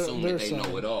assume that they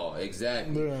know it all.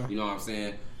 Exactly. Yeah. You know what I'm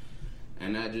saying?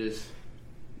 And that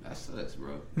sucks,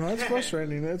 bro. No, it's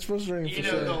frustrating. It's frustrating. You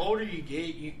know, the older you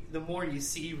get, the more you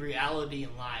see reality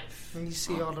in life, and you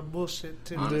see all the bullshit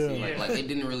too. Honestly, like it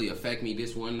didn't really affect me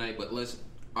this one night, but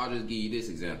I'll just give you this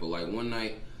example. Like, one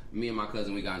night, me and my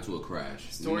cousin, we got into a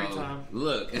crash. Story time.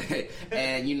 Look,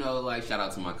 and you know, like, shout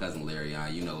out to my cousin Larry.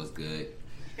 You know what's good,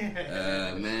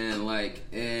 man. Like,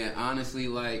 and honestly,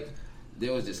 like,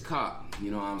 there was this cop,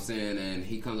 you know what I'm saying, and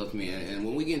he comes up to me, and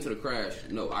when we get into the crash,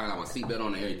 I got my seatbelt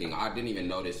on and everything. I didn't even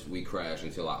notice we crashed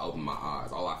until I opened my eyes.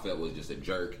 All I felt was just a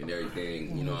jerk and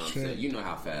everything, you know what I'm saying? You know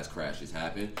how fast crashes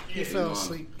happen. He fell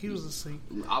asleep. He was asleep.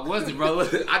 I wasn't, bro.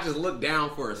 I just looked down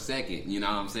for a second, you know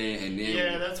what I'm saying? And then...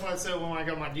 Yeah, that's what I said when I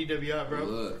got my DWI, bro.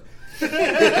 Look. I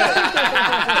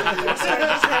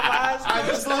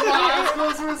just let my eyes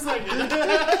close for a second.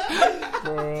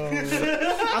 Bro.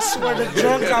 I swear to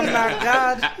drunk, I'm not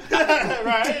God.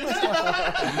 Right?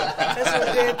 That's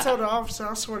what they told the officer.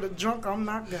 I swear to drunk, I'm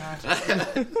not God.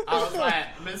 I was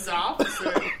like, Mr.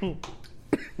 Officer.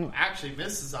 Actually,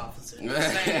 Mrs. Officer.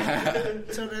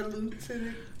 So that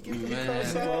lieutenant get the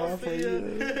close off.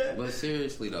 But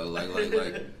seriously though, like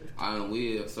we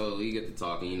get to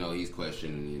talking, you know, he's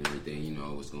questioning and everything, you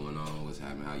know, what's going on, what's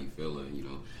happening, how you feeling, you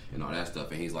know, and all that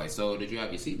stuff. And he's like, so did you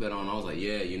have your seatbelt on? I was like,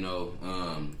 yeah, you know,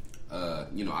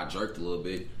 I jerked a little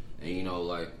bit, and you know,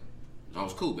 like, I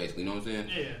was cool basically, you know what I'm saying?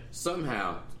 Yeah.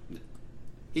 Somehow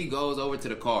he goes over to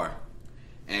the car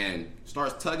and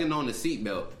starts tugging on the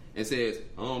seatbelt and says,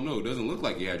 I don't know, it doesn't look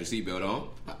like you had your seatbelt on.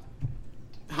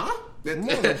 Huh?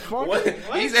 What?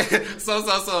 He said, so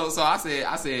I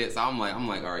said, so I'm like,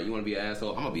 all right, you want to be an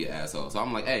asshole? I'm gonna be an asshole. So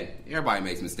I'm like, hey, everybody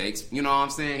makes mistakes. You know what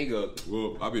I'm saying? He goes,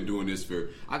 well, I've been doing this for,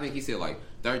 I think he said like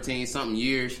 13 something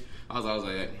years. I was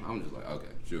like, I'm just like,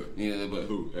 okay, sure. Yeah, but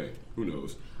who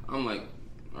knows? I'm like,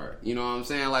 all right, you know what I'm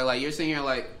saying? Like you're sitting here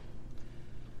like,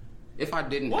 if I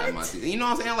didn't have my seat, you know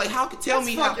what I'm saying? Like, tell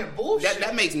me how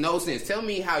that makes no sense. Tell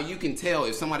me how you can tell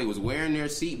if somebody was wearing their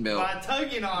seatbelt by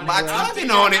tugging on it. By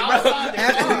tugging on it, bro.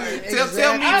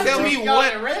 Tell me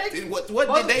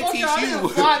what did they teach you?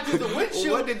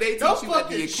 What did they teach you at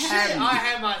the academy? I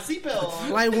had my seatbelt on.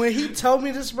 Like, when he told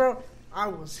me this, bro, I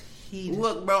was heated.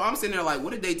 Look, bro, I'm sitting there like,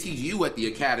 what did they teach you at the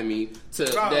academy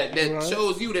that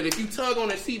shows you that if you tug on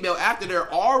a seatbelt after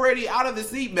they're already out of the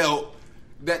seatbelt,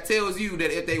 that tells you that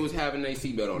if they was having their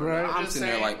seatbelt on, right. I'm sitting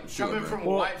there like, sure, coming from a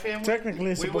white family, technically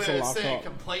it's supposed to lock up.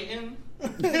 Complaining.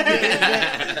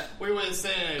 We would have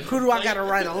said, who do I got to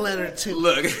write a letter to?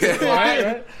 Look,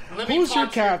 right. Let who's your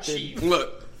captain?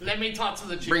 Look, Let me talk to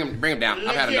the chief. Bring him down.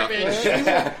 I've had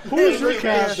enough. Who's your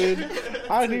captain?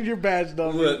 I need your badge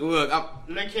number. Look.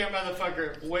 Look here,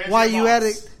 motherfucker. Where's While your you boss? at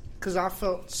it, because I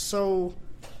felt so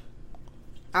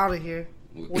out of here.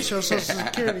 What's your social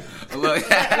security? Look. Give me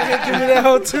that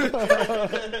whole too.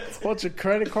 What's your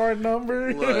credit card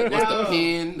number? Look, what's the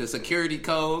PIN, the security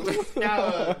code?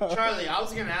 Now, Charlie, I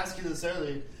was going to ask you this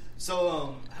earlier.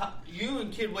 So, you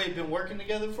and Kid.Wav been working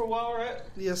together for a while, right?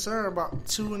 Yes, sir. About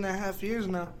 2.5 years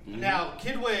now. Now,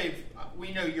 Kid.Wav,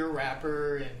 we know you're a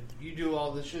rapper and you do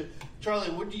all this shit. Charlie,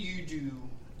 what do you do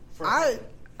for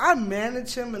I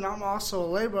manage him, and I'm also a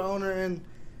labor owner, and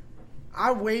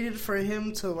I waited for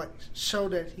him to like show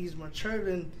that he's matured,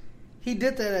 and he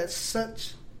did that at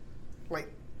such like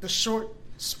the short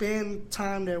span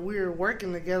time that we were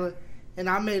working together, and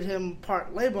I made him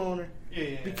part labor owner.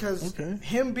 Yeah. Because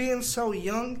him being so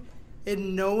young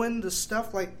and knowing the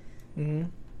stuff, like,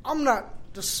 I'm not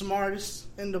the smartest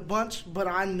in the bunch, but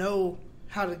I know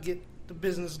how to get the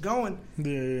business going.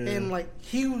 Yeah. And, like,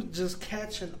 he was just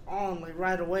catching on, like,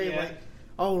 right away. Like,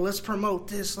 oh, let's promote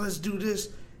this, let's do this.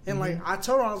 And, like, I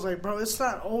told him, I was like, bro, it's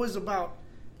not always about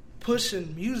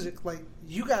pushing music. Like,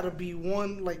 you got to be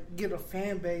one, like, get a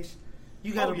fan base.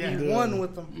 You got to be one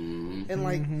with them. And,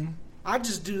 like, I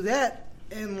just do that.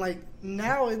 And, like,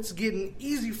 now it's getting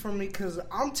easy for me because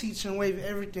I'm teaching Wave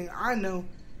everything I know.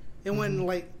 And when,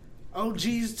 like,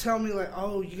 OGs tell me, like,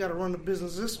 oh, you got to run the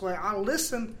business this way, I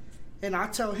listen and I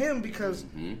tell him because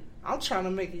I'm trying to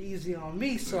make it easy on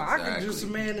me so I can just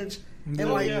manage. And,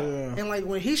 like,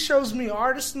 when he shows me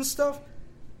artists and stuff,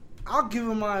 I'll give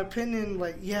him my opinion,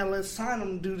 like, yeah, let's sign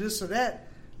him, do this or that.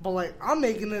 But, like, I'm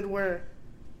making it where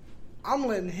I'm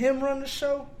letting him run the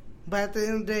show, but at the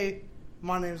end of the day,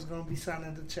 my name's going to be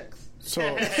signing the checks. So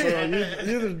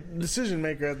you're the decision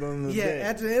maker at the end of the day. Yeah,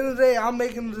 at the end of the day, I'm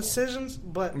making the decisions,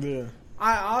 but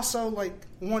I also, like,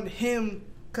 want him,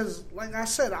 because, like I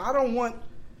said, I don't want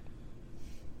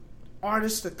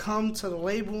artists to come to the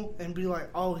label and be like,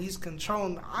 oh, he's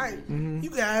controlling. You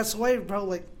gotta ask Wave, bro.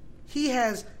 Like, he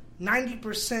has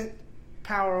 90%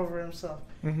 power over himself.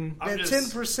 That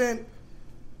 10%...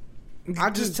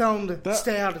 I just tell him to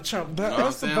stay out of trouble.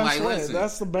 That's the best way.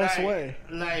 That's the best way.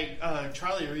 Like,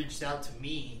 Charlie reached out to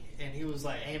me, and he was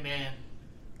like, hey, man,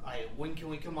 like, when can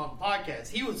we come on the podcast?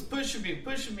 He was pushing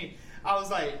me. I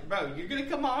was like, bro, you're going to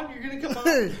come on? You're going to come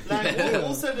on? Like,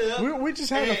 we'll set it up. We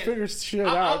just had to figure shit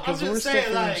out, because we're still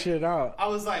figuring shit out. I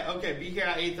was like, okay, be here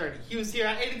at 8:30. He was here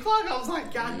at 8 o'clock. I was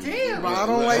like, God damn. I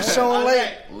don't like showing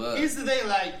late. Here's the thing,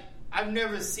 like, I've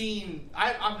never seen...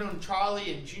 I've known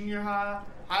Charlie in junior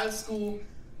high school.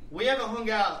 We haven't hung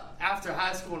out after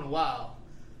high school in a while,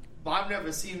 but I've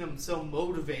never seen him so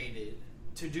motivated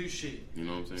to do shit. You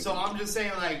know what I'm saying? So I'm just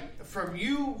saying, like, from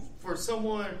you, for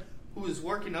someone who is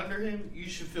working under him, you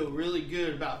should feel really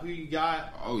good about who you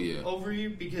got over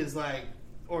you, because, like,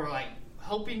 or, like,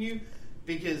 helping you.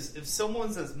 Because if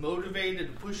someone's as motivated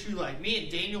to push you, like me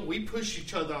and Daniel, we push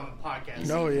each other on the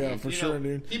podcast. Oh, yeah, for sure,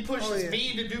 dude. He pushes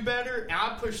me to do better, and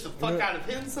I push the fuck out of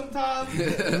him sometimes. And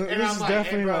this I'm is like,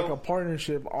 definitely hey, bro. like a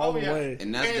partnership all the way.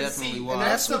 And that's definitely why. And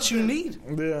that's what you need.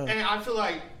 Yeah. And I feel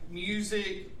like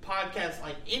music, podcasts,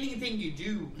 like anything you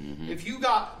do, if you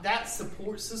got that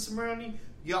support system around you,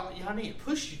 y'all need to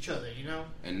push each other, you know?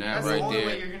 And that's the right only there,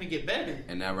 way you're going to get better.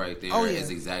 And that right there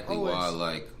is exactly why,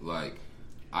 like,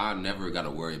 I never got to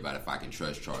worry about if I can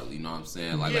trust Charlie. You know what I'm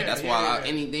saying? Like that's why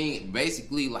anything,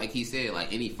 basically, like he said,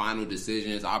 like any final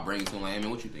decisions, I bring to him, like, hey,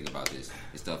 man, what you think about this?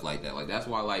 And stuff like that. Like, that's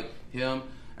why, like, him,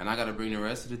 and I got to bring the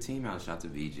rest of the team out. Shout to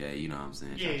VJ, you know what I'm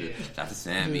saying? Shout to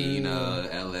Sammy, you know,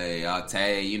 LA,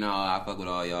 Tay, you know, I fuck with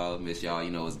all y'all, miss y'all,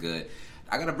 you know, it's good.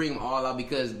 I gotta bring them all out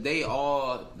because they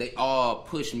all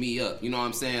push me up. You know what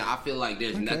I'm saying? I feel like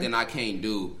there's nothing I can't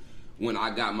do when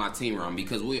I got my team around,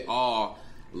 because we all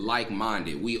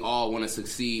like-minded. We all want to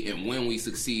succeed, and when we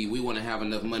succeed, we want to have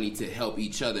enough money to help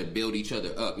each other, build each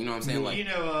other up. You know what I'm saying? Like, you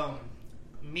know,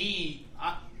 me,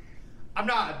 I'm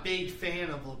not a big fan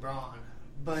of LeBron,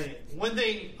 but one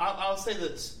thing I'll say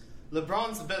this: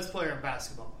 LeBron's the best player in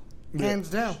basketball, hands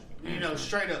down. You know,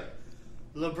 straight up.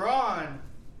 LeBron,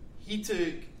 he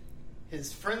took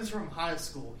his friends from high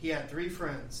school. He had 3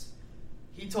 friends.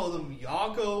 He told them,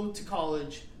 y'all go to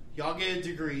college, y'all get a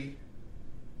degree,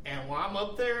 and while I'm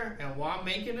up there and while I'm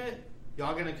making it,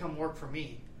 y'all gonna come work for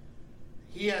me.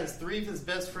 He has 3 of his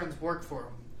best friends work for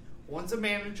him. One's a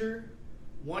manager,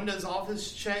 one does all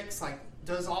his checks, like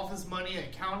does all his money,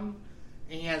 accounting,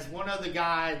 and he has one other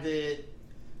guy that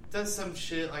does some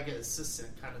shit like an assistant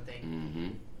kind of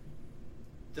thing.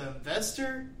 The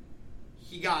investor,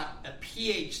 he got a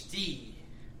PhD.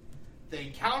 The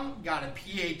accountant got a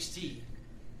PhD.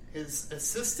 his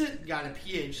assistant got a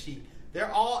PhD.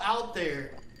 They're all out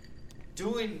there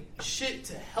doing shit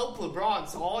to help LeBron.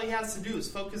 So all he has to do is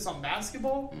focus on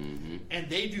basketball, and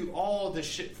they do all the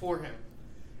shit for him.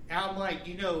 And I'm like,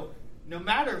 no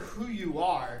matter who you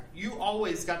are, you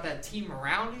always got that team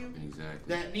around you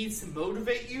that needs to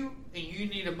motivate you, and you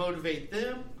need to motivate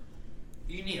them.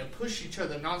 You need to push each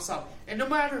other nonstop. And no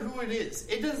matter who it is,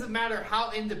 it doesn't matter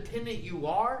how independent you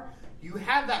are, you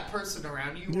have that person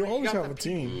around you. You always have a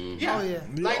team. Yeah. Oh, yeah.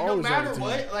 Like, no matter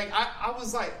what, like, I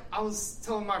was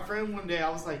telling my friend one day, I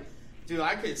was like, dude,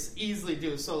 I could easily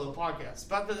do a solo podcast.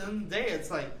 But at the end of the day, it's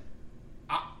like,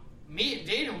 me and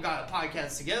Daniel got a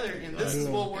podcast together, and this is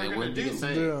what we're going to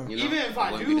do. Even if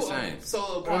I do a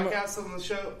solo podcast on the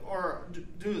show, or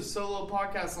do a solo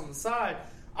podcast on the side,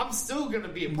 I'm still going to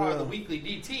be a part of the Weekly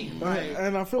D team. Right?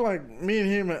 And I feel like me and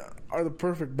him are the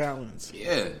perfect balance.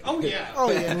 Yeah. Oh, yeah.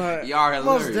 Oh, yeah. Like, y'all are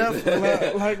hilarious. Most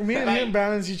definitely. like me and him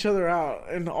balance each other out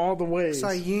in all the ways. It's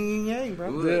like yin and yang,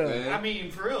 bro. Good, man. I mean,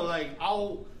 for real, like,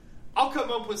 I'll come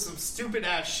up with some stupid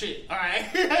ass shit, alright?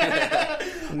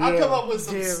 I'll come up with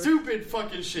some stupid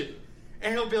fucking shit.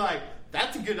 And he'll be like,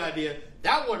 that's a good idea.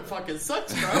 That one fucking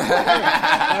sucks, bro.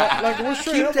 Like, we're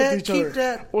straight up with each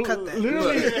other. Well, cut that.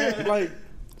 Literally, like,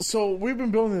 so we've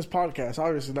been building this podcast,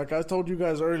 obviously. Like I told you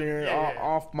guys earlier,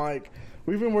 off mic,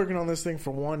 we've been working on this thing for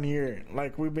 1 year.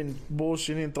 Like, we've been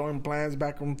bullshitting, throwing plans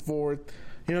back and forth,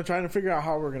 trying to figure out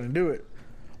how we're going to do it.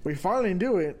 We finally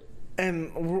do it,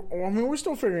 and we're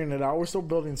still figuring it out. We're still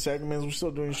building segments. We're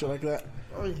still doing shit like that.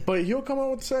 Oh, yeah. But he'll come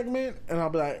up with a segment, and I'll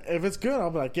be like, if it's good,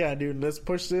 I'll be like, yeah, dude, let's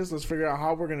push this. Let's figure out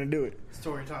how we're going to do it.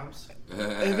 Story times.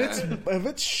 If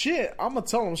it's shit, I'm going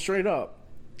to tell him straight up.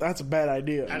 That's a bad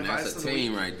idea. And that's a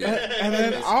team right there. And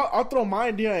then I'll throw my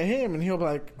idea at him, and he'll be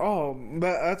like, "Oh,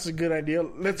 that's a good idea.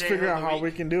 Let's figure out how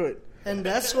we can do it." And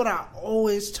that's what I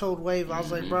always told Wave. I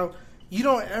was like, "Bro, you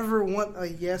don't ever want a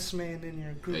yes man in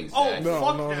your group." Exactly. Oh,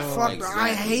 fuck no. Fuck, Exactly.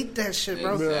 I hate that shit,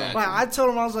 bro. Exactly. Like, I told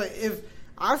him, I was like, if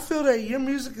I feel that your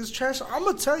music is trash, I'm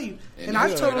gonna tell you. And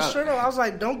I told him straight up, I was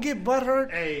like, don't get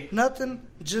butthurt, nothing.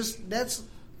 Just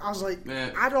I was like,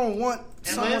 man, I don't want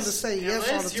someone to say yes all the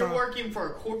time. Unless you're working for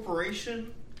a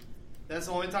corporation, that's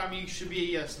the only time you should be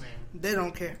a yes man. They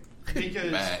don't care.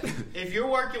 Because if you're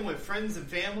working with friends and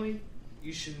family,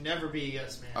 you should never be a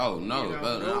yes man. Oh, no.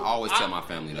 But I always tell my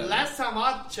family that. Last time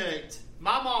I checked,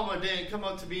 my mama didn't come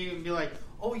up to me and be like,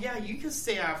 oh, yeah, you can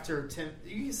stay after 10.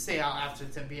 You can stay out after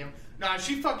 10 p.m. Nah,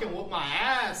 she fucking whooped my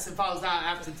ass if I was out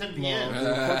after 10 p.m.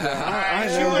 I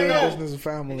never did business with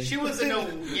family. She wasn't no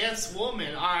yes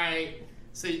woman. All right.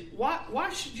 So why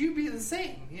should you be the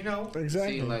same? Exactly.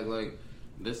 See, like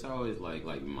this always like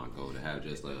my goal to have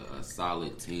just a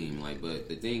solid team. Like, but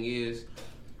the thing is,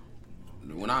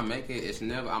 when I make it,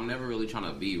 I'm never really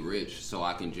trying to be rich, so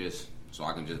I can just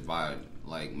buy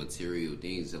like material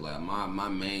things. Like my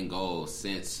main goal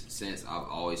since I've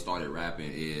always started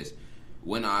rapping is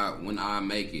when I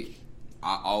make it,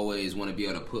 I always want to be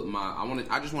able to put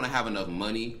I just want to have enough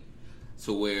money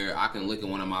to where I can look at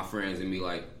one of my friends and be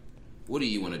like, what do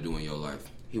you want to do in your life?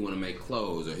 He want to make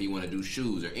clothes, or he want to do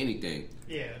shoes, or anything.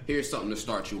 Yeah. Here's something to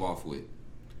start you off with.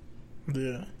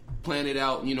 Yeah. Plan it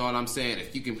out, you know what I'm saying?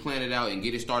 If you can plan it out and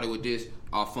get it started with this,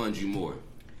 I'll fund you more.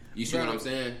 You see what I'm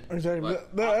saying? Exactly.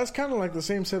 That's kind of like the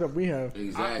same setup we have.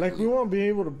 Exactly. Like, we want to be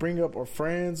able to bring up our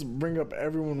friends, bring up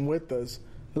everyone with us.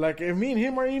 Like, if me and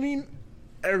him are eating,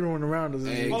 everyone around us is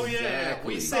eating. Oh, yeah.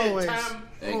 We said time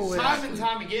and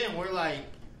time again, we're like,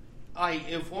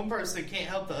 if one person can't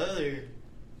help the other,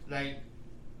 like,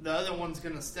 the other one's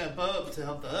going to step up to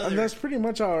help the other. And that's pretty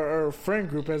much our friend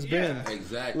group has been.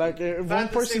 Exactly. Like, if one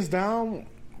person's down,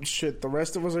 shit, the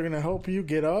rest of us are going to help you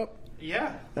get up.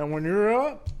 Yeah. And when you're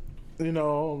up,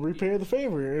 repay the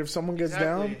favor. If someone gets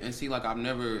down. And see, like, I've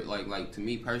never, like to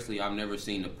me personally, I've never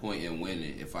seen the point in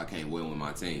winning if I can't win with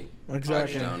my team.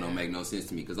 Exactly. That don't make no sense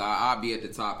to me. Because I'll be at the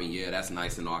top, and yeah, that's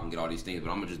nice and all, I can get all these things, but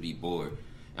I'm going to just be bored.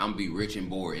 I'm going to be rich and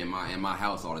bored in my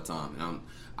house all the time. And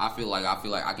I feel like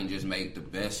I can just make the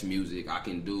best music I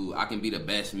can do. I can be the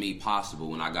best me possible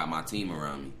when I got my team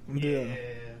around me.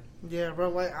 Yeah, bro.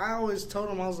 Like, I always told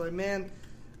him, I was like, man,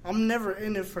 I'm never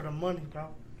in it for the money, bro.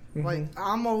 Mm-hmm. Like,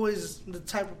 I'm always the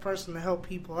type of person to help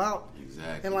people out.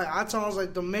 Exactly. And, like, I told him, I was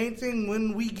like, the main thing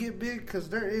when we get big, because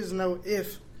there is no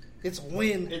if, it's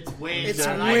when. It's when. It's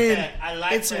I when. Like I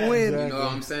like it's that. when. You know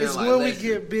what I'm saying? It's like, when we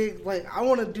get big. Like, I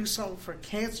want to do something for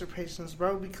cancer patients,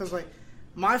 bro, because, like,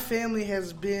 my family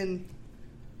has been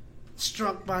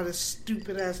struck by this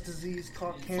stupid-ass disease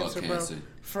called cancer, bro.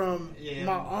 From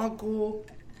my uncle,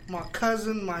 my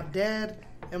cousin, my dad,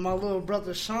 and my little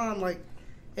brother Sean. Like,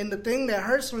 And the thing that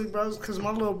hurts me, bro, is because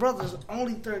my little brother's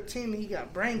only 13 and he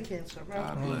got brain cancer,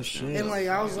 bro. Oh, shit. And like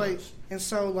I was like, and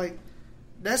so like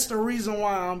that's the reason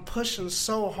why I'm pushing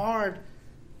so hard.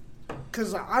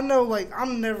 Because I know like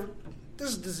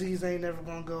this disease ain't never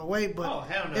gonna go away. But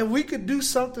if we could do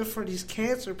something for these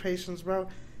cancer patients, bro,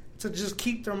 to just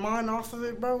keep their mind off of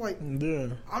it, bro, like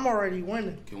I'm already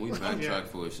winning. Can we backtrack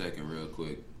for a second real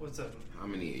quick? What's up? How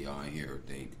many of y'all in here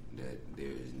think that there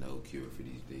is no cure for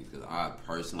these things? Because I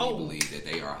personally believe that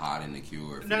they are hiding the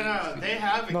cure. No, they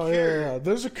have a cure. Yeah,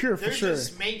 there's a cure for sure. They're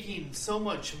just making so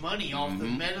much money off the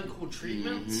medical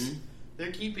treatments.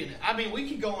 They're keeping it. I mean, we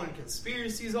could go on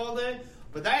conspiracies all day,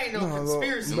 but that ain't no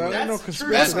conspiracy. That ain't no That's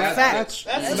conspiracy. true.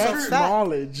 That's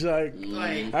knowledge. Like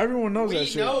everyone knows that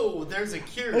shit. We know there's a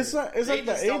cure. It's like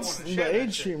the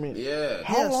AIDS treatment. Yeah.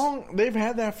 How long they've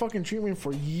had that fucking treatment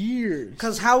for years?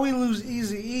 Because how we lose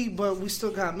Eazy-E, but we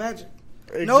still got Magic.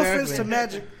 Exactly. No offense to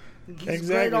Magic. He's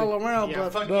great all around,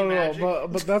 but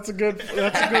but that's a good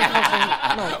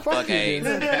fucking fuck AIDS.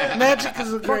 Magic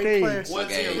is a great player.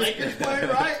 What's he, a Lakers player,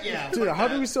 right? Yeah. Dude, how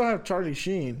do we still have Charlie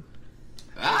Sheen?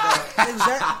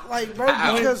 Exactly, like bro,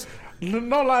 because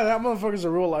no lie, that motherfucker's a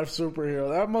real life superhero.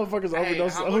 That motherfucker's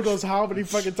overdose. Who knows how many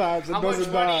fucking times and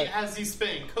doesn't die? How much money has he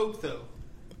spent in coke though?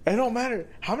 It don't matter.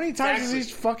 How many times has he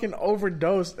fucking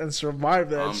overdosed and survived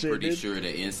that shit? I'm pretty sure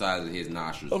the inside of his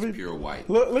nostrils is pure white.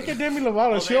 Look at Demi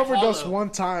Lovato. She overdosed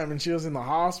one time and she was in the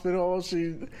hospital.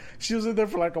 She was in there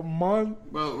for like a month.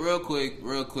 Bro, real quick.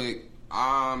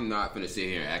 I'm not gonna sit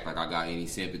here and act like I got any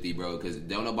sympathy, bro, because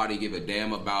don't nobody give a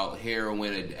damn about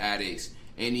heroin addicts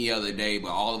any other day, but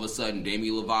all of a sudden Demi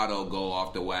Lovato go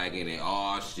off the wagon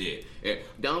and shit.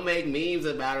 Don't make memes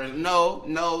about it. No,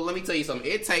 let me tell you something.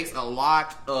 It takes a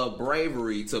lot of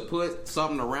bravery to put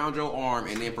something around your arm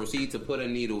and then proceed to put a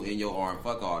needle in your arm.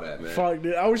 Fuck all that, man. Fuck,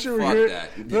 dude. I wish you were here.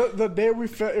 The day we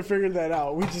figured that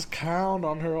out, we just clowned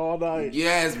on her all night.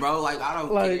 Yes, bro. Like, I don't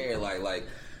care. Like,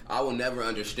 I will never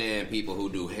understand people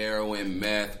who do heroin,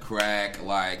 meth, crack.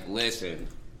 Like, listen,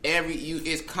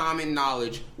 it's common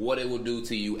knowledge what it will do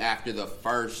to you after the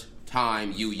first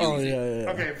time you use it.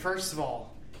 Yeah. Okay, first of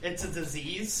all, it's a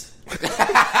disease.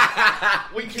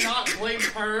 We cannot blame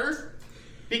her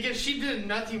because she did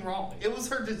nothing wrong. It was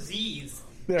her disease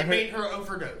that made her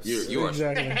overdose. You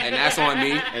exactly. And that's on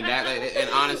me. And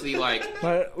honestly, like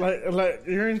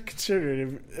you're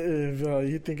inconsiderate if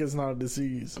you think it's not a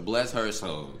disease. Bless her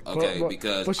soul. Okay,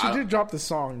 but she did drop the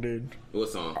song, dude. What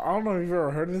song? I don't know if you've ever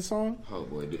heard this song. Oh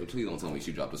boy, dude, please don't tell me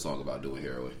she dropped a song about doing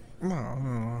heroin.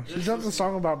 No. She dropped a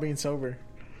song about being sober.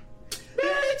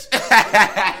 Bitch.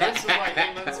 This was like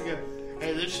 8 months ago.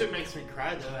 Hey, this shit makes me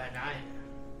cry though at night.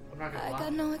 I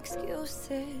got no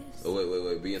excuses. Oh,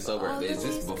 wait. Being sober. Is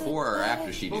this before or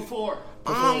after she did? Before.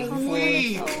 I'm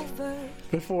weak.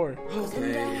 Before.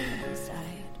 Okay.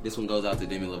 This one goes out to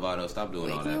Demi Lovato. Stop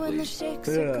doing all that, please.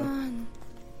 And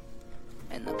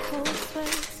the cold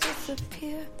sweats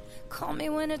disappear. Call me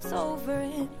when it's over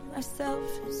and myself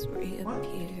has reappeared.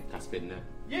 Can I spit in that?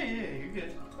 Yeah, you're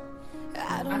good.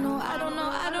 I don't know why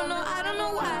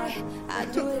I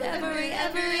do it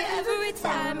every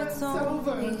time it's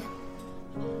over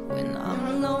when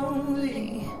I'm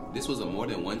lonely. This was a more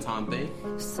than one time thing?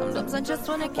 Sometimes I just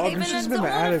want to cave in. She's been an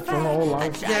addict for her whole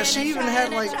life. Yeah, she even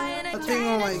had like a thing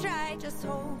on like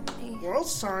World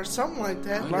Star or something like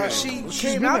that. Like she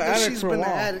came out that she's been an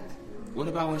addict. What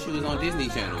about when she was on Disney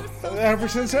Channel? Ever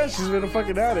since then, she's been a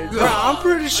fucking addict. Bro, I'm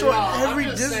pretty sure every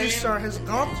Disney star has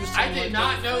gone through something. I did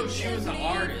not know she was an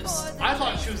artist. I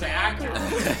thought she was an actor. Or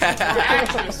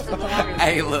actress for the longest.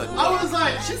 Hey, look. I was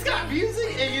like, she's got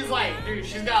music? And he's like, dude,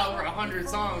 she's got over 100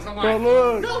 songs. I'm like, bro,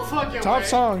 look, no fucking top way.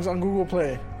 songs on Google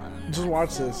Play. Just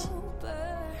watch this.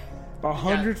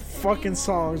 100 fucking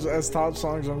songs as top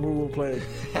songs on Google Play.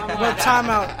 But time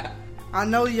out. I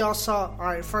know y'all saw.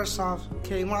 Alright, first off,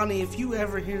 Kaylani, if you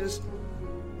ever hear this,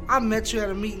 I met you at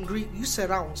a meet and greet. You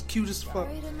said I was cute as fuck.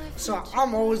 So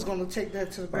I'm always going to take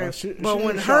that to the grave. But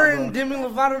when her and Demi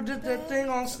Lovato did that thing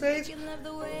on stage,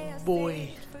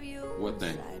 boy. What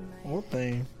thing? What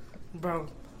thing? Bro.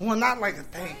 Well, not like a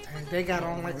thing. They got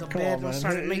on like a bed and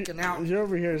started making out. You're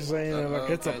over here saying that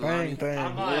like it's a thing.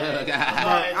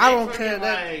 I don't care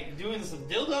that. Like doing some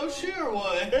dildo shit or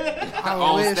what?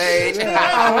 On stage.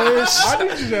 I wish. I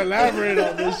need you to elaborate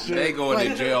on this shit. They going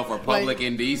to jail for public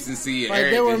indecency and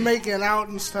everything. They were making out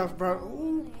and stuff, bro.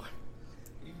 Ooh.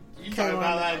 You talking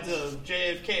about like the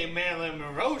JFK Marilyn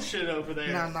Monroe shit over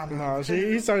there? No.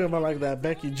 He's talking about like that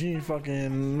Becky G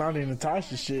fucking Naughty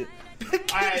Natasha shit.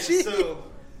 Alright, so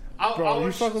Bro,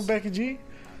 you fuck with Becky G?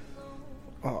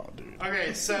 Oh, dude.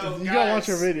 Okay, so you gotta watch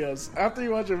her videos. After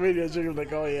you watch her videos, you're gonna be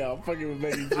like, oh yeah, I'm fucking with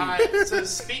Becky G. Alright, so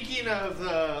speaking of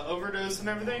the overdose and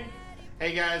everything,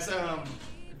 hey guys,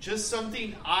 just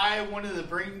something I wanted to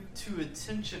bring to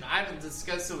attention. I haven't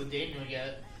discussed it with Daniel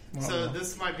yet, so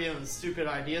this might be in the stupid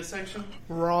idea section.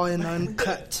 Raw and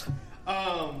uncut.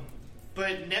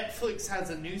 But Netflix has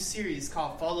a new series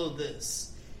called Follow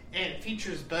This, and it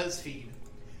features BuzzFeed.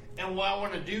 And what I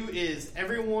want to do is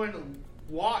everyone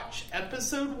watch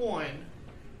episode 1.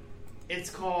 It's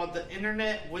called The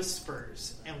Internet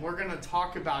Whispers, and we're going to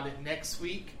talk about it next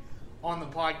week on the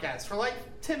podcast for like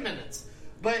 10 minutes.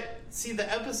 But see,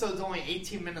 the episode's only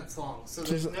 18 minutes long, so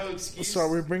there's no excuse. So are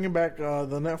we bringing back the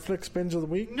Netflix binge of the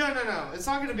week? No. It's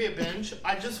not going to be a binge.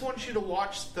 I just want you to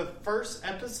watch the first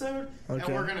episode, and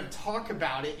we're going to talk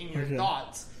about it in your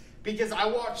thoughts. Because I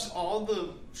watched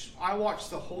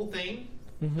the whole thing,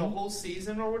 the whole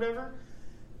season or whatever,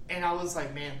 and I was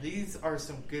like, man, these are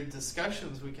some good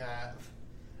discussions we can have.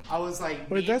 I was like,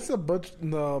 wait, that's the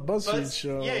BuzzFeed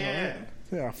show. Yeah.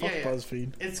 Yeah, fuck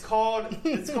BuzzFeed. It's called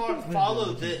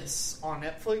Follow This on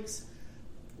Netflix.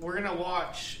 We're gonna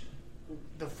watch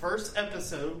the first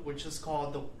episode, which is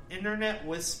called The Internet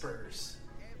Whispers,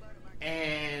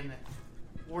 and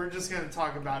we're just gonna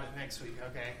talk about it next week.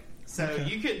 Okay? So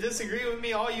you can disagree with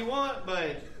me all you want,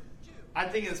 but I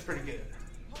think it's pretty good.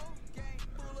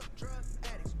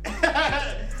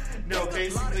 No,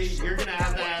 basically, you're gonna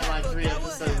have that in like 3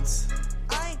 episodes.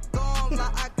 You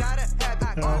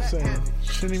know what I'm saying?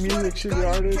 Shitty music, shitty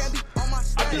artists.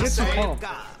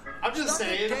 I'm just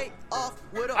saying,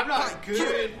 I'm not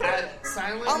good at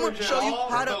sign language at all,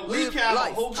 but we can have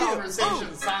a whole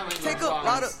conversation sign language. Take a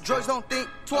lot of drugs, don't think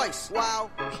twice. Wow.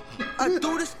 I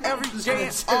do this every day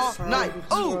and all night.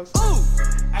 Ooh.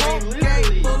 I mean,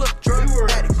 literally, we were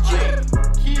like,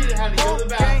 Kid had to go to the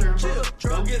bathroom,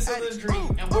 go get something to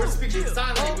drink, and we're speaking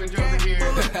sign language over here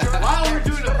while we're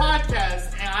doing a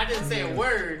podcast, and I didn't say a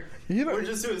word. We're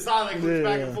just doing sign language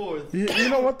back and forth. You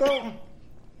know what, though?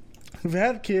 We've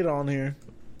had Kid on here,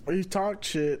 we've talked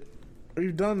shit,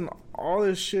 we've done all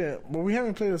this shit, but we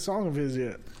haven't played a song of his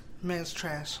yet. Man's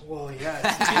trash. Well, yeah.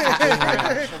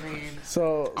 Trash. I mean,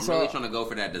 I'm really trying to go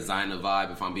for that designer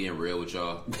vibe. If I'm being real with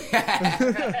y'all,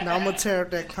 now I'm gonna tear up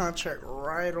that contract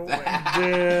right away.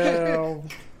 Damn.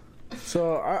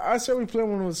 So I said we play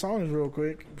one of the songs real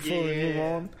quick before we move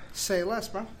on. Say less,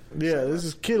 bro. Yeah, this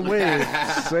is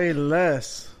Kid.Wav. Say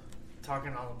less.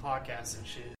 Talking on the podcast and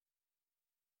shit.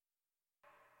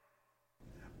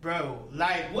 Bro,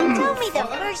 like, what Tell me the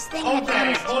first thing that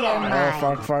comes to your mind.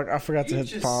 Oh, fuck. I forgot to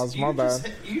hit pause. My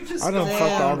bad. I done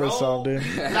fucked all this up, dude.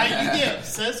 Like, you get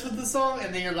obsessed with the song,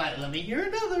 and then you're like, let me hear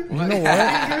another. You know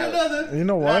what? You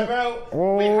know what? Like, bro,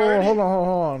 whoa, hold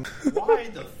on. Why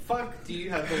the fuck do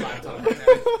you have the laptop right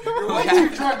now? You're way too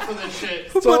drunk for this shit.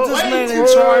 Who put this man in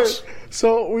charge?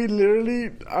 So we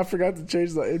literally, I forgot to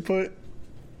change the input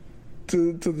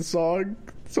to the song.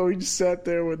 So we just sat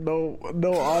there with no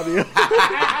audio.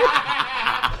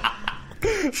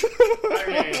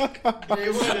 Okay.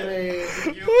 You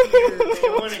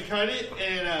want to cut it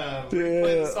and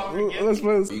play the song again? Let's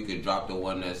play this. You can drop the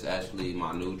one that's actually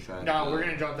my new track. No, we're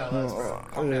going to drop that last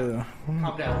part. Calm down.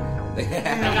 Calm down.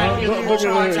 Let's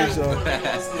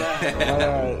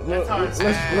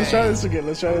try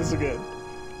this again.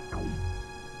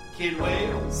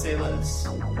 Kid.Wav, say less.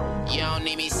 You don't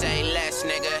need me, say less,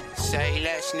 nigga. Say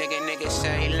less, nigga,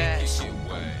 say less.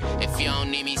 If you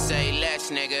don't need me, say less,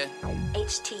 nigga.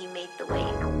 HT made the way.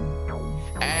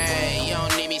 Hey, you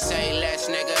don't need me, say less,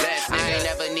 nigga. I ain't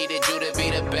never needed you to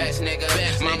be the best, nigga.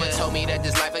 Mama told me that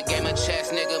this life a game of chess,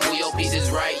 nigga. Move your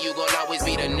pieces right, you gon' always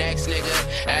be the next, nigga.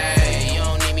 Hey, you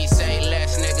don't need me, say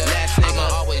less, nigga. I'ma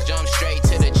always jump straight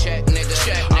to the check,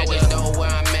 nigga. Always know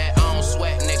where I'm at, I don't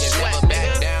sweat, nigga. Never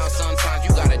back down, sometimes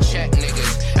you gotta check,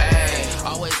 niggas. Hey,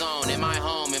 always on, in my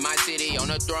home, in my city, on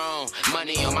the throne.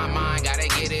 Money on my mind, gotta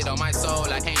get it on my soul.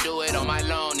 I can't do it on my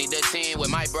own, need a team with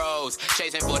my bros.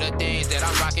 Chasing for the things that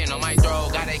I'm rocking on my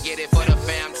throat. Gotta get it for the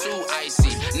fam, too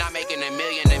icy. Not making $1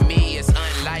 million to me, it's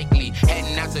unlikely.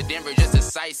 Heading out to Denver just to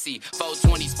sightsee.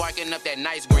 420 sparking up that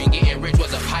nice green. Getting rich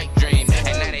was a pipe dream.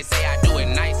 And now they say I do it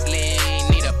nicely.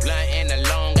 Need a blunt and a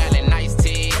Long Island iced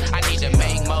tea. I need to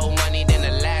make more money than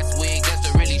the last week. Just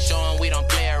to really show them we don't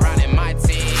play around in my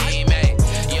team. Hey,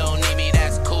 you don't need me,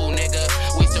 that's cool, nigga.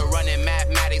 We still running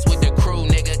mathematics with the crew,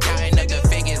 nigga. Counting up the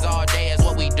figures all day is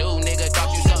what we do, nigga.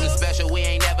 Thought you something special, we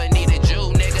ain't never needed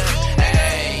you, nigga.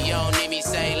 Hey, you don't need me,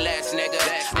 say less, nigga.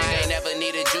 I ain't never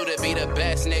needed you to be the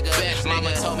best, nigga.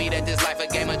 Mama told me that this life a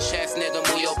game of chess, nigga.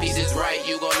 Move your pieces right,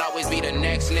 you gon' always be the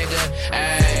next, nigga.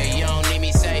 Hey, you don't need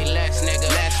me, say less, nigga.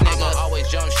 I'ma always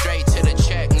jump straight to the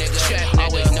check, nigga.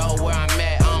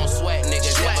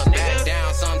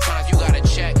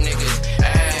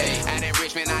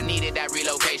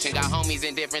 Got homies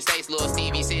in different states, Lil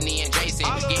Stevie, Sydney, and Jason.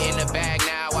 Getting the bag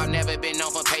now, I've never been known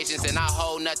for patience. And I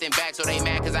hold nothing back, so they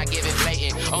mad cause I give it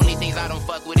blatant. Only things I don't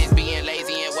fuck with is being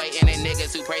lazy and waiting. And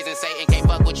niggas who praising Satan can't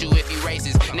fuck with you if you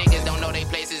racist. Niggas don't know they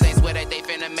places, they swear that they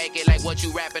finna make it. Like what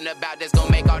you rapping about that's gonna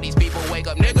make all these people wake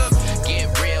up, nigga. Get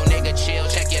real, nigga, chill,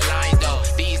 check your lines though.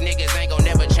 These niggas ain't gonna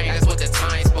never change, that's what the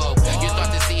time spoke. You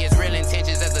start to see his real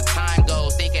intentions as the time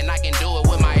goes. Thinking I can do it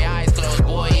with my eyes closed.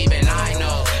 Boy, even I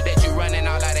know that you running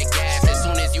all out of gas. As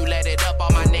soon as you let it up,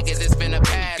 all my niggas is finna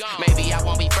pass. Maybe I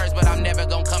won't be first, but I'm never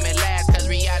gonna come in last. Cause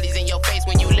reality's in your face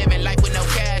when you living life with no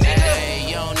cash. Hey,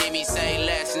 you don't need me say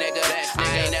less, nigga.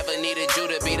 I ain't never needed you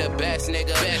to be the best,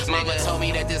 nigga. Mama told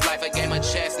me that this life a game of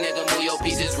chess, nigga. Move your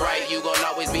pieces right, you gon'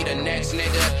 always be the next,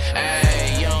 nigga.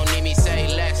 Hey, you don't need me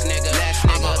say less, nigga.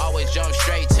 I'ma always jump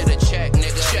straight to the check,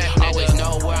 nigga. Always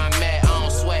know where I'm at, I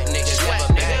don't sweat, niggas.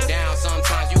 Never back down,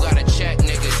 sometimes you gotta check,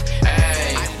 niggas.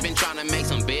 Hey, I've been trying to make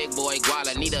some big boy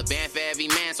guala. Need a band for every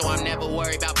man, so I'm never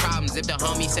worried about problems. If the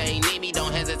homie say he need me,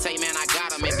 don't hesitate, man, I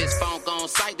got him. If his phone on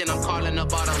site, then I'm calling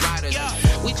up all the riders.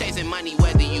 We chasing money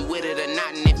whether you with it or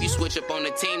not. And if you switch up on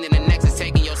the team, then the next is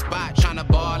taking your spot. Tryna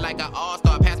ball like an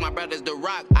all-star, pass my brothers the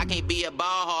rock. I can't be a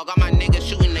ball hog, all my niggas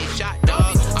shooting they shot, dog.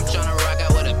 I'm tryna rock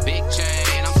out with a big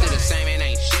chain. I'm still the same, it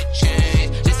ain't shit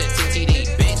changed. Just a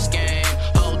TTD big scam.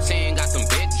 Whole team got some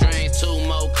big dreams. 2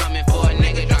 more coming for a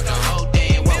nigga, drop the whole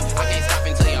thing. Whoa, I can't stop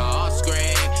until y'all all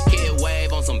scream.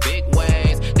 Kid.Wav on some big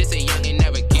waves. This a youngin'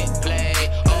 never get played.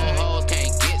 Old hoes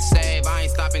can't get saved. I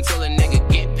ain't stopping till a nigga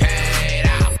get paid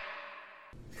out.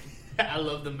 I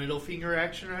love the middle finger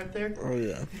action right there. Oh,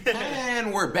 yeah.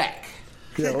 And we're back.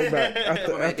 Yeah, we're back.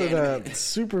 After that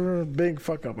super big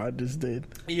fuck up I just did.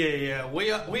 Yeah. We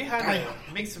had to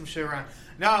mix some shit around.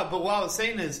 No, but what I was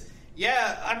saying is,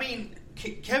 yeah, I mean,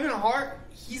 Kevin Hart,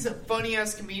 he's a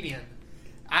funny-ass comedian.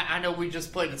 I know we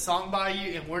just played a song by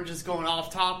you, and we're just going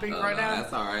off topic right now.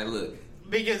 That's all right, look.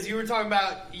 Because you were talking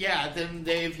about, then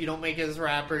Dave, you don't make it as a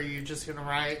rapper, you're just going to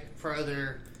write for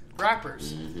other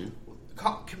rappers. Mm-hmm.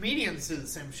 Comedians do the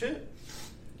same shit.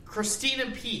 Christina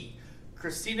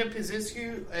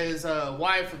Piziscu is a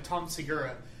wife of Tom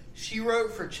Segura. She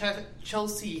wrote for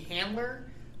Chelsea Handler,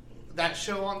 that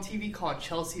show on TV called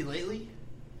Chelsea Lately.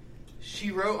 She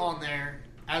wrote on there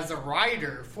as a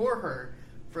writer for her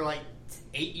for like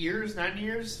 8 years, 9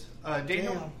 years.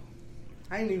 Daniel, damn.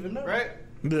 I didn't even know. Right?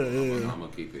 Yeah. I'm gonna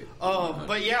keep it.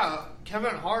 But yeah,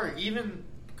 Kevin Hart, even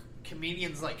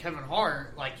comedians like Kevin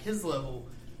Hart, like his level,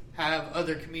 have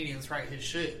other comedians write his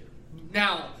shit.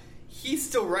 Now, he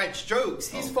still writes jokes.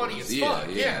 He's funny as fuck.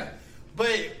 Yeah.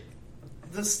 But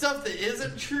the stuff that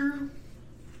isn't true,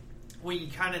 when you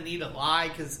kind of need a lie,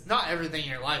 because not everything in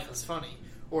your life is funny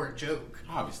or a joke.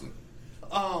 Obviously.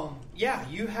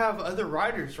 You have other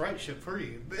writers write shit for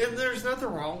you. And there's nothing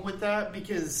wrong with that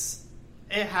because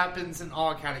it happens in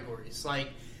all categories. Like,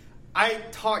 I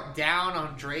talk down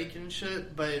on Drake and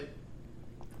shit, but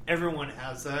everyone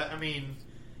has that. I mean,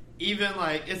 even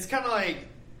like, it's kind of like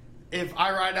if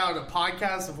I write out a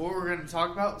podcast of what we're going to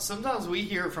talk about, sometimes we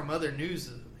hear it from other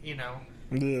news, Yeah.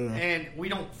 And we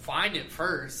don't find it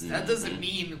first. That doesn't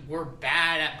mean we're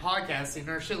bad at podcasting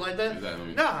or shit like that.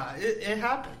 Exactly. Nah, it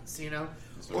happens,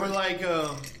 Or like,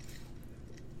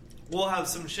 we'll have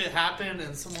some shit happen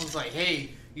and someone's like,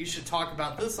 hey, you should talk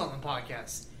about this on the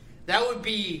podcast. That would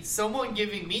be someone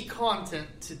giving me content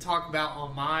to talk about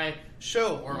on my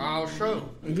show or our show.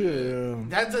 Yeah.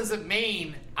 That doesn't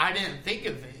mean I didn't think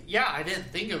of it. Yeah, I didn't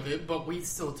think of it, but we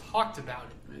still talked about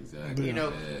it. Exactly.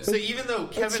 So even though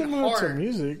Kevin Hart, to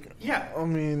music, I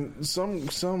mean,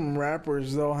 some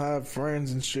rappers, they'll have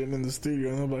friends and shit in the studio,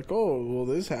 and they'll be like, "Oh, well,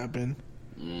 this happened,"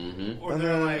 or and they're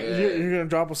then like, you're gonna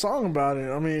drop a song about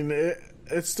it. I mean,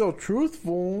 it's still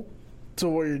truthful to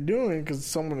what you're doing because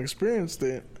someone experienced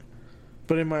it,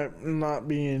 but it might not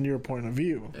be in your point of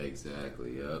view.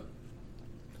 Exactly. Yep.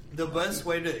 The best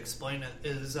way to explain it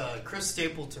is Chris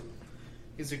Stapleton.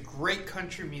 He's a great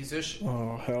country musician.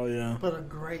 Oh, hell yeah. But a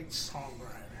great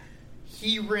songwriter.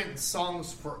 He written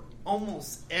songs for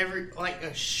almost a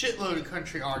shitload of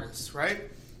country artists,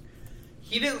 right?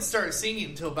 He didn't start singing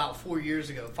until about 5 years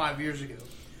ago.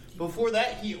 Before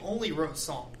that, he only wrote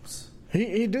songs.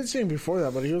 He did sing before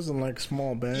that, but he was in like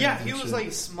small bands. Yeah, he was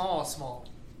like small.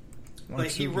 But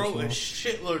he wrote a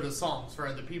shitload of songs for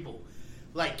other people.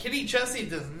 Like, Kenny Chesney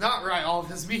does not write all of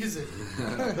his music.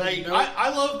 Like, I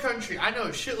love country. I know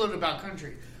a shitload about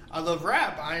country. I love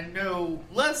rap. I know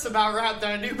less about rap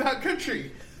than I do about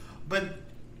country. But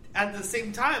at the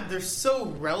same time, they're so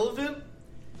relevant.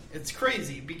 It's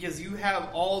crazy because you have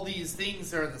all these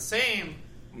things that are the same.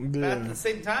 Yeah. But at the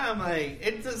same time, like,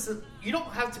 it doesn't. You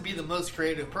don't have to be the most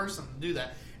creative person to do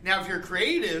that. Now, if you're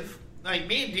creative, like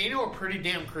me and Daniel are pretty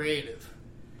damn creative.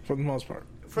 For the most part.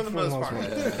 For the most part.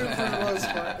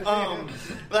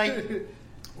 Like,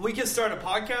 we can start a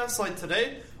podcast like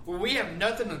today where we have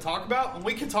nothing to talk about, and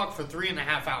we can talk for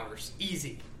 3.5 hours.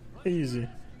 Easy. Easy.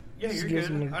 Yeah, you're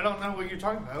good. I don't know what you're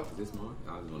talking about. This morning?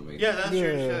 I was going to make that's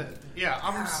your shit. Yeah,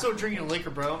 I'm still drinking liquor,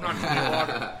 bro. I'm not drinking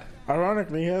water.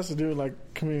 Ironically, he has to do like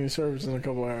community service in a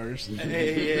couple hours.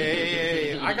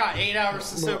 Hey. I got 8 hours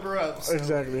to sober up. So.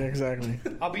 Exactly.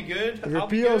 I'll be good. If your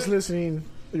PO's listening,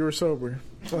 you were sober.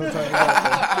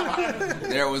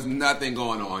 There was nothing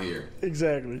going on here.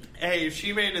 Exactly. Hey, if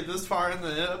she made it this far in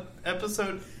the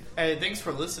episode, hey, thanks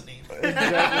for listening.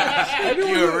 Exactly.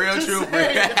 You're a real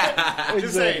trooper.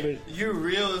 Just say, you're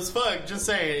real as fuck. Just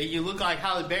say, you look like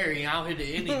Halle Berry. I'll hit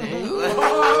it any day.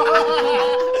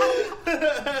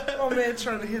 Oh, man,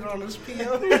 trying to hit on his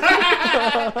PO.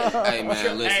 Hey,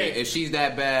 man, listen. If she's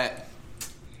that bad,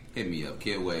 hit me up.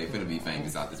 Kid.Wav. Finna be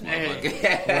famous out this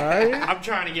motherfucker. Right? I'm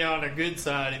trying to get on the good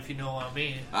side, if you know what I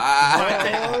mean.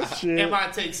 It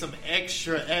might take some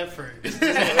extra effort.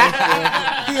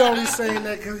 He only saying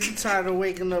that because he's tired of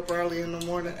waking up early in the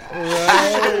morning.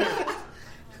 Right?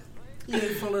 He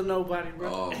ain't full of nobody, bro.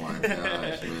 Oh, my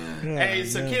gosh, man. Hey,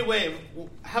 so Kid.Wav,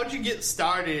 how'd you get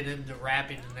started into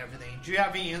rapping and everything? Do you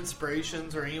have any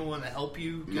inspirations or anyone to help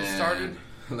you get started?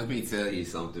 Let me tell you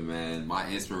something, man. My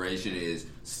inspiration is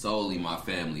solely my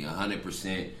family,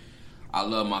 100%. I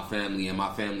love my family, and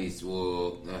my family's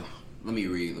let me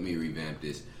revamp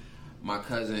this. My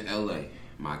cousin LA,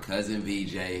 my cousin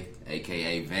VJ,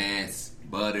 aka Vance,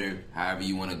 Butter, however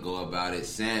you want to go about it,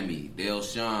 Sammy,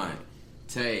 Delshawn,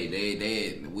 Tay,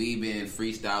 we've been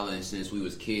freestyling since we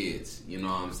was kids. You know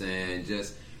what I'm saying?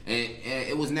 And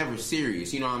it was never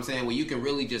serious. You know what I'm saying? Where you can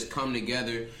really just come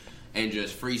together and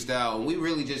just freestyle. And we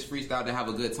really just freestyled to have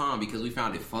a good time because we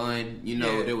found it fun. You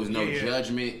know, there was no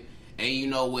judgment. And, you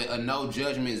know, with a no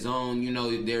judgment zone, you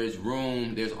know, there's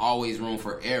always room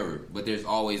for error. But there's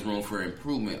always room for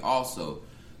improvement also.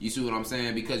 You see what I'm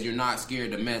saying? Because you're not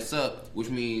scared to mess up, which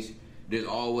means there's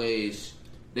always...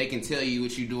 They can tell you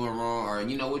what you're doing wrong, or,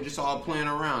 you know, we're just all playing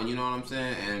around, you know what I'm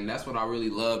saying? And that's what I really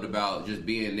loved about just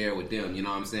being there with them, you know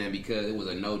what I'm saying? Because it was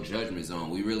a no judgment zone.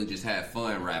 We really just had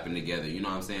fun rapping together, you know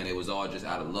what I'm saying? It was all just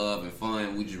out of love and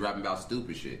fun. We just rapping about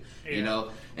stupid shit, you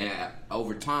know? And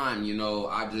over time, you know,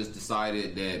 I just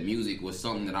decided that music was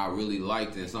something that I really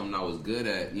liked and something I was good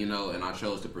at, you know, and I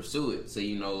chose to pursue it. So,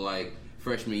 you know, like,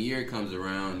 freshman year comes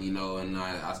around, you know, and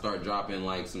I start dropping,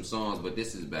 like, some songs, but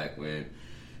this is back when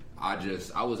I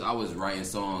was writing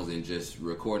songs and just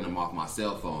recording them off my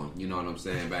cell phone. You know what I'm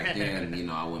saying? Back then, you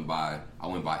know, I went by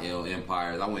L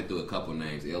Empires. I went through a couple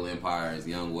names: L Empires,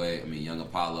 Young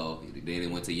Apollo. Then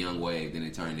it went to Young Wave. Then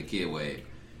it turned to Kid.Wav.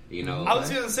 You know. I was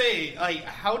gonna say, like,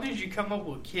 how did you come up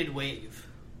with Kid.Wav?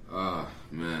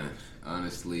 Man,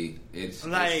 honestly, it's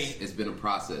been a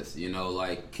process. You know,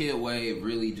 like Kid.Wav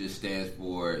really just stands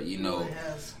for, you know,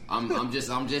 I'm just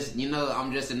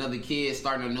another kid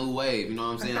starting a new wave. You know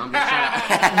what I'm saying? I'm just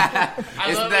trying.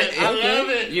 I love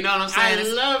it. You know what I'm saying? I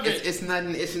love it.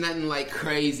 It's nothing like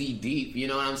crazy deep. You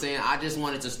know what I'm saying? I just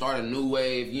wanted to start a new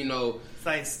wave. You know. It's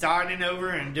like starting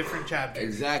over in different chapters.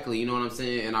 Exactly, you know what I'm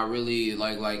saying? And I really,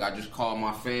 like I just call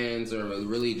my fans, or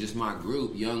really just my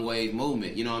group, Young Wave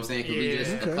Movement. You know what I'm saying? Because we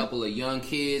just a couple of young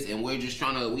kids, and we're just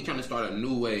trying to start a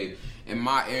new wave. In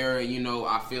my era, you know,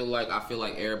 I feel like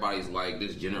everybody's like,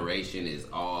 this generation is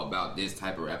all about this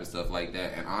type of rap and stuff like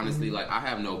that. And honestly, like, I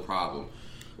have no problem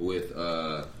with,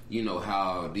 you know,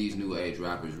 how these new age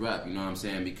rappers rap, you know what I'm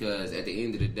saying? Because at the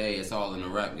end of the day, it's all in the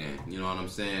rap game, you know what I'm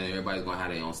saying? Everybody's gonna have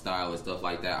their own style and stuff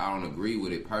like that. I don't agree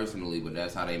with it personally, but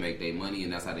that's how they make their money,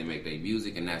 and that's how they make their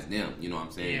music, and that's them, you know what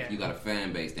I'm saying? If you got a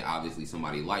fan base, then obviously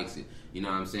somebody likes it, you know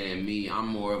what I'm saying? Me, I'm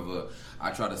more of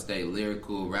I try to stay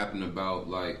lyrical, rapping about,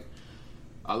 like,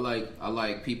 I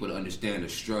like people to understand the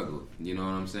struggle, you know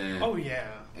what I'm saying? Oh yeah.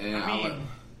 And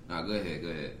nah, go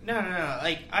ahead. No,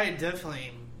 like, I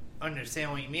definitely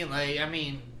understand what you mean. Like, I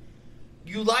mean,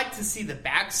 you like to see the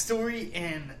backstory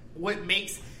and what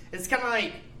makes it's kind of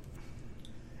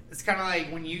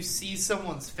like when you see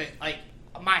someone's face. Like,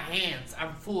 my hands,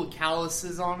 I'm full of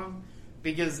calluses on them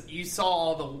because you see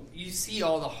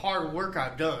all the hard work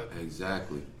I've done.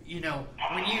 Exactly. You know,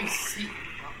 when you see.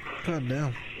 God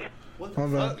damn. What the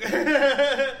fuck?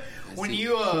 When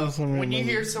you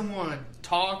hear someone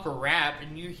talk or rap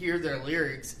and you hear their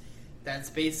lyrics,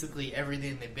 that's basically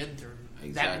everything they've been through.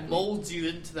 Exactly. That molds you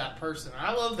into that person.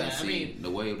 I love that. See, I mean, the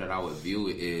way that I would view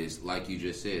it is, like you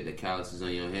just said, the calluses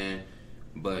on your hand.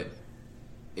 But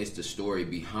it's the story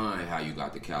behind how you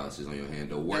got the calluses on your hand.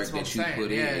 The work that you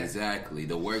put in, exactly.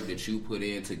 The work that you put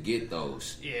in to get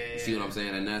those. Yeah. See what I'm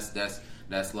saying? And that's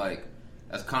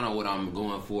kind of what I'm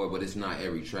going for, but it's not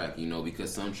every track, you know,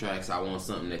 because some tracks I want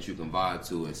something that you can vibe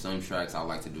to, and some tracks I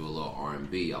like to do a little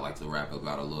R&B. I like to rap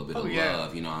about a little bit of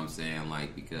love, you know what I'm saying?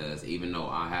 Like, because even though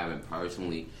I haven't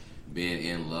personally been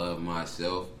in love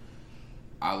myself,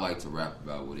 I like to rap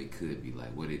about what it could be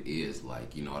like, what it is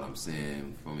like, you know what I'm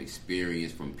saying? From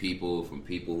experience, from people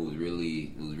who's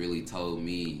really told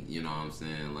me, you know what I'm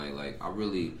saying? Like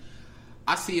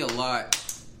I see a lot.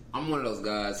 I'm one of those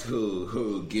guys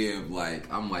who give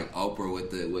I'm like Oprah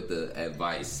with the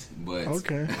advice, but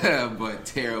but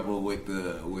terrible with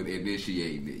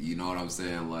initiating it. You know what I'm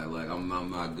saying? Like I'm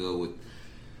not good with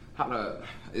how to.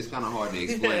 It's kind of hard to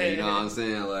explain. You know what I'm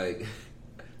saying? Like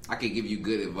I can give you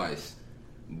good advice,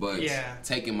 but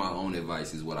taking my own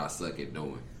advice is what I suck at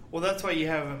doing. Well, that's why you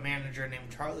have a manager named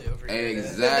Charlie over here.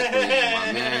 Exactly.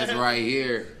 My man's right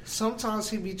here. Sometimes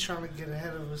he be trying to get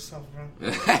ahead of himself, bro.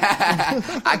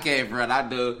 I can't, bro. I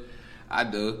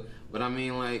do. But I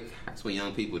mean, like, that's what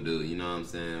young people do. You know what I'm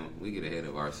saying? We get ahead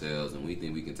of ourselves and we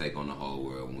think we can take on the whole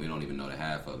world when we don't even know the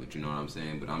half of it. You know what I'm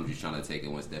saying? But I'm just trying to take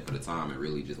it one step at a time and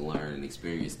really just learn and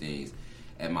experience things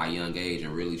at my young age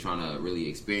and really trying to really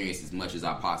experience as much as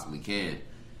I possibly can.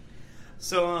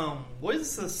 So, what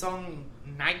is the song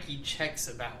Nike Checks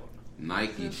about?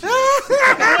 Nike Checks.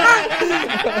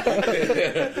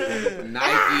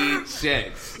 Nike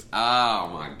Checks. Oh,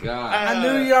 my God. I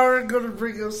knew y'all were going to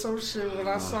bring up some shit when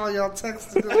I saw y'all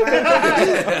texting.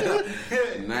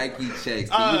 Nike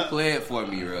Checks. Can you play it for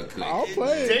me real quick? I'll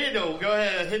play it. Daniel, go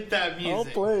ahead. Hit that music. I'll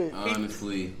play it.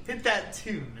 Honestly. Hit that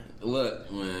tune.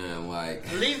 Look, man, like...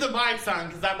 Leave the mics on,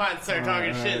 because I might start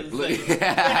talking shit.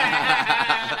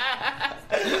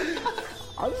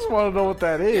 I just want to know what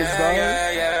that is, dog.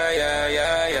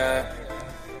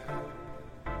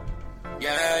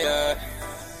 Yeah.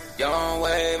 Young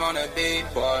wave on the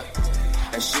beat, boy.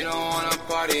 And she don't wanna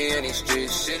party in these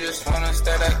streets. She just wanna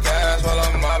stack that gas while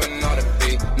I'm mobbing on the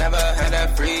beat. Never had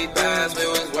that free pass, we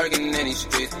was working in these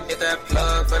streets. Hit that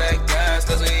plug for that gas,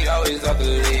 cause we always off the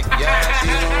lead. Yeah, she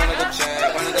don't run the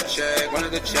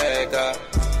check,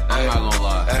 I'm not gonna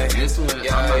lie. This one, I'm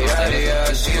not gonna say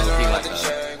this is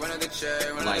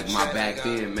like like my back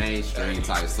then mainstream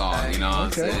type song, you know what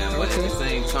I'm saying? But at the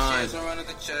same time, it's like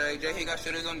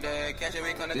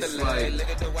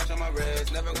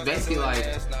basically like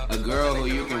a girl who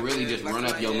you can really just run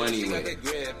up your money with. Okay.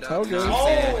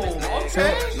 Oh,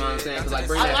 okay. You know what I'm saying? Cause like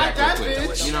bring that back real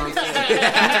quick. You know what I'm saying?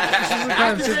 This is the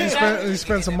kind of shit you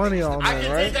spend some money on,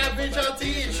 man, right? I can take that bitch out to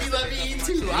eat and she let me eat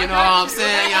too. You know what I'm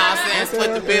saying? You know what I'm saying?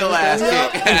 Split the bill ass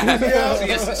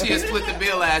chick. She a split the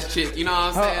bill ass chick. You know what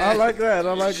I'm saying? I like that.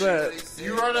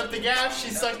 You run up the gas,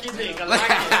 she suck your dick. I like it.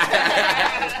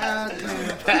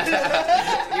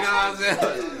 You know what I'm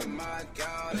saying?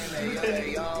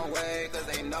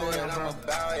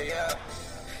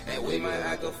 And we might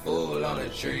act a fool on a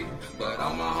tree, but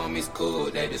all my homies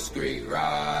cool, they discreet,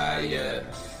 right? Yeah.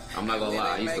 I'm not gonna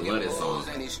lie, I used to love this song.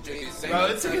 Bro,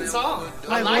 it's a good song.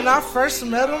 Like when I first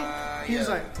met him, he was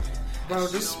like, bro,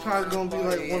 this is probably gonna be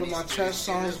like one of my trash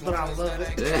songs, but I love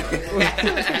it.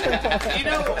 You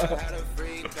know,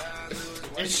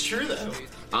 it's true though.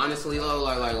 Honestly, though,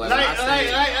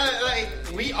 like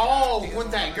we all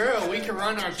want that girl we can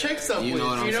run our chicks up with. You know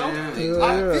what I'm saying?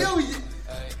 I feel you.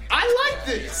 I like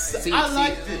this. I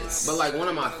like this. But like one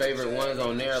of my favorite ones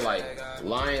on there, like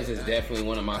Lions is definitely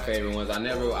one of my favorite ones. I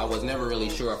was never really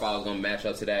sure if I was gonna match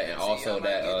up to that, and also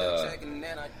that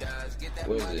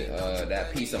what is it?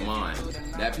 That Peace of Mind.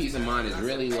 That Peace of Mind is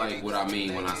really like what I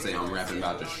mean when I say I'm rapping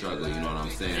about the struggle. You know what I'm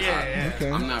saying?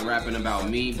 I'm not rapping about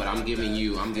me, but I'm giving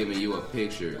you a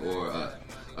picture or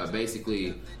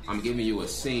basically I'm giving you a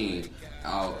scene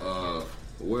out of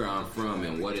where I'm from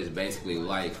and what it's basically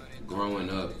like growing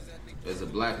up as a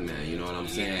black man, you know what I'm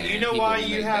saying? You know why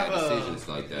you have decisions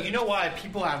like that. You know why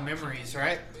people have memories,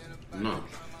 right? No.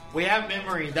 We have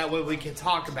memories, that way we can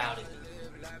talk about it.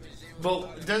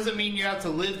 But it doesn't mean you have to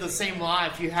live the same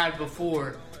life you had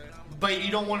before, but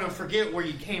you don't want to forget where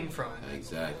you came from.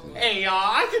 Exactly. Hey, y'all,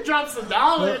 I could drop some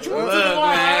knowledge. Look,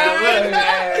 man.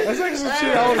 That's like some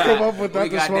shit I would come up with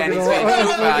after smoking a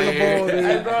bowl, dude.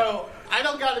 Hey, bro. I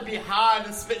don't gotta be high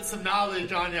to spit some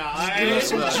knowledge on y'all. Right?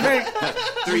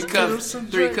 Three cups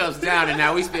down, and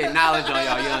now we spit knowledge on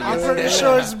y'all youngins. I'm pretty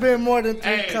sure it's been more than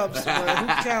 3 cups, bro.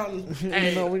 Who's counting?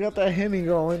 You know, we got that Henny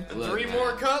going. Look, 3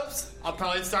 more cups, I'll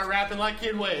probably start rapping like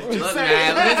Kid.Wav. Look,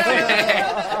 man,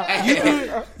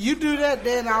 listen. You do that,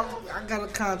 then I got a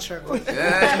contract with you.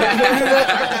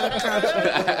 I got a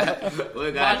contract.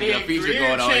 Look, I got a feature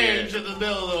going on here. Change in the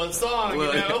middle of a song, you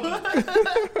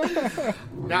know.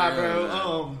 Nah,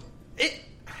 bro.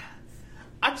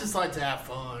 I just like to have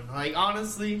fun. Like,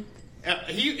 honestly,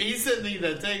 he sent me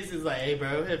the text. He's like, "Hey,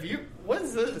 bro, what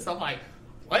is this?" I'm like,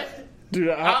 "What?" Dude,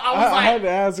 I had to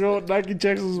ask what Nike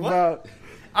Checks was about.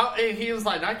 And he was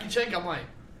like, "Nike Check." I'm like,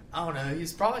 I don't know.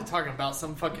 He's probably talking about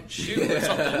some fucking shoe or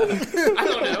something. I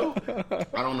don't know.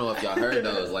 I don't know if y'all heard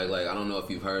those. Like I don't know if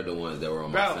you've heard the ones that were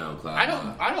on my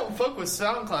SoundCloud. I don't fuck with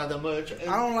SoundCloud that much.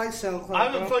 I don't like SoundCloud. I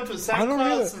haven't fucked with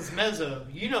SoundCloud since Mezzo.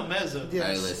 You know Mezzo. Yes.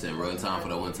 Hey, listen, one time for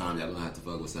the one time, y'all don't have to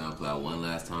fuck with SoundCloud one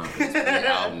last time for this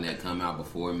album that come out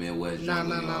before Midwest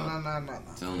Jungle. No.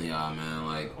 Telling y'all, man,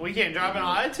 like we can't drop it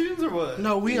on iTunes or what?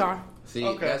 No, we are. See,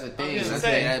 that's the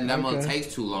thing. That month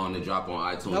takes too long to drop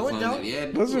on iTunes. No, it don't. Yeah,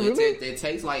 does it really? It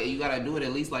takes like you gotta do it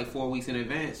at least like 4 weeks in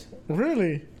advance.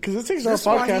 Really? Because it takes our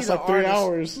podcast like 3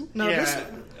 hours. No,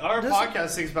 our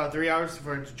podcast takes about 3 hours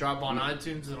for it to drop on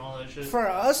iTunes and all that shit. For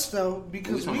us though,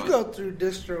 because we go through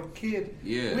DistroKid.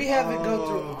 Yeah, we haven't go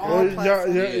through all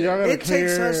platforms. Y'all gotta it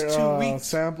takes us 2 weeks.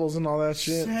 Samples and all that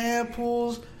shit.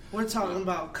 Samples. We're talking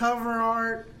about cover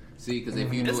art. See, because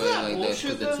if you do it like that,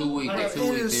 because the 2 week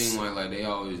thing,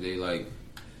 like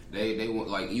they want,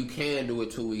 like you can do it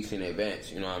 2 weeks in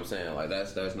advance. You know what I'm saying? Like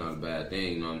that's not a bad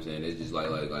thing. You know what I'm saying? It's just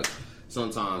like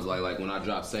sometimes like when I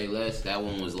dropped Say Less, that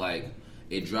one was like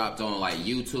it dropped on like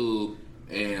YouTube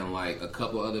and like a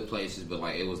couple other places, but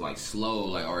like it was like slow,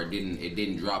 like or it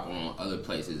didn't drop on other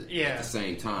places at the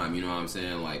same time. You know what I'm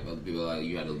saying? Like other people like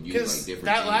you had to use like different.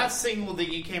 That last single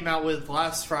that you came out with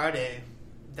last Friday,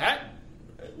 that.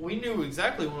 We knew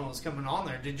exactly when it was coming on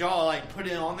there. Did y'all like put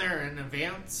it on there in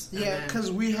advance? Yeah,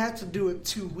 because we had to do it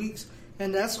 2 weeks,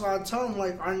 and that's why I told him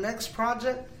like our next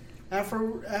project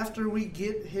after we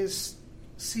get his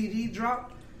CD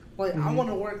dropped, like I want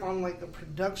to work on like the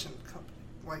production company,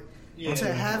 like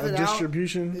to have it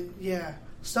distribution, out,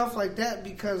 stuff like that.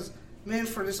 Because man,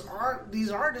 for these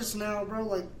artists now, bro,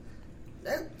 like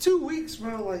that 2 weeks,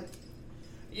 bro, like.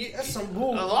 That's some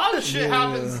bull. A lot of shit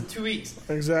happens in 2 weeks.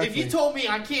 Exactly. If you told me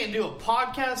I can't do a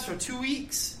podcast for 2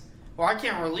 weeks or I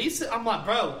can't release it, I'm like,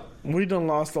 bro. We done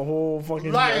lost the whole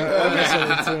fucking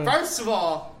episode too. First of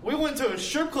all, we went to a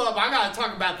strip club. I gotta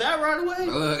talk about that right away.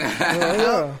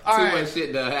 Too much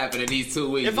shit done happened in these 2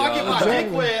 weeks. If I get my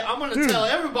dick wet, I'm gonna tell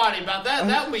everybody about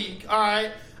that week. All right.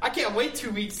 I can't wait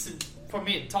 2 weeks for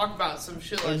me to talk about some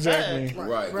shit like that.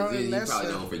 Right. Because then you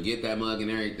probably don't forget that mug and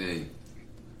everything.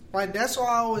 Like, that's why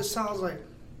I always sounds like,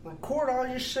 record all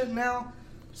your shit now,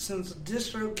 since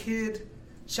DistroKid,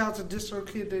 shout out to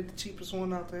DistroKid, they're the cheapest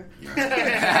one out there.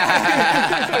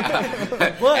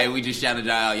 Hey, we just shouted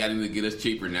y'all out, y'all need to get us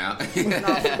cheaper now. No,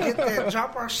 forget that,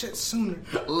 drop our shit sooner.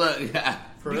 Look,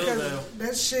 for real though.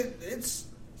 That shit, it's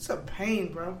a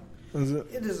pain, bro. Is it?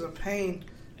 It is a pain.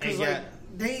 Because, like,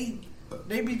 they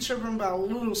be tripping about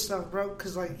little stuff, bro,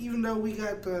 because, like, even though we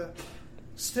got the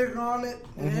sticker on it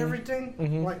and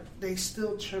everything, like they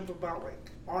still trip about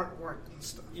like artwork and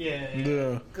stuff.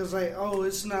 Yeah. Because like,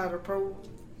 it's not appropriate.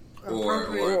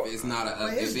 Or if it's not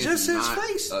it's just his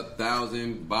face.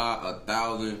 1,000 by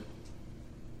 1,000.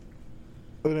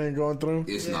 It ain't going through.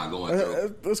 It's not going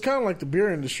through. It's kind of like the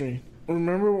beer industry.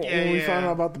 Remember when we found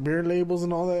out about the beer labels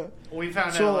and all that? We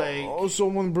found out like so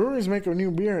when breweries make a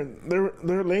new beer,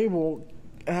 their label.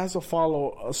 It has to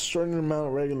follow a certain amount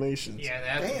of regulations. Yeah, they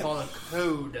have to follow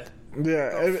code.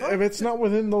 Yeah, if it's not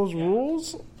within those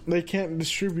rules, they can't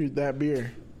distribute that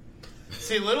beer.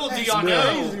 See, little do y'all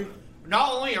know,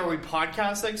 not only are we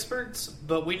podcast experts,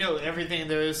 but we know everything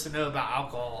there is to know about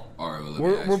alcohol.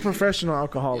 We're professional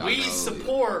alcoholics. We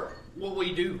support what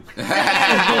we do.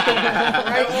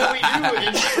 Right? What we do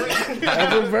is drink.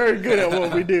 We're very good at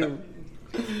what we do.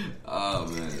 Oh,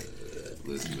 man.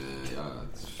 Listen, man.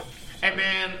 Hey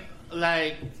man,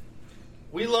 like,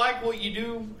 we like what you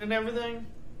do and everything.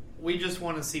 We just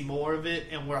want to see more of it,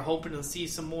 and we're hoping to see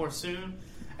some more soon.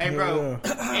 Hey bro,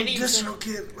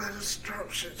 DistroKid, let us drop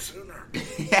shit sooner.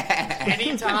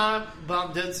 Anytime, but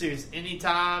I'm dead serious.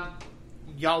 Anytime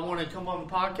y'all want to come on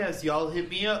the podcast, y'all hit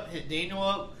me up, hit Daniel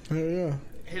up. Yeah.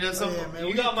 Hit us up. Man,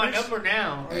 you got my number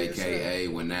now. AKA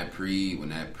when that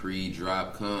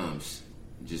pre-drop comes,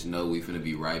 just know we finna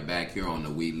be right back here on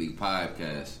the Weekly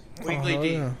Podcast. Weekly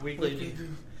D.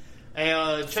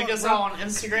 Hey, check us out on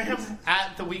Instagram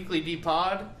at the Weekly D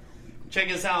Pod. Check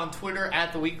us out on Twitter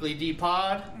at the Weekly D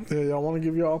Pod. Yeah, y'all want to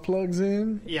give y'all plugs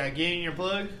in? Yeah, get in your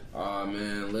plug.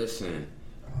 Man, listen.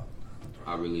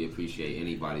 I really appreciate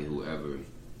anybody who ever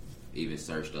even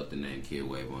searched up the name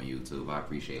Kid.Wav on YouTube. I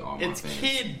appreciate all my fans. It's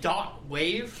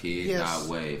Kid.Wav.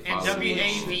 Kid.Wav. And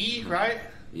WAV, right?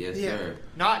 Yes, sir.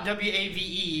 Not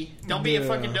WAVE. Don't be a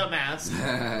fucking dumbass.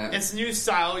 It's new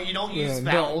style. You don't use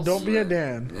vowels. Don't be a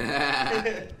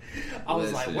Dan. I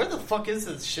was like, where the fuck is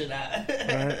this shit at?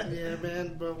 Yeah,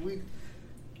 man. But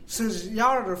since y'all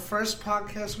are the first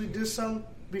podcast we did something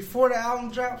before the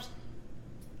album drops,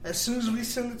 as soon as we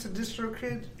send it to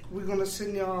DistroKid, we're gonna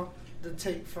send y'all the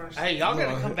tape first. Hey, y'all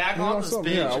gotta come back on this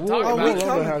bitch and we'll talk about it.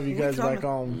 love to have you guys back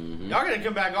on. Y'all gotta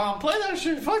come back on. Play that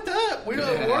shit. Fuck that. We're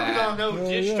not working on no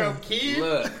DistroKid.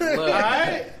 Look.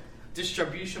 Alright?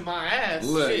 Distribution my ass.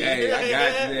 Look, shit. hey,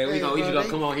 I got you. We gonna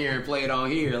come on here and play it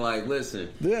on here. Like, listen.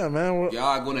 Yeah, man.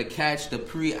 Y'all gonna catch the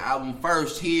pre-album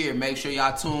first here. Make sure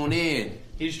y'all tune in.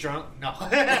 He's drunk. No.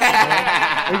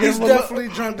 He's definitely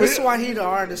drunk. This is why he the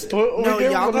artist. No,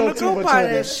 y'all gonna go buy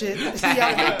that shit.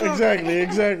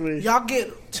 Exactly. Y'all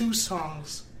get 2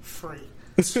 songs free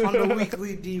on the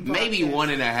weekly D. Maybe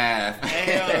 1.5.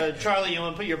 Hey, Charlie, you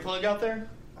wanna put your plug out there?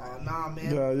 Nah,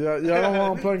 man. Y'all don't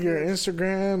want to plug your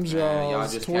Instagrams, y'all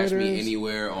just Twitters. catch me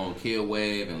anywhere on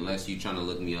Kid.Wav. Unless you trying to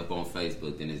look me up on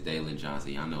Facebook, then it's Dalen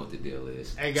Johnson. Y'all know what the deal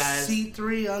is. Hey guys,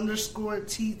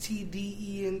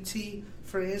 C3_TTDENT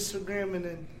for Instagram, and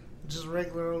then just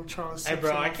regular old Charles. Hey,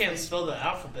 bro, I can't spell the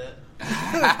alphabet.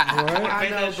 I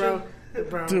know,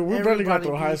 bro. Dude, we barely got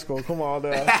through high school. Come on,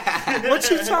 Dad.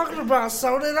 What you talking about?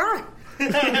 So did I.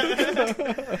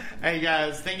 Hey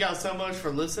guys, thank y'all so much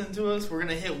for listening to us. We're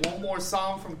gonna hit one more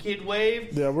song from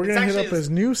Kid.Wav. Yeah, we're gonna hit up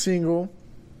his new single.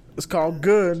 It's called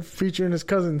 "Good," featuring his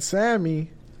cousin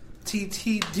Sammy.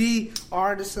 TTD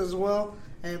artist as well,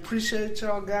 and appreciate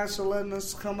y'all guys for letting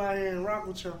us come out here and rock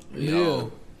with y'all. Yeah.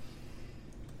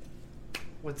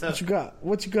 What's up?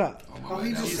 What you got? Oh,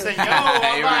 he just said yo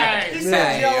a lot. He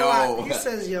says yo a lot. He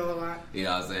says yo a lot. You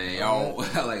know what I'm saying? Yo,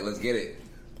 like, let's get it.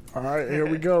 All right, here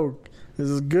we go. This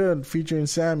is "Good" featuring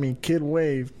Sammy,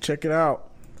 Kid.Wav. Check it out.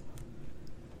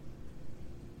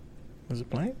 Is it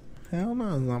playing? Hell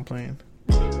no, it's not playing.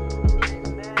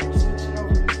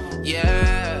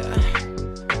 Yeah.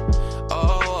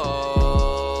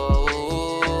 Oh.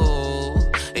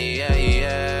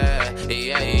 Yeah.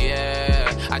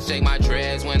 I shake my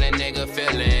dreads when a nigga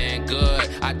feeling good.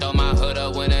 I throw my hood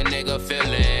up when a nigga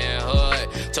feeling hood.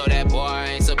 Told that boy I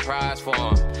ain't surprised for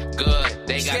him. Good.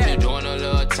 They got you doing a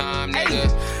little time, nigga.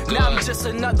 Good. Now I'm just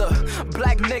another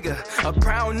black nigga, a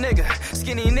brown nigga,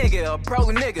 skinny nigga, a pro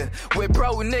nigga with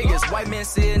pro niggas. White men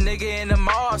see a nigga in the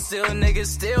mall, still nigga,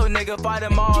 fight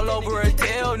them all over a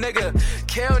deal, nigga.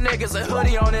 Kill niggas, a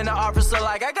hoodie on in the officer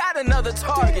like I got another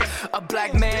target. A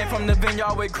black man from the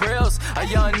vineyard with grills, a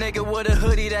young nigga with a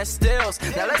hoodie that steals.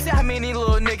 Now let's see how many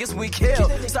little niggas we kill.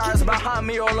 Stars behind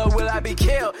me, or will I be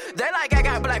killed? They like I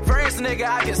got black friends, nigga,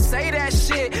 I can say that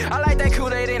shit. I like that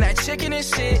Kool-Aid and that chicken and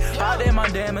shit. All in my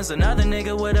damn is another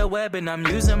nigga with a weapon. I'm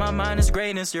using my mind as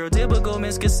greatness, stereotypical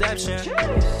misconception.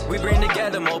 We bring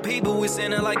together more people, we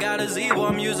sinning like God is evil.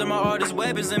 I'm using my art as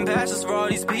weapons and passions for all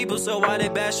these people. So why they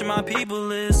bashing my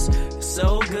people is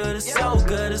so good, it's so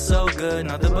good, it's so good.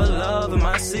 Nothing but love in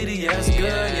my city, yeah, it's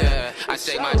good, yeah. I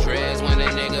shake my dreads when a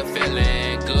nigga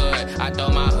feeling good. I throw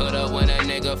my hood up when a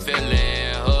nigga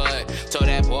feeling hood. Told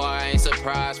that boy I ain't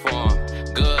surprised for him.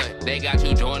 Good, they got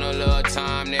you doing a little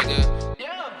time, nigga.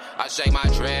 I shake my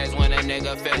dreads when a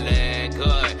nigga feeling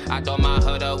good. I throw my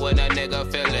hood up when a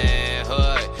nigga feeling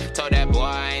hood. Told that boy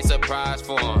I ain't surprised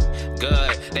for him.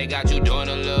 Good, they got you doing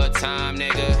a little time,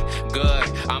 nigga.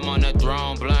 Good, I'm on the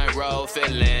throne, blunt road,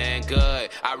 feeling good.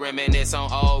 I reminisce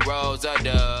on old roads of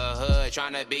the hood.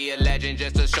 Tryna be a legend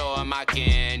just to show him I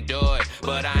can do it.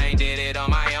 But I ain't did it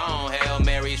on my own. Hail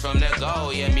Marys from the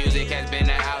go. Yeah, music has been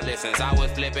the outlet since I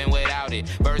was flipping without it.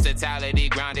 Versatility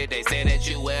grounded, they say that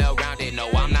you well-rounded. No,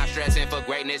 I'm not stressing for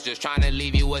greatness, just trying to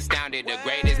leave you astounded. The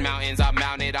greatest mountains are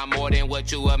mounted, I'm more than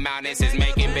what you amounted. Since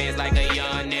making bands like a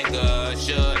young nigga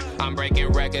should. I'm breaking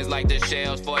records like the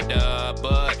shells for the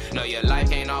bud. No, your life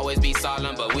can't always be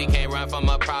solemn, but we can't run from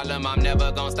a problem. I'm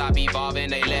never gonna stop evolving,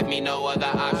 they left me no other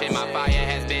option. My fire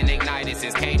has been ignited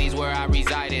since Katie's where I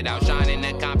resided. Outshining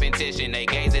the competition, they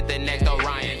gaze at the next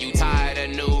Orion. You tired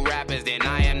of new rappers, then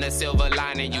I am the silver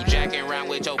lining. You jacking around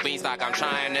with your beanstalk, I'm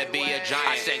trying to be a giant.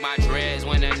 I shake my dreads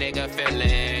when a nigga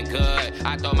feeling good.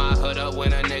 I throw my hood up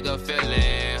when a nigga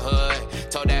feeling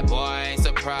hood. Told that boy I ain't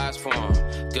surprised for him.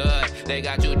 Good, they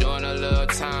got you doing a little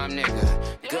time, nigga.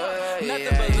 Good,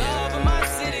 nothing but love in my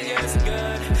city, yeah, it's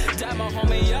good. Die my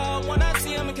homie, y'all, when I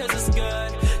see him because it's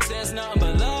good. Says nothing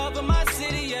but love in my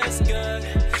city, yeah, it's good.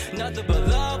 Nothing but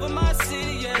love in my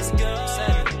city, yeah, it's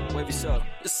good. Wavy so.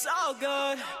 It's so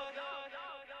good.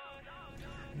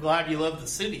 Glad you love the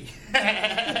city.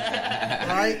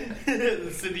 Right?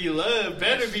 The city you love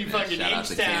better be fucking Shout out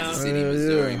to H-Town. Kansas City,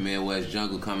 Missouri, man. West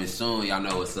Jungle coming soon. Y'all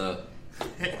know what's up.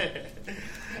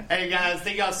 Hey guys,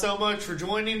 thank y'all so much for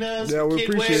joining us. Yeah, we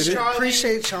appreciate it.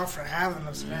 Appreciate y'all for having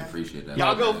us, man. Appreciate that.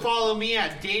 Y'all go follow me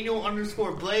at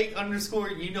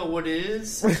Daniel_Blake_ you know what it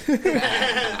is.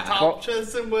 Top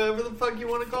chest and whatever the fuck you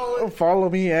want to call it. Follow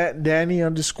me at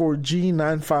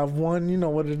Danny_G951. You know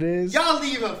what it is. Y'all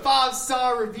leave a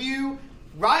 5-star review.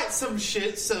 Write some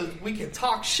shit so we can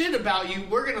talk shit about you.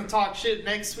 We're going to talk shit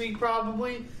next week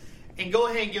probably. And go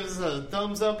ahead and give us a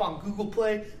thumbs up on Google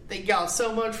Play. Thank y'all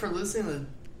so much for listening to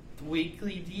the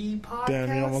Weekly D podcast.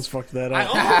 Damn, you almost fucked that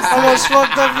up. I almost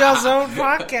fucked up y'all's own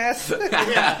podcast.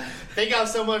 Yeah. Thank y'all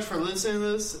so much for listening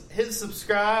to this. Hit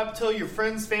subscribe. Tell your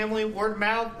friends, family. Word of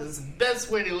mouth is the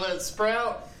best way to let it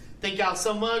sprout. Thank y'all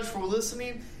so much for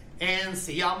listening. And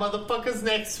see y'all motherfuckers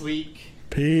next week.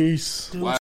 Peace.